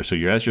stand there. So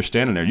as you're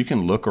standing there, you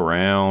can look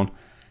around,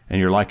 and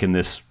you're like in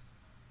this,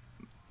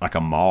 like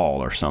a mall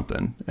or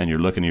something, and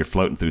you're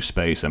floating through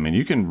space. I mean,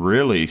 you can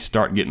really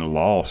start getting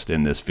lost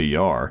in this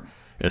VR.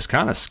 It's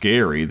kind of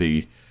scary.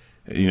 Because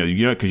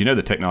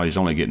the technology is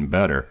only getting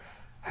better.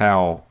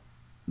 How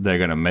they're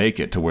going to make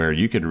it to where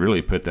you could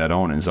really put that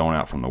on and zone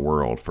out from the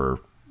world for.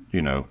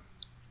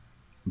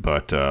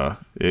 But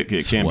it can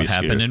be scary. What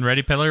happened in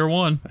Ready Player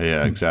One?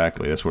 Yeah,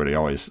 exactly. That's where it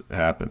always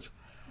happens.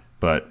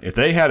 But if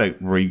they had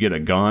where you get a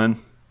gun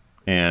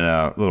and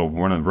a little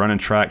running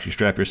tracks you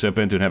strap yourself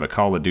into and have a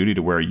Call of Duty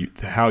to where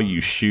how you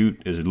shoot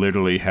is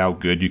literally how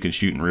good you can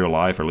shoot in real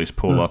life, or at least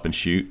pull up and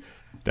shoot,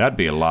 that'd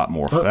be a lot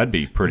more. That'd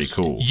be pretty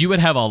cool. You would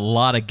have a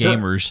lot of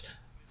gamers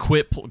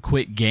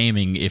quit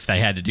gaming if they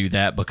had to do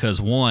that,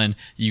 because one,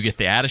 you get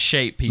the out of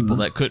shape people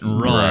that couldn't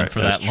run for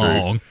that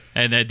long,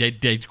 and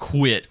they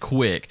quit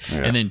quick.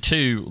 And then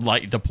two,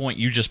 like the point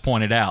you just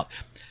pointed out,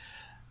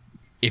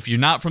 if you're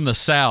not from the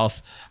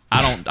South,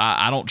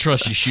 I don't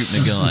trust you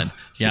shooting a gun.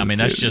 Yeah, I mean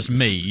that's just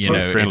me. You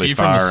know, friendly if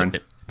you're firing.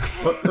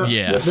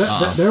 Yeah,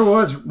 there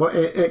was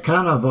it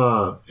kind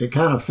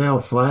of fell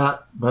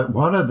flat, but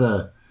one of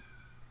the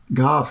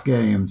golf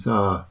games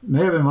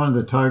may have been one of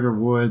the Tiger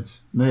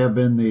Woods, may have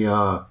been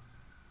the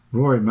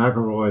Rory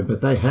McIlroy,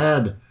 but they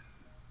had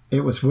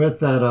it was with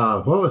that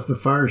what was the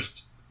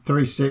first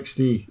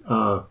 360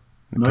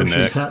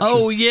 motion capture?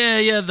 Oh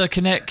yeah, the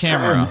Kinect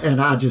camera.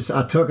 And I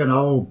took an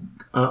old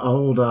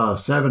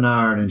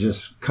 7-iron and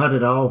just cut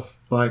it off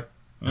like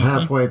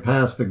halfway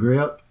past the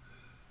grip.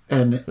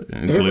 And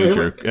include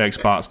your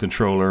Xbox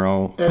controller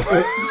on. It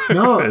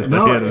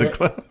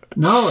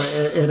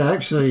would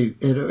actually.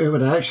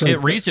 It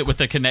reads it with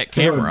the Kinect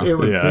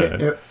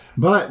camera.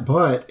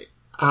 But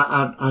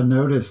I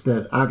noticed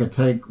that I could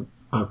take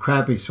a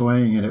crappy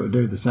swing and it would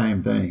do the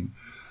same thing.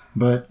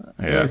 But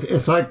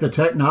it's like the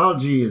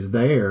technology is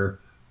there.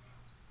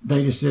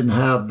 They just didn't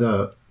have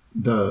the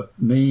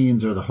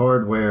means or the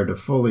hardware to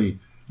fully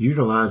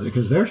utilize it,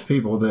 because there's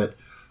people that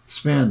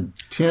spend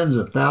tens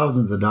of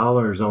thousands of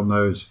dollars on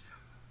those.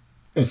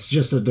 It's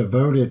just a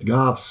devoted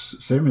golf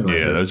simulator.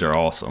 Yeah, those are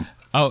awesome.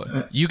 Oh,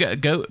 you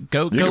got go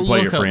can look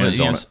play your up. friends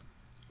on it.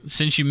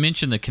 Since you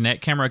mentioned the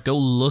Kinect camera, go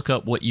look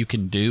up what you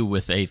can do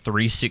with a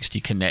 360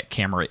 Kinect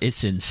camera.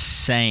 It's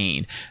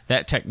insane.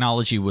 That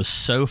technology was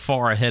so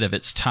far ahead of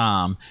its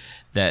time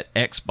that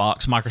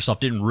Microsoft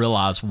didn't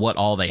realize what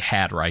all they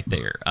had right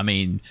there. I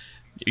mean,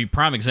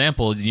 prime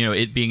example,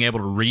 it being able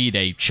to read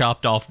a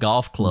chopped off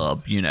golf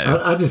club.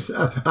 I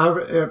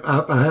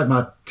had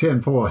my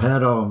tinfoil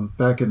hat on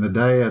back in the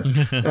day, and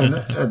they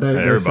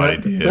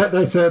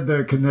said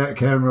the Kinect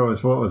camera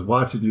was what was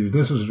watching you.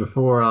 This was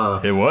before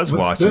it was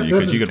watching you,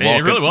 because you could walk.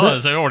 It really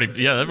was. They've already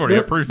got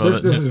proof of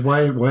it. This is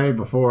way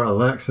before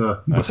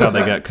Alexa. That's how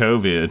they got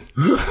COVID.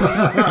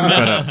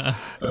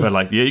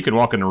 But you could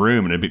walk in the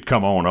room and it'd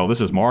come on. Oh,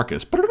 this is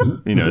Marcus.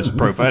 It's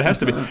profile. It has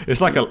to be.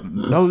 It's like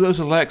those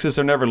Alexas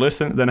are never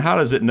listening. Then how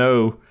does it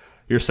know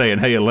you're saying,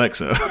 "Hey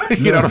Alexa"?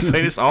 You know what I'm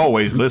saying? It's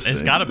always listening.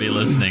 It's got to be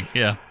listening.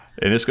 Yeah.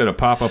 And it's going to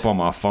pop up on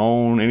my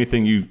phone.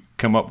 Anything you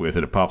come up with,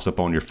 it pops up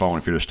on your phone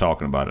if you're just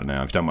talking about it now. If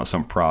you're talking about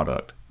some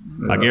product.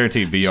 I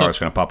guarantee VR is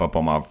going to pop up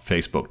on my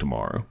Facebook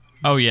tomorrow.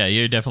 Oh, yeah,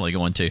 you're definitely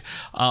going to.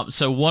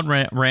 So one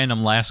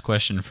random last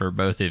question for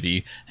both of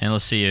you, and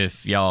let's see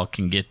if y'all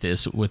can get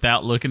this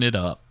without looking it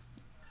up.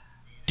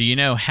 Do you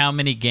know how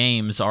many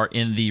games are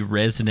in the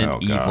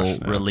Resident Evil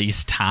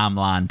release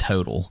timeline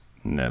total?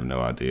 I have no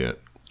idea.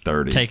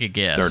 30. Take a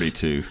guess.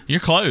 32. You're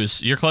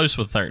close. You're close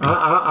with 30.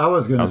 I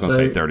was going to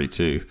say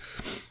 32.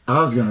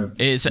 I was going to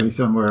be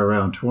somewhere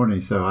around 20,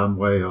 so I'm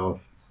way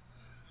off.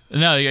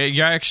 No,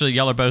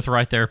 y'all are both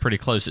right there, pretty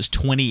close. It's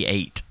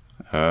 28.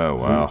 Oh,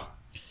 wow.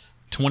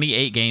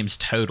 28 games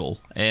total,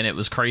 and it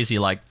was crazy.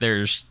 Like,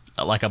 there's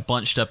like a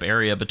bunched up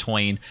area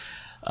between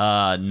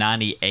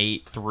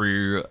 98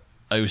 through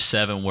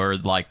 07 where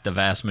like the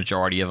vast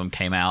majority of them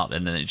came out,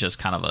 and then it just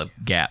kind of a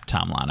gap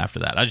timeline after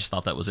that. I just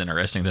thought that was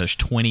interesting. There's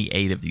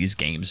 28 of these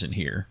games in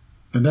here,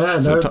 and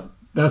that's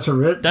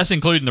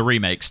including the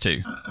remakes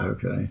too.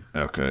 Okay.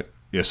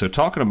 Yeah. So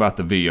talking about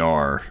the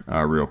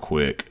VR real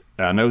quick,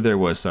 I know there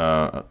was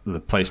the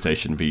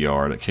PlayStation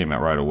VR that came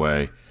out right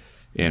away,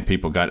 and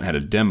people had a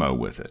demo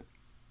with it.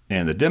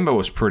 And the demo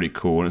was pretty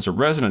cool, and it's a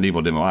Resident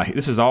Evil demo.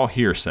 This is all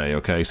hearsay,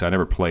 okay? So I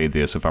never played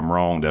this. If I'm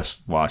wrong,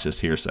 just watch this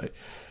hearsay.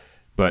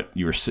 But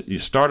you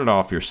started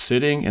off, you're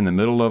sitting in the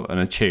middle of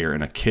a chair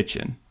in a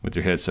kitchen with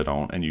your headset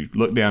on, and you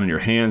look down, and your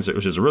hands,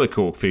 which is a really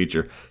cool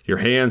feature, your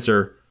hands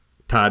are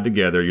tied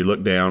together. You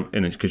look down,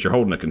 and because you're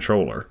holding a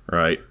controller,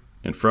 right,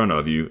 in front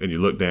of you, and you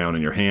look down,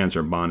 and your hands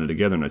are bonded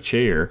together in a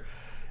chair,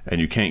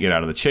 and you can't get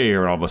out of the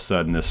chair, and all of a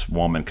sudden this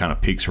woman kind of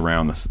peeks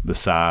around the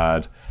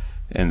side,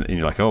 and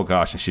you're like, oh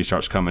gosh, and she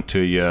starts coming to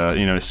you.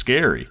 It's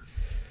scary.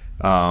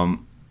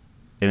 And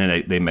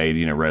then they made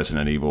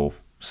Resident Evil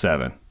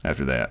 7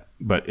 after that.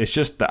 But it's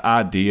just the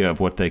idea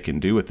of what they can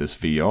do with this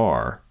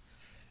VR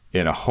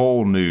in a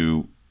whole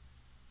new,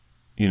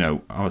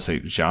 I would say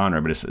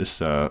genre, but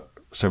it's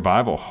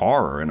survival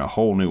horror in a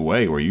whole new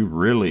way, where you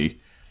really,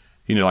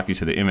 like you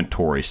said, the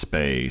inventory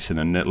space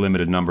and the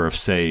limited number of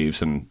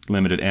saves and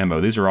limited ammo.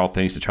 These are all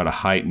things to try to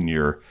heighten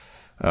your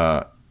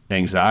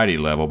anxiety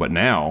level. But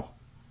now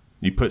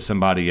you put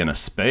somebody in a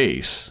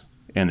space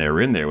and they're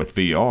in there with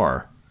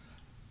VR.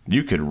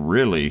 You could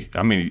really,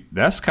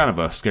 that's kind of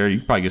a scary, you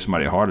could probably give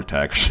somebody a heart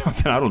attack or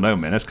something. I don't know,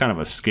 man. That's kind of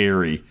a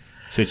scary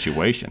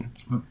situation.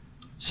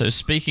 So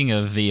speaking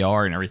of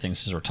VR and everything,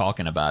 since we're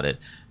talking about it,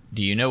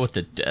 do you know what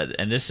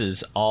and this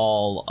is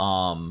all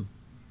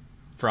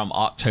from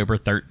October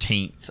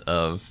 13th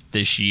of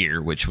this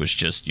year, which was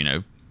just,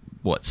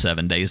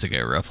 7 days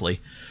ago, roughly.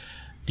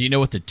 Do you know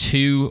what the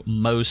two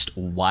most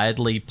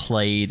widely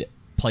played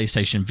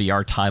PlayStation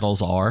VR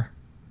titles are?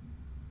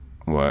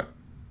 What?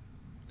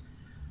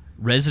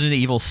 Resident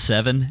Evil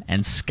 7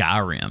 and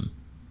Skyrim.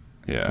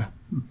 Yeah.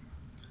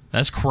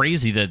 That's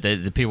crazy that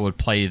the people would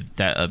play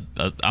that.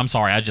 I'm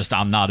sorry,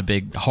 I'm not a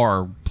big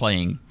horror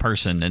playing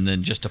person, and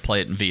then just to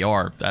play it in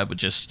VR, that would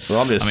just. Well,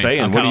 I'm just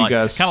saying, what do you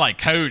guys? Kind of like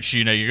Coach,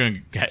 you're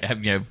going to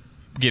have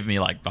give me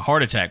like the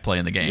heart attack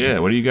playing the game. Yeah,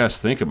 what do you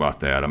guys think about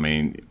that? I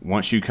mean,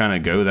 once you kind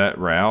of go that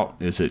route,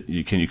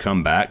 can you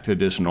come back to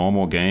just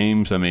normal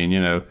games? I mean,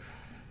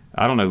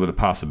 I don't know what the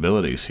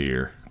possibilities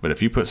here, but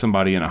if you put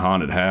somebody in a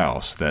haunted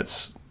house,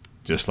 that's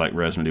just like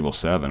Resident Evil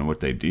 7, what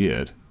they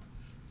did.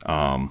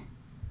 I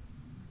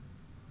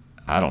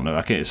don't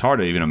know. It's hard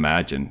to even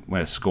imagine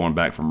when it's going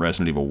back from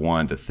Resident Evil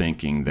 1 to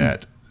thinking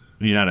that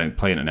you're not only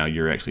playing it now,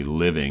 you're actually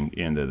living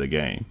into the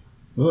game.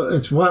 Well,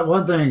 it's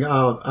one thing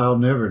I'll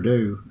never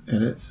do,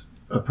 and it's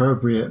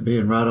appropriate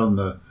being right on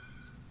the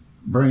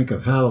brink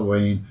of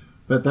Halloween,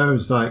 but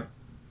those like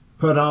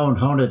put on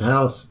haunted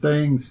house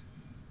things,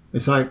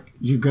 it's like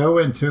you go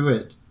into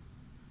it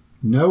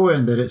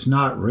knowing that it's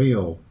not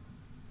real,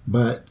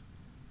 but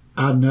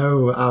I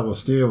know I will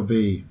still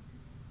be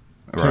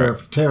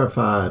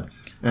terrified,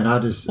 and I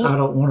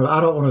don't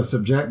want to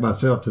subject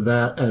myself to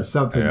that as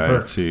something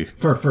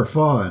for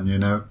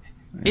fun,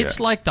 It's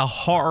like the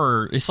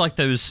horror. It's like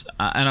those,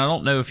 and I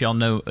don't know if y'all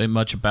know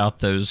much about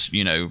those,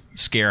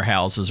 scare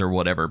houses or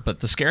whatever, but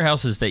the scare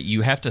houses that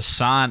you have to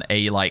sign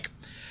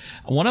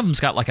one of them's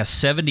got like a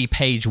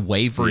 70-page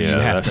waiver you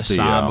have to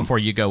sign before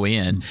you go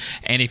in.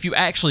 And if you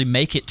actually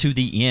make it to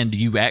the end,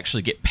 you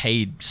actually get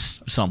paid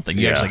something.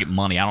 You actually get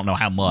money. I don't know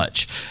how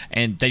much.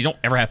 And they don't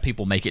ever have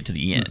people make it to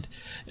the end.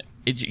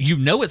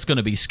 It's going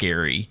to be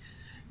scary.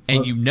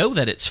 And you know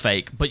that it's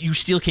fake, but you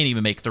still can't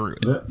even make through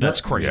it. That's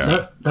crazy.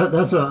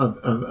 That's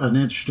an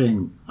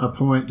interesting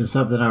point to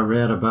something I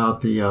read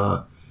about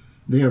the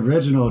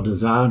original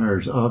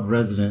designers of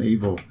Resident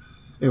Evil.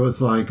 It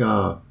was like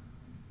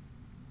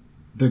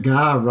the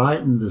guy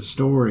writing the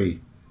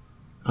story.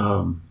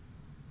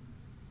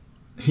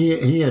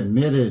 He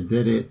admitted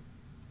that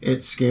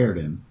it scared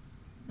him,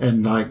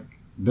 and like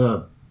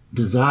the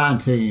design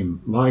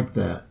team liked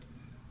that.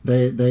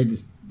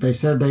 They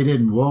said they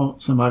didn't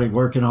want somebody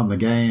working on the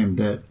game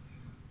that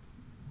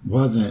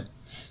wasn't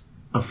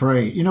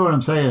afraid. You know what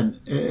I'm saying?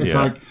 It's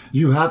like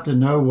you have to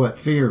know what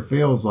fear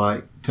feels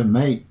like to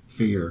make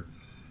fear.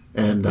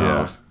 And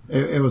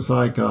it was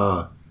like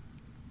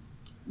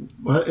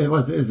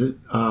is it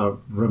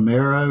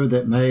Romero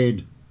that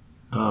made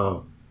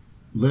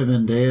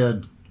Living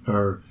Dead,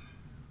 or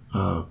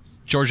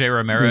George A.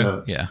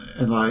 Romero? Yeah.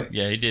 And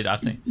he did, I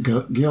think.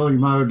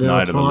 Guillermo del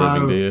Night Toro. of the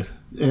Living Dead.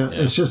 Yeah,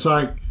 it's just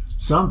like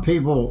some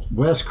people,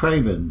 Wes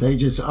Craven, they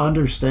just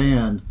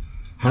understand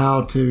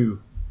how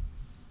to,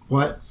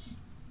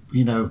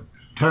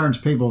 turns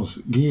people's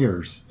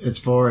gears as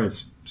far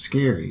as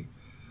scary.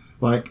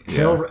 Like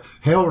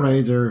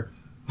Hellraiser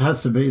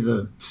has to be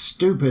the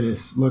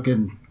stupidest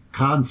looking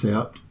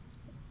concept.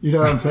 You know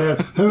what I'm saying?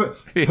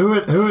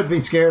 who would be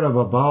scared of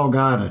a bald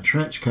guy in a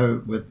trench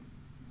coat with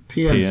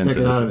pins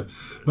sticking out of it?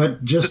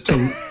 But just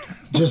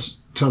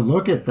to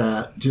look at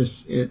that,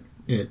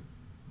 it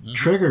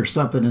triggers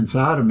something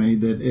inside of me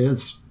that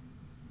is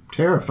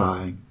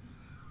terrifying.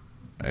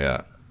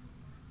 Yeah.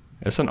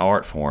 It's an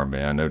art form,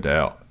 man, no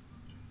doubt.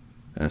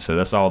 And so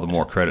that's all the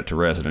more credit to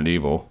Resident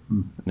Evil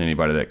and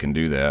anybody that can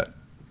do that.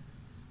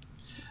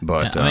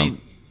 But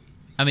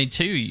I mean,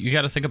 too, you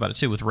got to think about it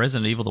too. With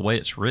Resident Evil, the way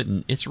it's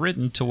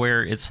written to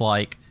where it's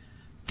like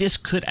this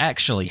could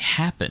actually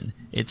happen.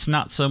 It's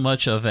not so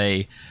much of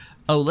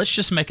let's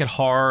just make it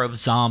horror of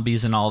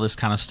zombies and all this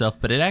kind of stuff,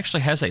 but it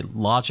actually has a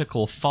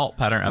logical thought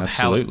pattern of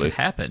how it could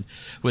happen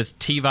with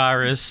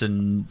T-virus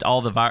and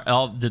all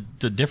the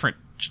different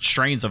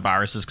strains of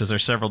viruses, because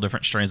there's several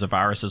different strains of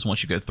viruses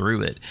once you go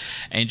through it,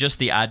 and just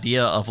the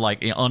idea of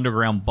like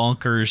underground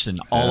bunkers and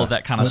all of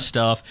that kind of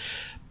stuff.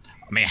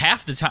 I mean,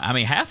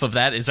 half of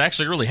that is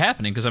actually really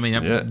happening, because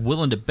I'm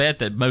willing to bet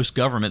that most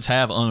governments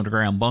have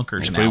underground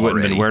bunkers. If we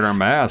wouldn't have been wearing our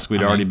masks,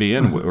 we'd already be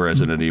in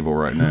Resident Evil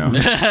right now.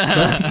 We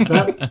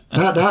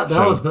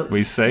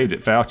saved it.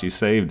 Fauci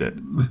saved it.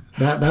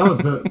 That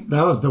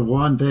was the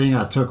one thing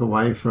I took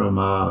away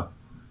from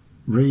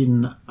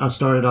reading. I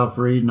started off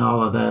reading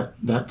all of that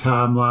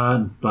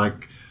timeline,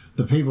 like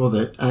the people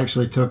that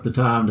actually took the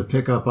time to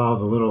pick up all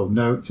the little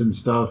notes and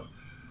stuff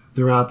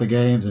throughout the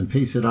games and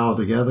piece it all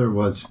together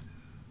was.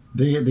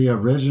 The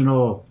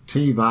original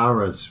T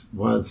virus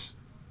was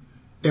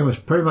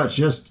pretty much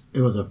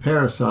it was a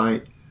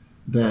parasite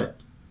that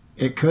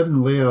it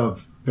couldn't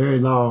live very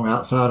long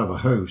outside of a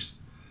host.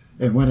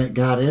 And when it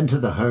got into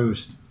the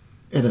host,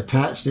 it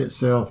attached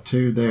itself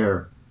to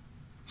their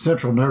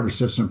central nervous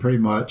system pretty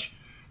much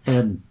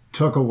and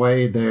took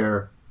away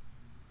their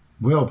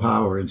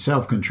willpower and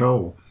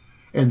self-control.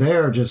 And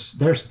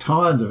there's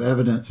tons of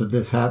evidence of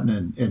this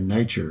happening in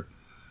nature.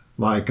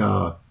 Like,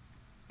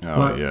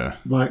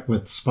 like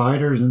with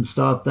spiders and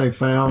stuff, they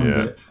found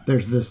that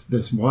there's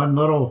this one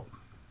little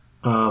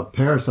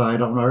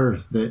parasite on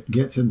Earth that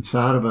gets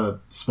inside of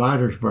a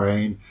spider's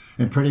brain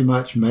and pretty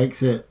much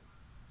makes it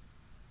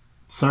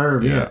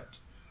serve it.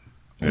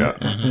 Yeah.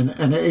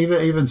 And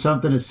even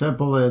something as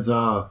simple as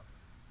the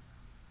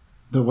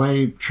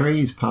way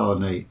trees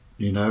pollinate,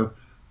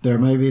 there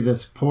may be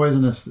this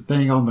poisonous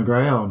thing on the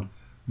ground,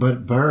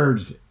 but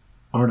birds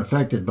aren't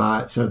affected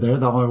by it, so they're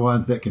the only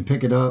ones that can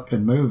pick it up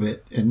and move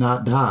it and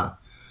not die.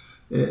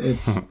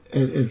 It's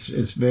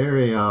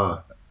very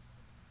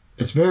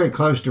it's very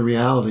close to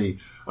reality,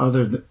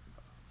 other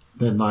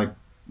than like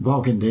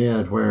Walking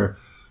Dead, where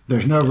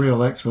there's no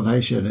real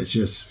explanation. It's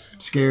just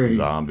scary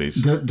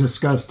zombies,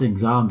 disgusting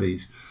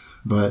zombies.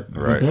 But,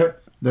 right.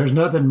 but there's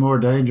nothing more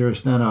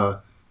dangerous than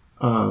a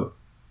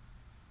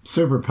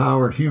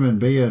superpowered human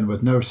being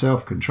with no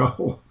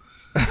self-control.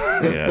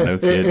 Yeah, no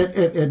kidding.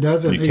 It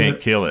doesn't. You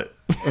can't kill it.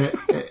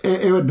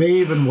 It would be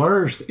even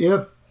worse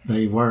if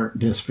they weren't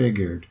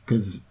disfigured,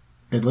 because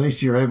at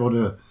least you're able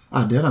to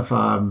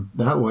identify them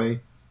that way.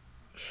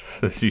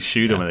 You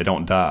shoot them and they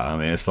don't die. I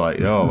mean, it's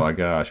like, oh my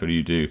gosh, what do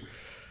you do?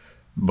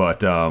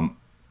 But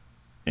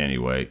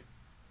anyway,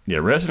 yeah,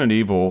 Resident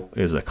Evil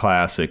is a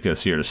classic.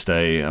 It's here to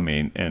stay. I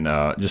mean, and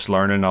just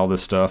learning all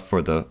this stuff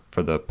for the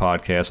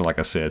podcast. And like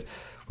I said,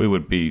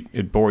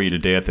 it'd bore you to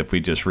death if we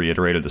just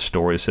reiterated the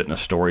story, sitting a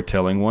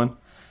storytelling one.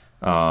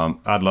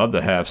 I'd love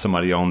to have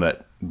somebody on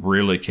that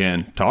really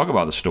can talk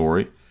about the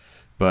story,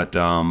 but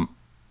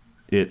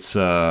it's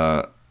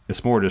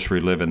more just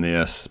reliving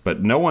this,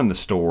 but knowing the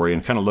story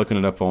and kind of looking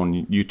it up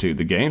on YouTube.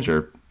 The games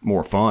are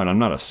more fun. I'm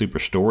not a super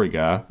story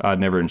guy. I'd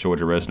never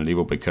enjoyed a Resident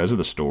Evil because of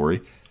the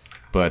story,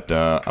 but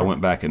I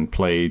went back and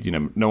played,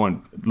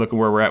 looking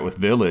where we're at with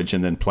Village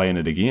and then playing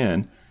it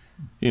again.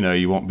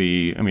 You won't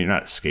be, you're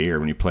not scared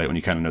when you play it, when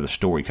you kind of know the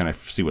story, kind of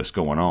see what's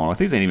going on. Like,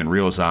 these ain't even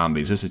real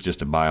zombies. This is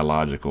just a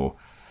biological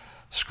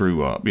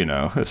screw up,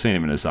 This ain't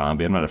even a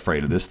zombie. I'm not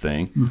afraid of this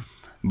thing.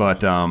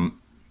 But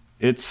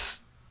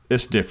it's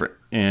different.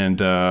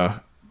 And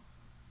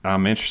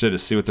I'm interested to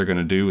see what they're going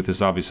to do with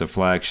this. Obviously a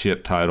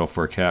flagship title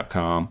for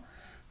Capcom.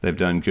 They've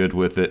done good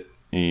with it.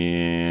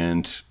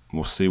 And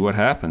we'll see what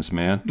happens,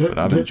 man. But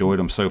I've enjoyed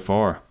them so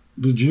far.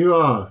 Did you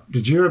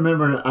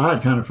remember, I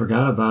had kind of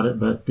forgot about it,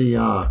 but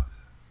I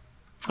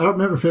don't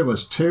remember if it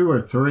was 2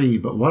 or 3,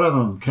 but one of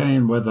them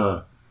came with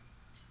a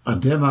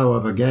demo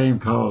of a game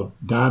called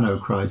Dino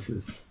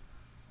Crisis.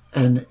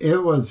 And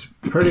it was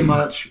pretty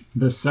much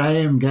the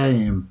same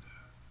game,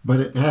 but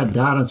it had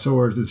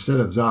dinosaurs instead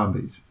of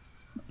zombies.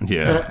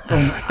 Yeah.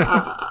 And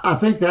I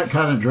think that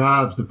kind of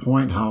drives the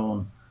point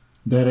home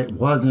that it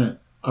wasn't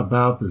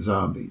about the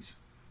zombies.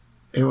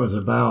 It was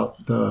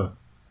about the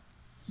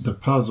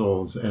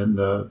puzzles and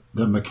the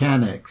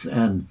mechanics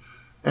and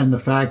the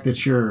fact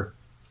that you're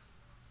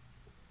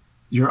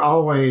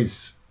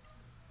always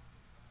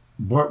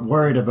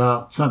worried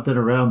about something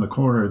around the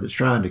corner that's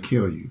trying to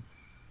kill you.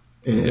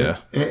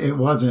 It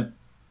wasn't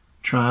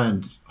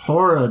trying.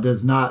 Horror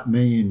does not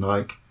mean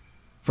like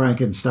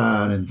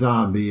Frankenstein and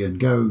zombie and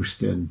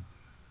ghost and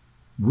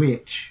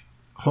witch.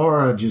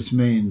 Horror just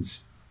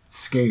means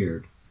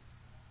scared.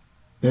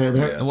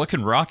 And what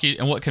can rock you?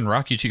 And what can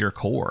rock you to your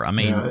core? I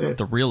mean,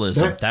 the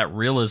realism. That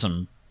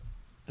realism.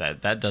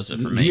 That does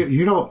it for me.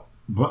 You don't.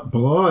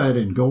 Blood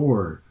and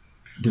gore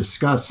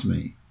disgusts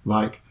me.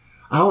 Like,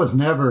 I was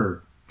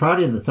never.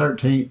 Friday the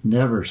 13th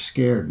never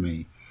scared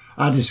me.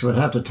 I just would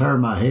have to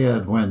turn my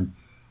head when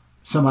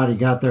somebody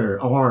got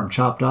their arm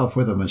chopped off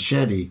with a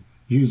machete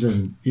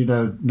using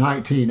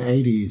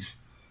 1980s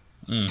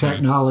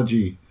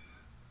technology.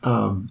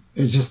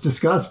 It's just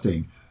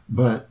disgusting.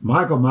 But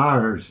Michael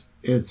Myers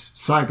is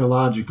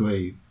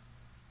psychologically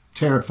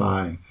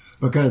terrifying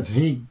because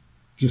he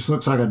just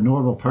looks like a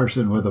normal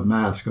person with a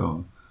mask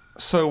on.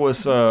 So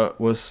was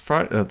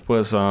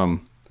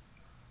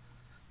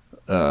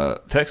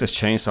Texas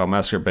Chainsaw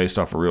Massacre based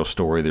off a real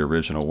story, the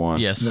original one?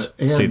 Yes.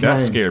 See,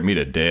 that scared me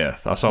to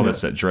death. I saw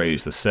this at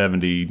Dre's, the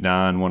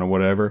 79 one or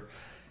whatever.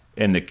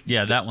 And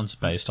that one's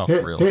based off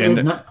real.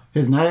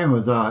 His name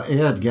was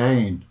Ed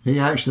Gain. He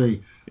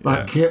actually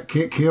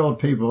killed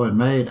people and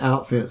made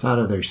outfits out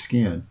of their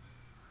skin.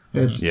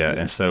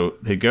 And so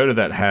they go to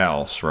that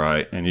house,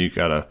 right? And you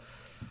gotta.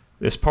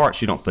 There's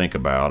parts you don't think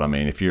about. I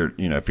mean, if you're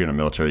in the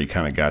military, you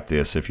kind of got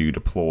this. If you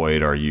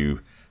deployed or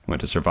you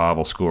went to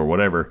survival school or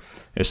whatever,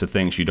 it's the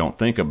things you don't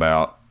think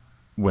about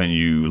when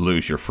you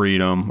lose your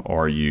freedom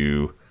or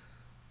you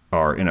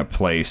are in a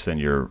place and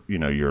you're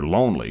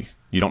lonely.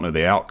 You don't know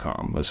the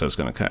outcome, so it's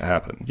going to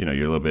happen. You're a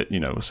little bit,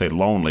 say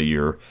lonely.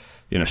 You're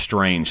in a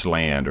strange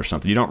land or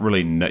something. You don't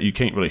really know, you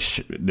can't really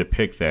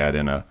depict that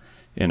in a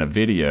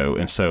video,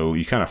 and so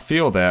you kind of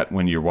feel that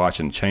when you're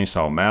watching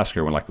Chainsaw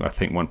Massacre. When, like, I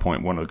think one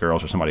point one of the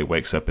girls or somebody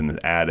wakes up in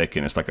the attic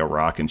and it's like a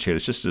rocking chair.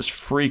 It's just this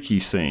freaky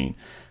scene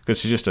because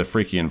it's just a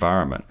freaky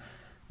environment.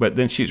 But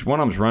then one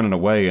of them's running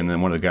away, and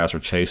then one of the guys are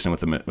chasing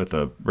with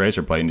the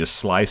razor blade and just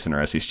slicing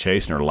her as he's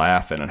chasing her,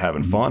 laughing and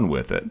having fun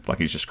with it, like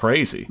he's just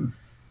crazy.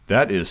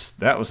 That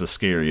was the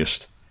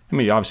scariest. I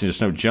mean, obviously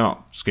there's no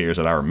jump scares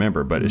that I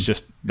remember, but it's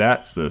just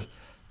that's the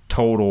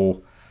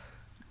total.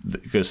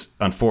 Because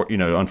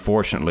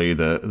unfortunately,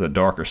 the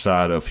darker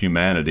side of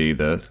humanity,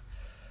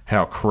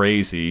 how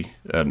crazy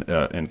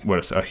and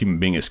what a human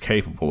being is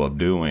capable of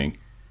doing,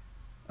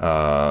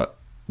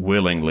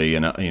 willingly,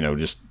 and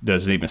just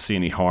doesn't even see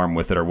any harm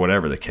with it or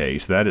whatever the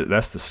case.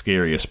 That's the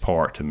scariest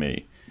part to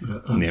me.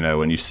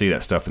 When you see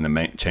that stuff in the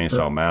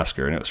Chainsaw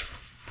Massacre, and it was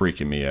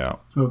freaking me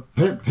out. Well,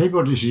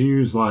 people just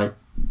use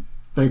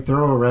they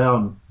throw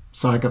around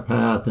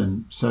psychopath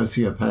and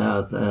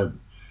sociopath as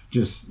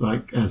just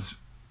like as.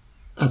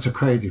 That's a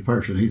crazy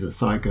person. He's a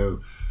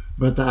psycho.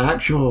 But the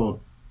actual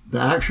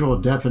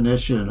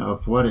definition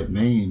of what it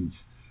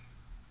means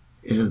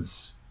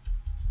is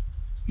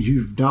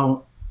you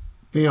don't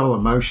feel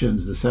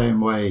emotions the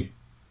same way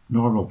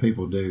normal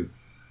people do.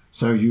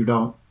 So you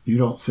don't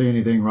see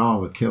anything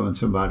wrong with killing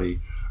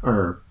somebody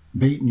or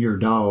beating your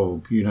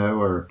dog,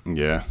 or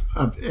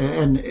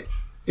and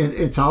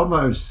it's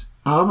almost,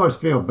 I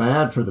almost feel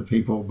bad for the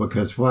people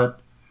because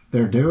what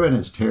they're doing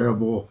is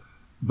terrible,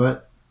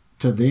 but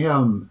to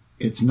them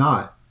it's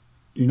not.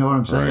 You know what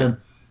I'm saying? Right.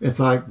 It's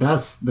like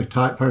that's the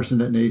type of person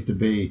that needs to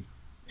be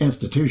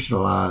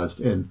institutionalized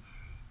and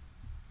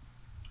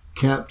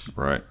kept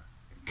right,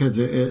 because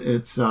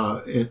there's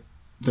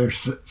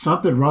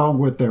something wrong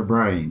with their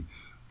brain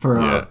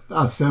for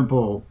a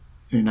simple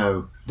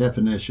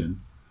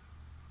definition.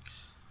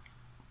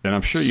 And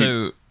I'm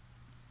sure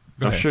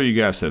you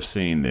guys have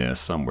seen this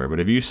somewhere, but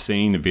have you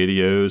seen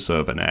videos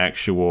of an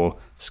actual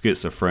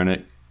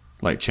schizophrenic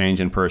like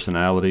changing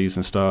personalities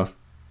and stuff?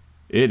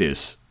 It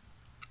is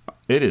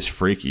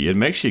freaky. It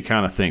makes you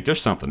kind of think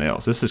there's something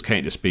else.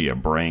 Can't just be a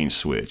brain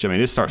switch. I mean,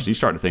 you start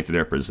to think that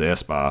they're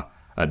possessed by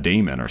a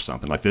demon or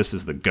something. Like this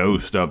is the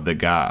ghost of the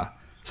guy.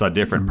 It's a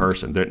different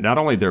person. Not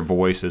only their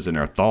voices and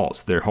their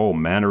thoughts, their whole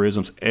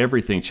mannerisms,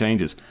 everything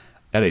changes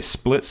at a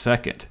split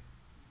second.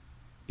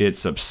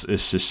 It's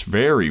just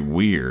very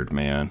weird,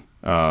 man.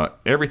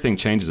 Everything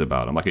changes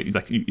about them.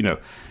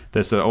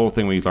 That's the old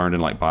thing we learned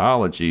in like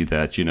biology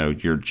that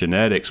your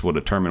genetics will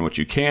determine what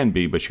you can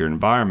be, but your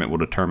environment will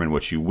determine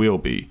what you will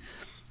be,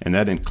 and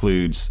that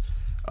includes,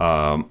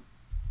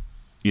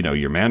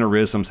 your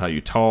mannerisms, how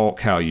you talk,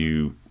 how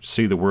you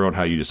see the world,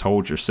 how you just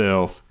hold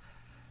yourself,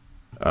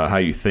 how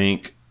you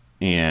think,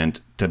 and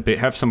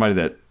have somebody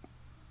that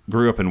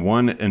grew up in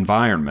one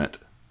environment,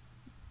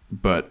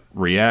 but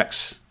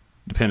reacts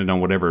depending on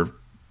whatever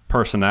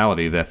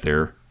personality that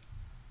their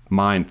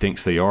mind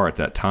thinks they are at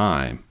that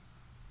time.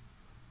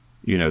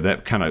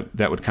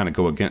 That would kind of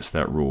go against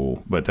that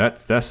rule, but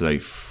that's a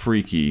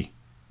freaky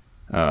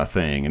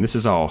thing. And this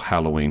is all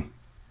Halloween,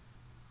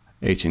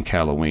 ancient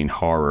Halloween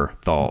horror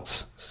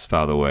thoughts.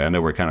 By the way, I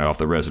know we're kind of off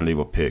the Resident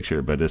Evil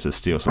picture, but this is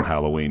still some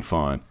Halloween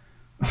fun.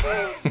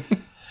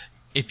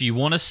 If you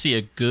want to see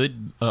a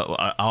good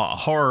a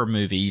horror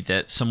movie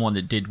that someone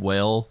that did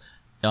well,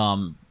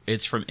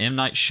 it's from M.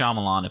 Night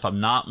Shyamalan. If I'm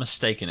not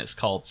mistaken, it's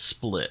called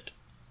Split.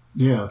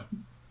 Yeah.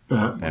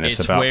 And it's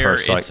about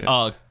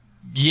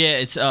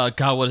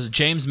God, what is it?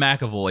 James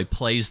McAvoy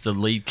plays the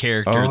lead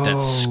character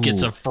that's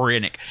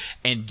schizophrenic,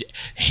 and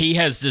he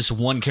has this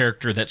one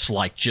character that's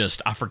like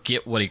I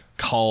forget what he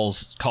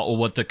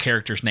what the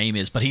character's name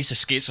is, but he's a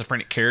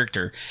schizophrenic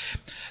character.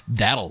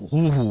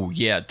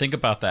 Think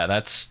about that.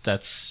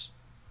 That's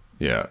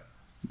yeah,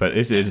 but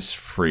it is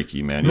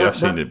freaky, man. I've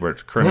seen it where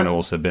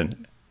criminals have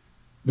been.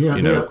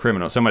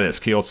 Criminal, somebody that's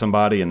killed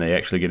somebody, and they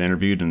actually get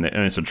interviewed, and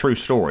it's a true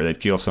story.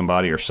 They'd killed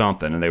somebody or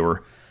something, and they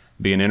were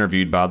being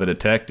interviewed by the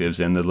detectives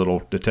in the little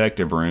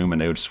detective room, and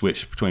they would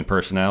switch between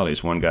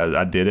personalities. One guy,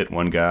 I did it.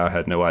 One guy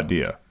had no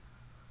idea.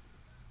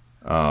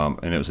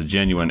 And it was a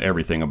genuine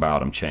everything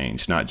about him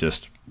changed, not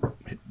just,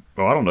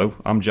 well, I don't know,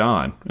 I'm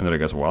John. And then I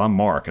goes, well, I'm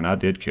Mark, and I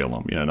did kill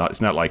him.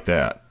 It's not like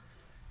that.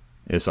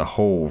 It's a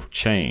whole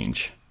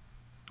change.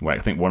 I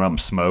think one of them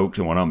smoked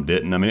and one of them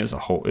didn't. I mean,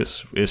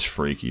 it's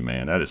freaky,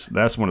 man.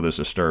 That's one of those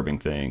disturbing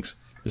things.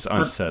 It's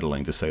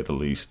unsettling, to say the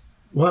least.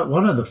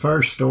 One of the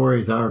first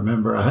stories I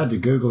remember, I had to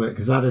Google it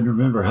because I didn't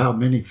remember how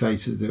many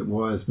faces it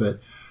was, but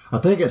I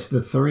think it's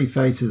the 3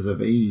 Faces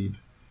of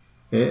Eve.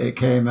 It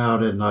came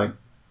out in like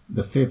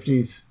the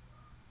 50s,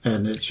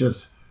 and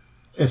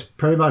it's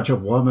pretty much a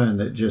woman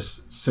that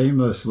just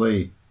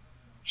seamlessly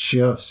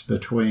shifts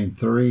between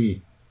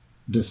 3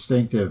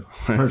 distinctive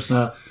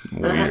personalities.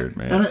 Weird,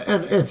 man.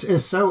 And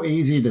it's so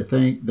easy to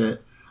think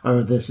that,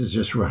 this is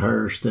just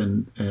rehearsed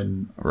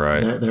and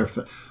right.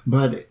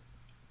 But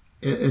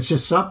it's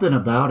just something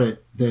about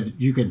it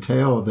that you can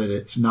tell that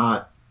it's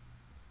not.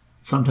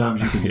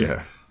 Sometimes you can just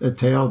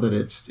tell that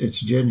it's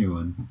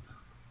genuine.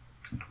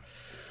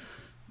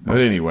 But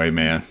anyway,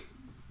 man,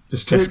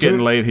 it's getting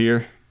late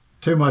here.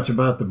 Too much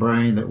about the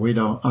brain that we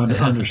don't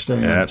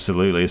understand. Yeah,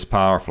 absolutely, it's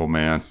powerful,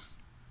 man.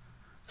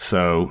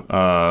 So,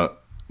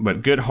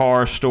 but good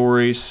horror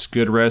stories,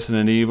 good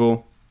Resident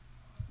Evil.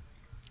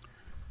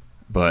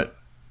 But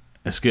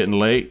it's getting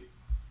late.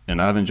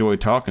 And I've enjoyed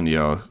talking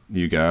to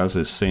you guys.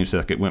 It seems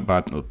like it went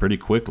by pretty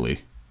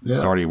quickly. Yeah.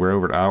 It's already, we're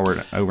over an hour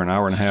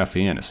and a half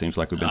in. It seems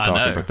like we've been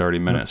talking for 30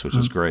 minutes, which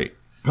is great.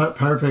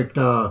 Perfect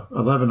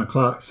 11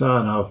 o'clock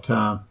sign-off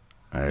time.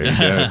 There you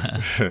go.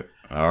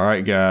 All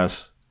right,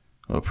 guys.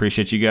 Well,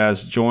 appreciate you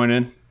guys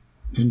joining.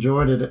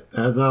 Enjoyed it,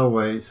 as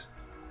always.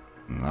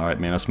 All right,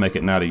 man. Let's make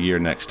it not a year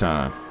next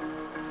time.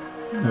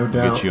 No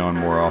doubt. Get you on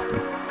more often.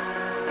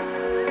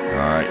 All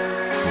right.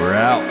 We're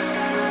out.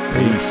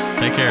 Peace.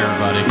 Take care,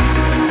 everybody.